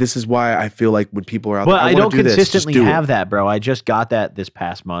 See, this is why I feel like when people are out But there, I wanna don't do this, just consistently do it. have that, bro. I just got that this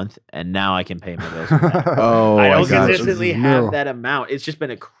past month, and now I can pay my bills. with that. Oh, I don't got you. consistently This is have new. that amount. It's just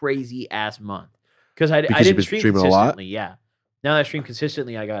been a crazy ass month because I Because didn't you've been stream streaming a lot? consistently. Yeah, now that I stream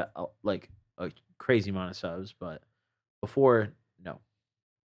consistently, I got like a crazy amount of subs. But before, no.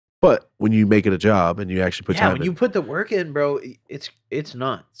 But when you make it a job and you actually put Yeah, time when in, you put the work in, bro, it's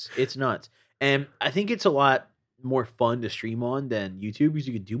nuts. It's nuts, and I think it's a lot more fun to stream on than YouTube because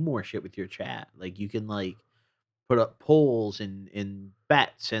you can do more shit with your chat. Like you can like put up polls and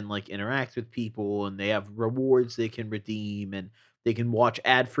bets and like interact with people, and they have rewards they can redeem, and they can watch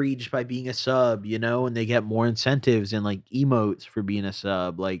ad free just by being a sub, you know, and they get more incentives and like emotes for being a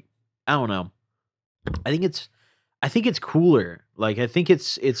sub. Like I don't know. I think it's cooler. Like I think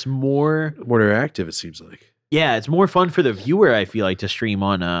it's more interactive. It seems like. Yeah, it's more fun for the viewer. I feel like to stream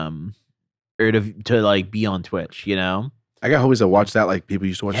on or to like be on Twitch. You know. I got homies that watch that like people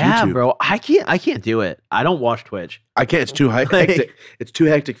used to watch Yeah, YouTube. bro. I can't do it. I don't watch Twitch. I can't. It's too hectic. It's too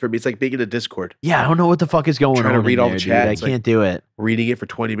hectic for me. It's like being in a Discord. Yeah, I don't know what the fuck is going on. Trying to read in all there, the chat. dude. I can't do it. Reading it for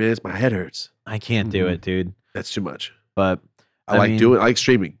 20 minutes, my head hurts. I can't do it, dude. That's too much. But I like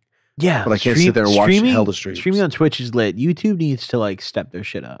streaming. Yeah, but I can't sit there and watch hella streams. Streaming on Twitch is lit. YouTube needs to like step their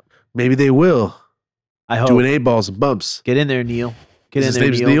shit up. Maybe they will. I hope. Doing A-balls and bumps. Get in there, Neil. His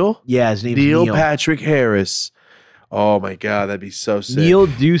name's Neil? Yeah, his name's Neil Neil. Patrick Harris. Oh my God, that'd be so sick. Neil,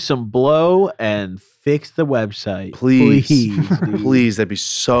 do some blow and fix the website. Please. Dude. Please, that'd be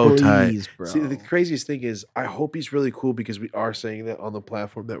so tight. Bro. See, the craziest thing is, I hope he's really cool because we are saying that on the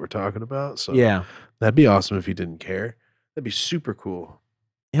platform that we're talking about. So yeah, that'd be awesome if he didn't care. That'd be super cool.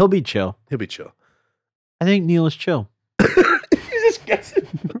 He'll be chill. He'll be chill. I think Neil is chill. You just guess it.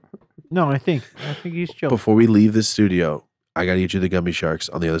 No, I think he's chill. Before we leave this studio, I gotta get you the gummy sharks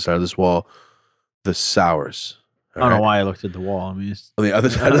on the other side of this wall. The sours. I don't know why I looked at the wall. I mean, on the other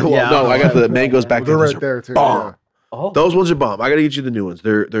side of the wall. Yeah, no, I got the mangoes back They're there. right there too. Bomb. Yeah. oh, Those ones are bomb. I gotta get you the new ones.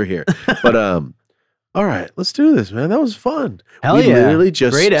 They're here. But all right, let's do this, man. That was fun. Hell we yeah. literally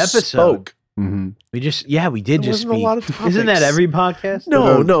just Great episode. spoke. Mm-hmm. we just Wasn't a speak. lot of Isn't that topics. every podcast?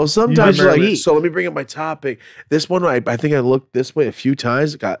 No. Sometimes just like speak. so. Let me bring up my topic. This one, I think I looked this way a few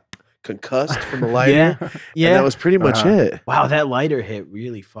times. Got concussed from the lighter. Yeah. And that was pretty much it. Wow, that lighter hit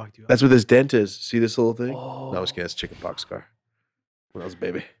really fucked you up. That's what this dent is. See this little thing? Oh. No, I was kidding. It's chicken pox scar. When I was a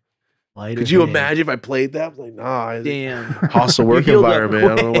baby. Lighter Could you hit. imagine if I played that? I was like, nah. Damn. Hostile work You healed up environment.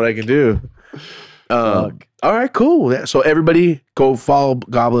 I don't know what I can do. Fuck. All right, cool. Yeah, so everybody go follow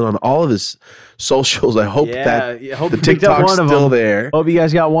Goblin on all of his socials. I hope that hope the you picked up TikTok's one of still them. there. Hope you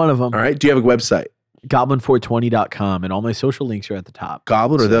guys got one of them. All right. Do you have a website? Goblin420.com, and all my social links are at the top.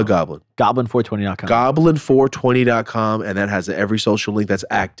 Goblin or the Goblin? Goblin420.com. Goblin420.com, and that has every social link that's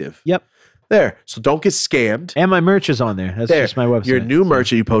active. Yep. There. So don't get scammed. And my merch is on there. That's There. just my website. Your new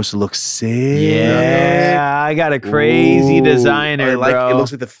merch that you posted looks sick. Yeah, I got a crazy Ooh, designer, I like, bro. It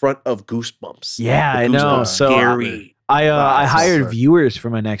looks like the front of Goosebumps. Yeah, The I know. Goosebumps So scary. I Wow, hired smart. viewers for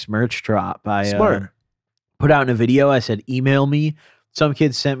my next merch drop. I Smart. put out in a video. I said, email me. Some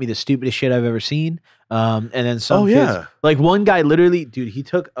kids sent me the stupidest shit I've ever seen. And then some kids, like one guy literally, dude, he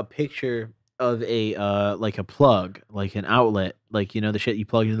took a picture of a like a plug, like an outlet, like the shit you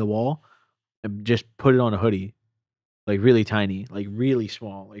plug into the wall, and just put it on a hoodie, like really tiny, like really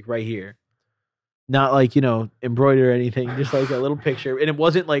small, like right here. Not like, embroidered or anything, just like a little picture. And it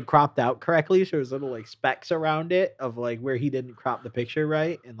wasn't like cropped out correctly. So there's little like specks around it of like where he didn't crop the picture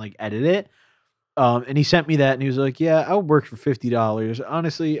right and like edit it. And he sent me that and he was like, yeah, I'll work for $50.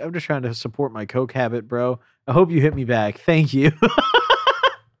 Honestly, I'm just trying to support my Coke habit, bro. I hope you hit me back. Thank you.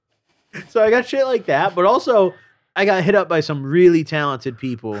 So I got shit like that. But also, I got hit up by some really talented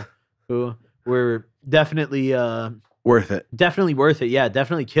people who were definitely Worth it. definitely worth it. Yeah,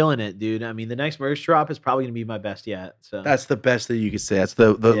 definitely killing it, dude. I mean, the next merch drop is probably gonna be my best yet. So That's the best that you could say. That's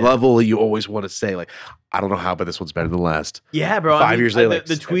the level that you always want to say. Like, I don't know how, but this one's better than the last. yeah, bro. 5 years later, like,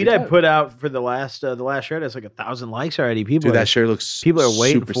 the tweet every I time. put out for the last shirt has like 1,000 likes already. People, Dude, are, that shirt looks people are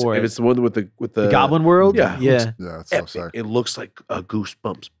waiting super for sick. If it. it's the one with the Goblin World. yeah. yeah, Yeah, it's so epic. sick. It looks like a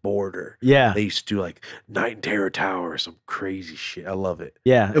Goosebumps border. yeah, They used to do like Night and Terror Tower or some crazy shit. I love it.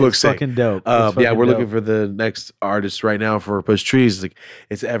 yeah. It looks it's sick. fucking dope. It's Yeah, fucking we're dope. looking for the next artist right now for Push Trees. Like,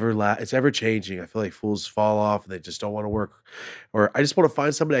 it's ever changing. I feel like fools fall off and they just don't want to work. Or I just want to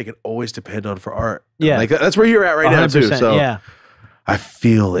find somebody I can always depend on for art. Yeah. like that's where you're at right now too. 100%, So yeah. I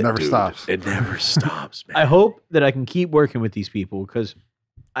feel it. Never dude. stops. It never stops, man. I hope that I can keep working with these people because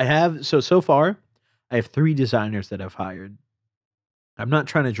I have so far I have 3 designers that I've hired. I'm not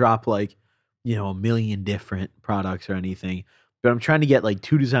trying to drop like a million different products or anything, but I'm trying to get like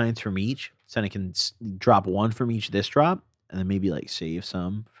 2 designs from each, so then I can drop 1 from each this drop, and then maybe like save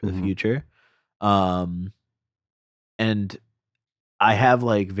some for the Mhm. future. And I have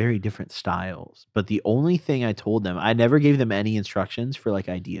like very different styles, but the only thing I told them, I never gave them any instructions for like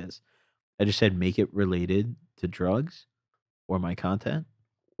ideas. I just said make it related to drugs or my content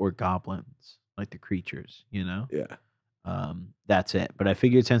or goblins, like the creatures, Yeah. That's it. But I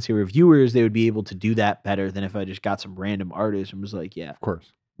figured since they were viewers, they would be able to do that better than if I just got some random artist and was like, yeah, Of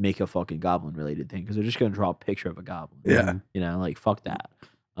course. make a fucking Goblin related thing because they're just gonna draw a picture of a Goblin. Yeah. You know, like fuck that.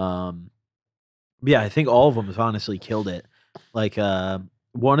 Yeah, I think all of them have honestly killed it. Like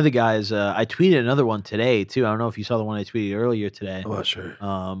one of the guys, I tweeted another one today too. I don't know if you saw the one I tweeted earlier today. I'm not sure.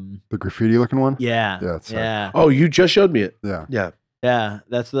 The graffiti looking one? Yeah. Yeah, it's yeah. Oh, you just showed me it. Yeah. Yeah. Yeah,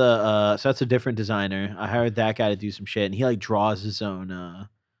 that's the so that's a different designer. I hired that guy to do some shit, and he like draws his own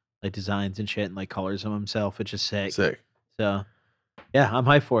like designs and shit, and like colors them himself, which is sick. Sick. So, yeah, I'm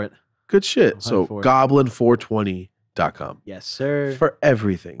hyped for it. Good shit. So for it. goblin420.com Yes, sir. for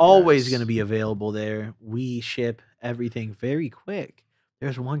everything. Always guys. going to be available there. We ship everything very quick.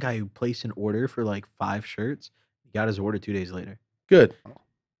 There's one guy who placed an order for like 5 shirts. He got his order 2 days later. Good.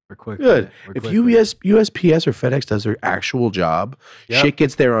 We're quick. Good. We're If quick with it. USPS or FedEx does their actual job, Yep. shit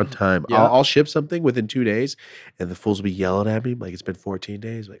gets there on time. Yep. I'll ship something within 2 days, and the fools will be yelling at me like it's been 14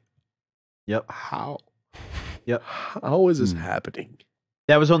 days. Like, Yep. how? Yep. How is this happening?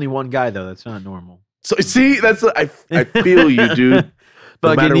 That was only one guy though. That's not normal. So see, I feel you, dude. No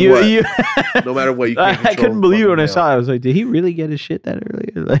Fucking matter you, what. you No matter what, you I can't. couldn't believe it when I fucking saw it. I was like, did he really get his shit that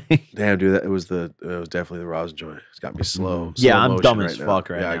early? Like, Damn, dude, it was definitely the rosin joint. It's got me slow. yeah, slow I'm motion dumb as now. fuck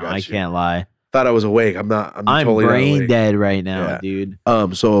right Yeah, now. got I you. can't lie. Thought I was awake. I'm not. I'm totally brain not awake. dead right now, Yeah. dude.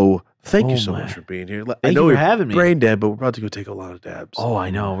 So thank you Oh so my. much for being here. I Thank know you for we're having me. brain dead, but we're about to go take a lot of dabs. Oh, I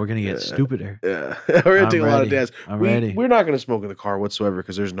know. We're gonna get Yeah. stupider. Yeah, we're gonna I'm take a lot of ready. dabs. I'm ready. We're not gonna smoke in the car whatsoever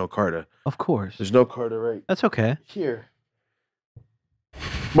because there's no Carta. Of course. There's no Carta right That's okay. here.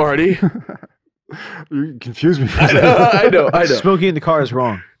 Marty, You confused me for a I second. know. Smoking in the car is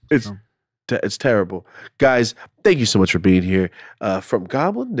wrong. It's terrible, guys. Thank you so much for being here. From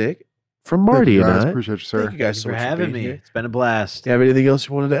Goblin Nick, from Marty Thank you and guys. I. Appreciate you, sir. Thank you guys so for much having for being me. here. It's been a blast. Do you have anything else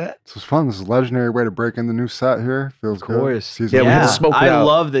you wanted to add? This was fun. This is a legendary way to break in the new set here. Feels Of good. course. Season Yeah, we had to one. smoke it I out.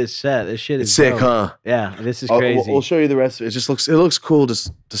 love this set. This shit is It's sick, dope. huh? Yeah, this is We'll- crazy. We'll show you the rest of it. It looks cool.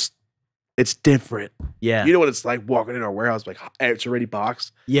 Just it's different. Yeah. You know what it's like walking in our warehouse, like it's already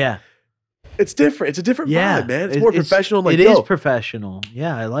boxed. Yeah. It's different. It's a different Yeah. vibe, man. It's more professional. Like, it is yo, professional.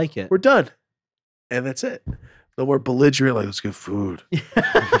 Yeah, I like it. we're done, and that's it. No more belligerent. Like, let's get food.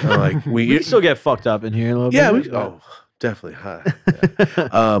 Like we still get fucked up in here a little yeah, bit. oh, definitely. Huh?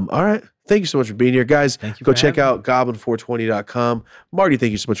 Yeah. All right. Thank you so much for being here, guys. Thank you Go for check having out goblin420.com. Marty,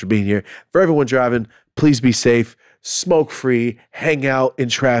 thank you so much for being here. For everyone driving, please be safe, smoke free, hang out in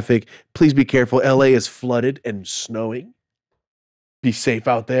traffic. Please be careful. LA is flooded and snowing. Be safe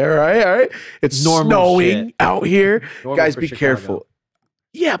out there, all right? All right. It's Normal snowing shit. out here. Normal Guys, for be Chicago. careful.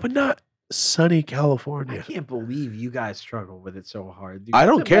 Yeah, but not sunny I California. can't believe you guys struggle with it so hard. Dude, I What's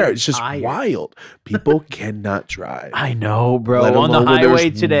don't it care. about It's just tires? wild. People cannot drive. I know, bro. Let On the alone when there's highway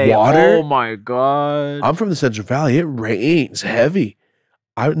today. water. Oh my god. I'm from the Central Valley. It rains heavy.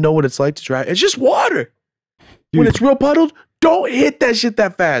 I know what it's like to drive. It's just water. When Dude. it's real puddled, don't hit that shit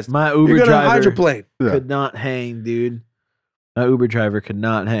that fast. My You're Uber gonna driver hydroplane. Yeah. could not hang, dude. My Uber driver could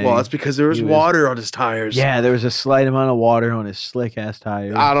not hang. Well, that's because there was He was- water on his tires. Yeah, there was a slight amount of water on his slick ass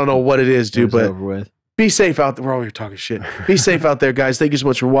tires. I don't know what it is, It dude, was but over with. be safe out there. We're all here talking shit. Be safe out there, guys. Thank you so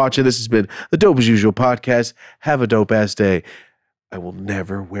much for watching. This has been the Dope as Usual podcast. Have a dope ass day. I will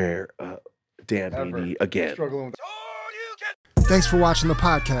never wear a damn beanie again. Struggling with- Thanks for watching the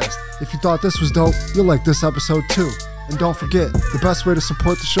podcast. If you thought this was dope, you'll like this episode too. And don't forget, the best way to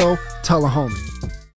support the show, tell a homie.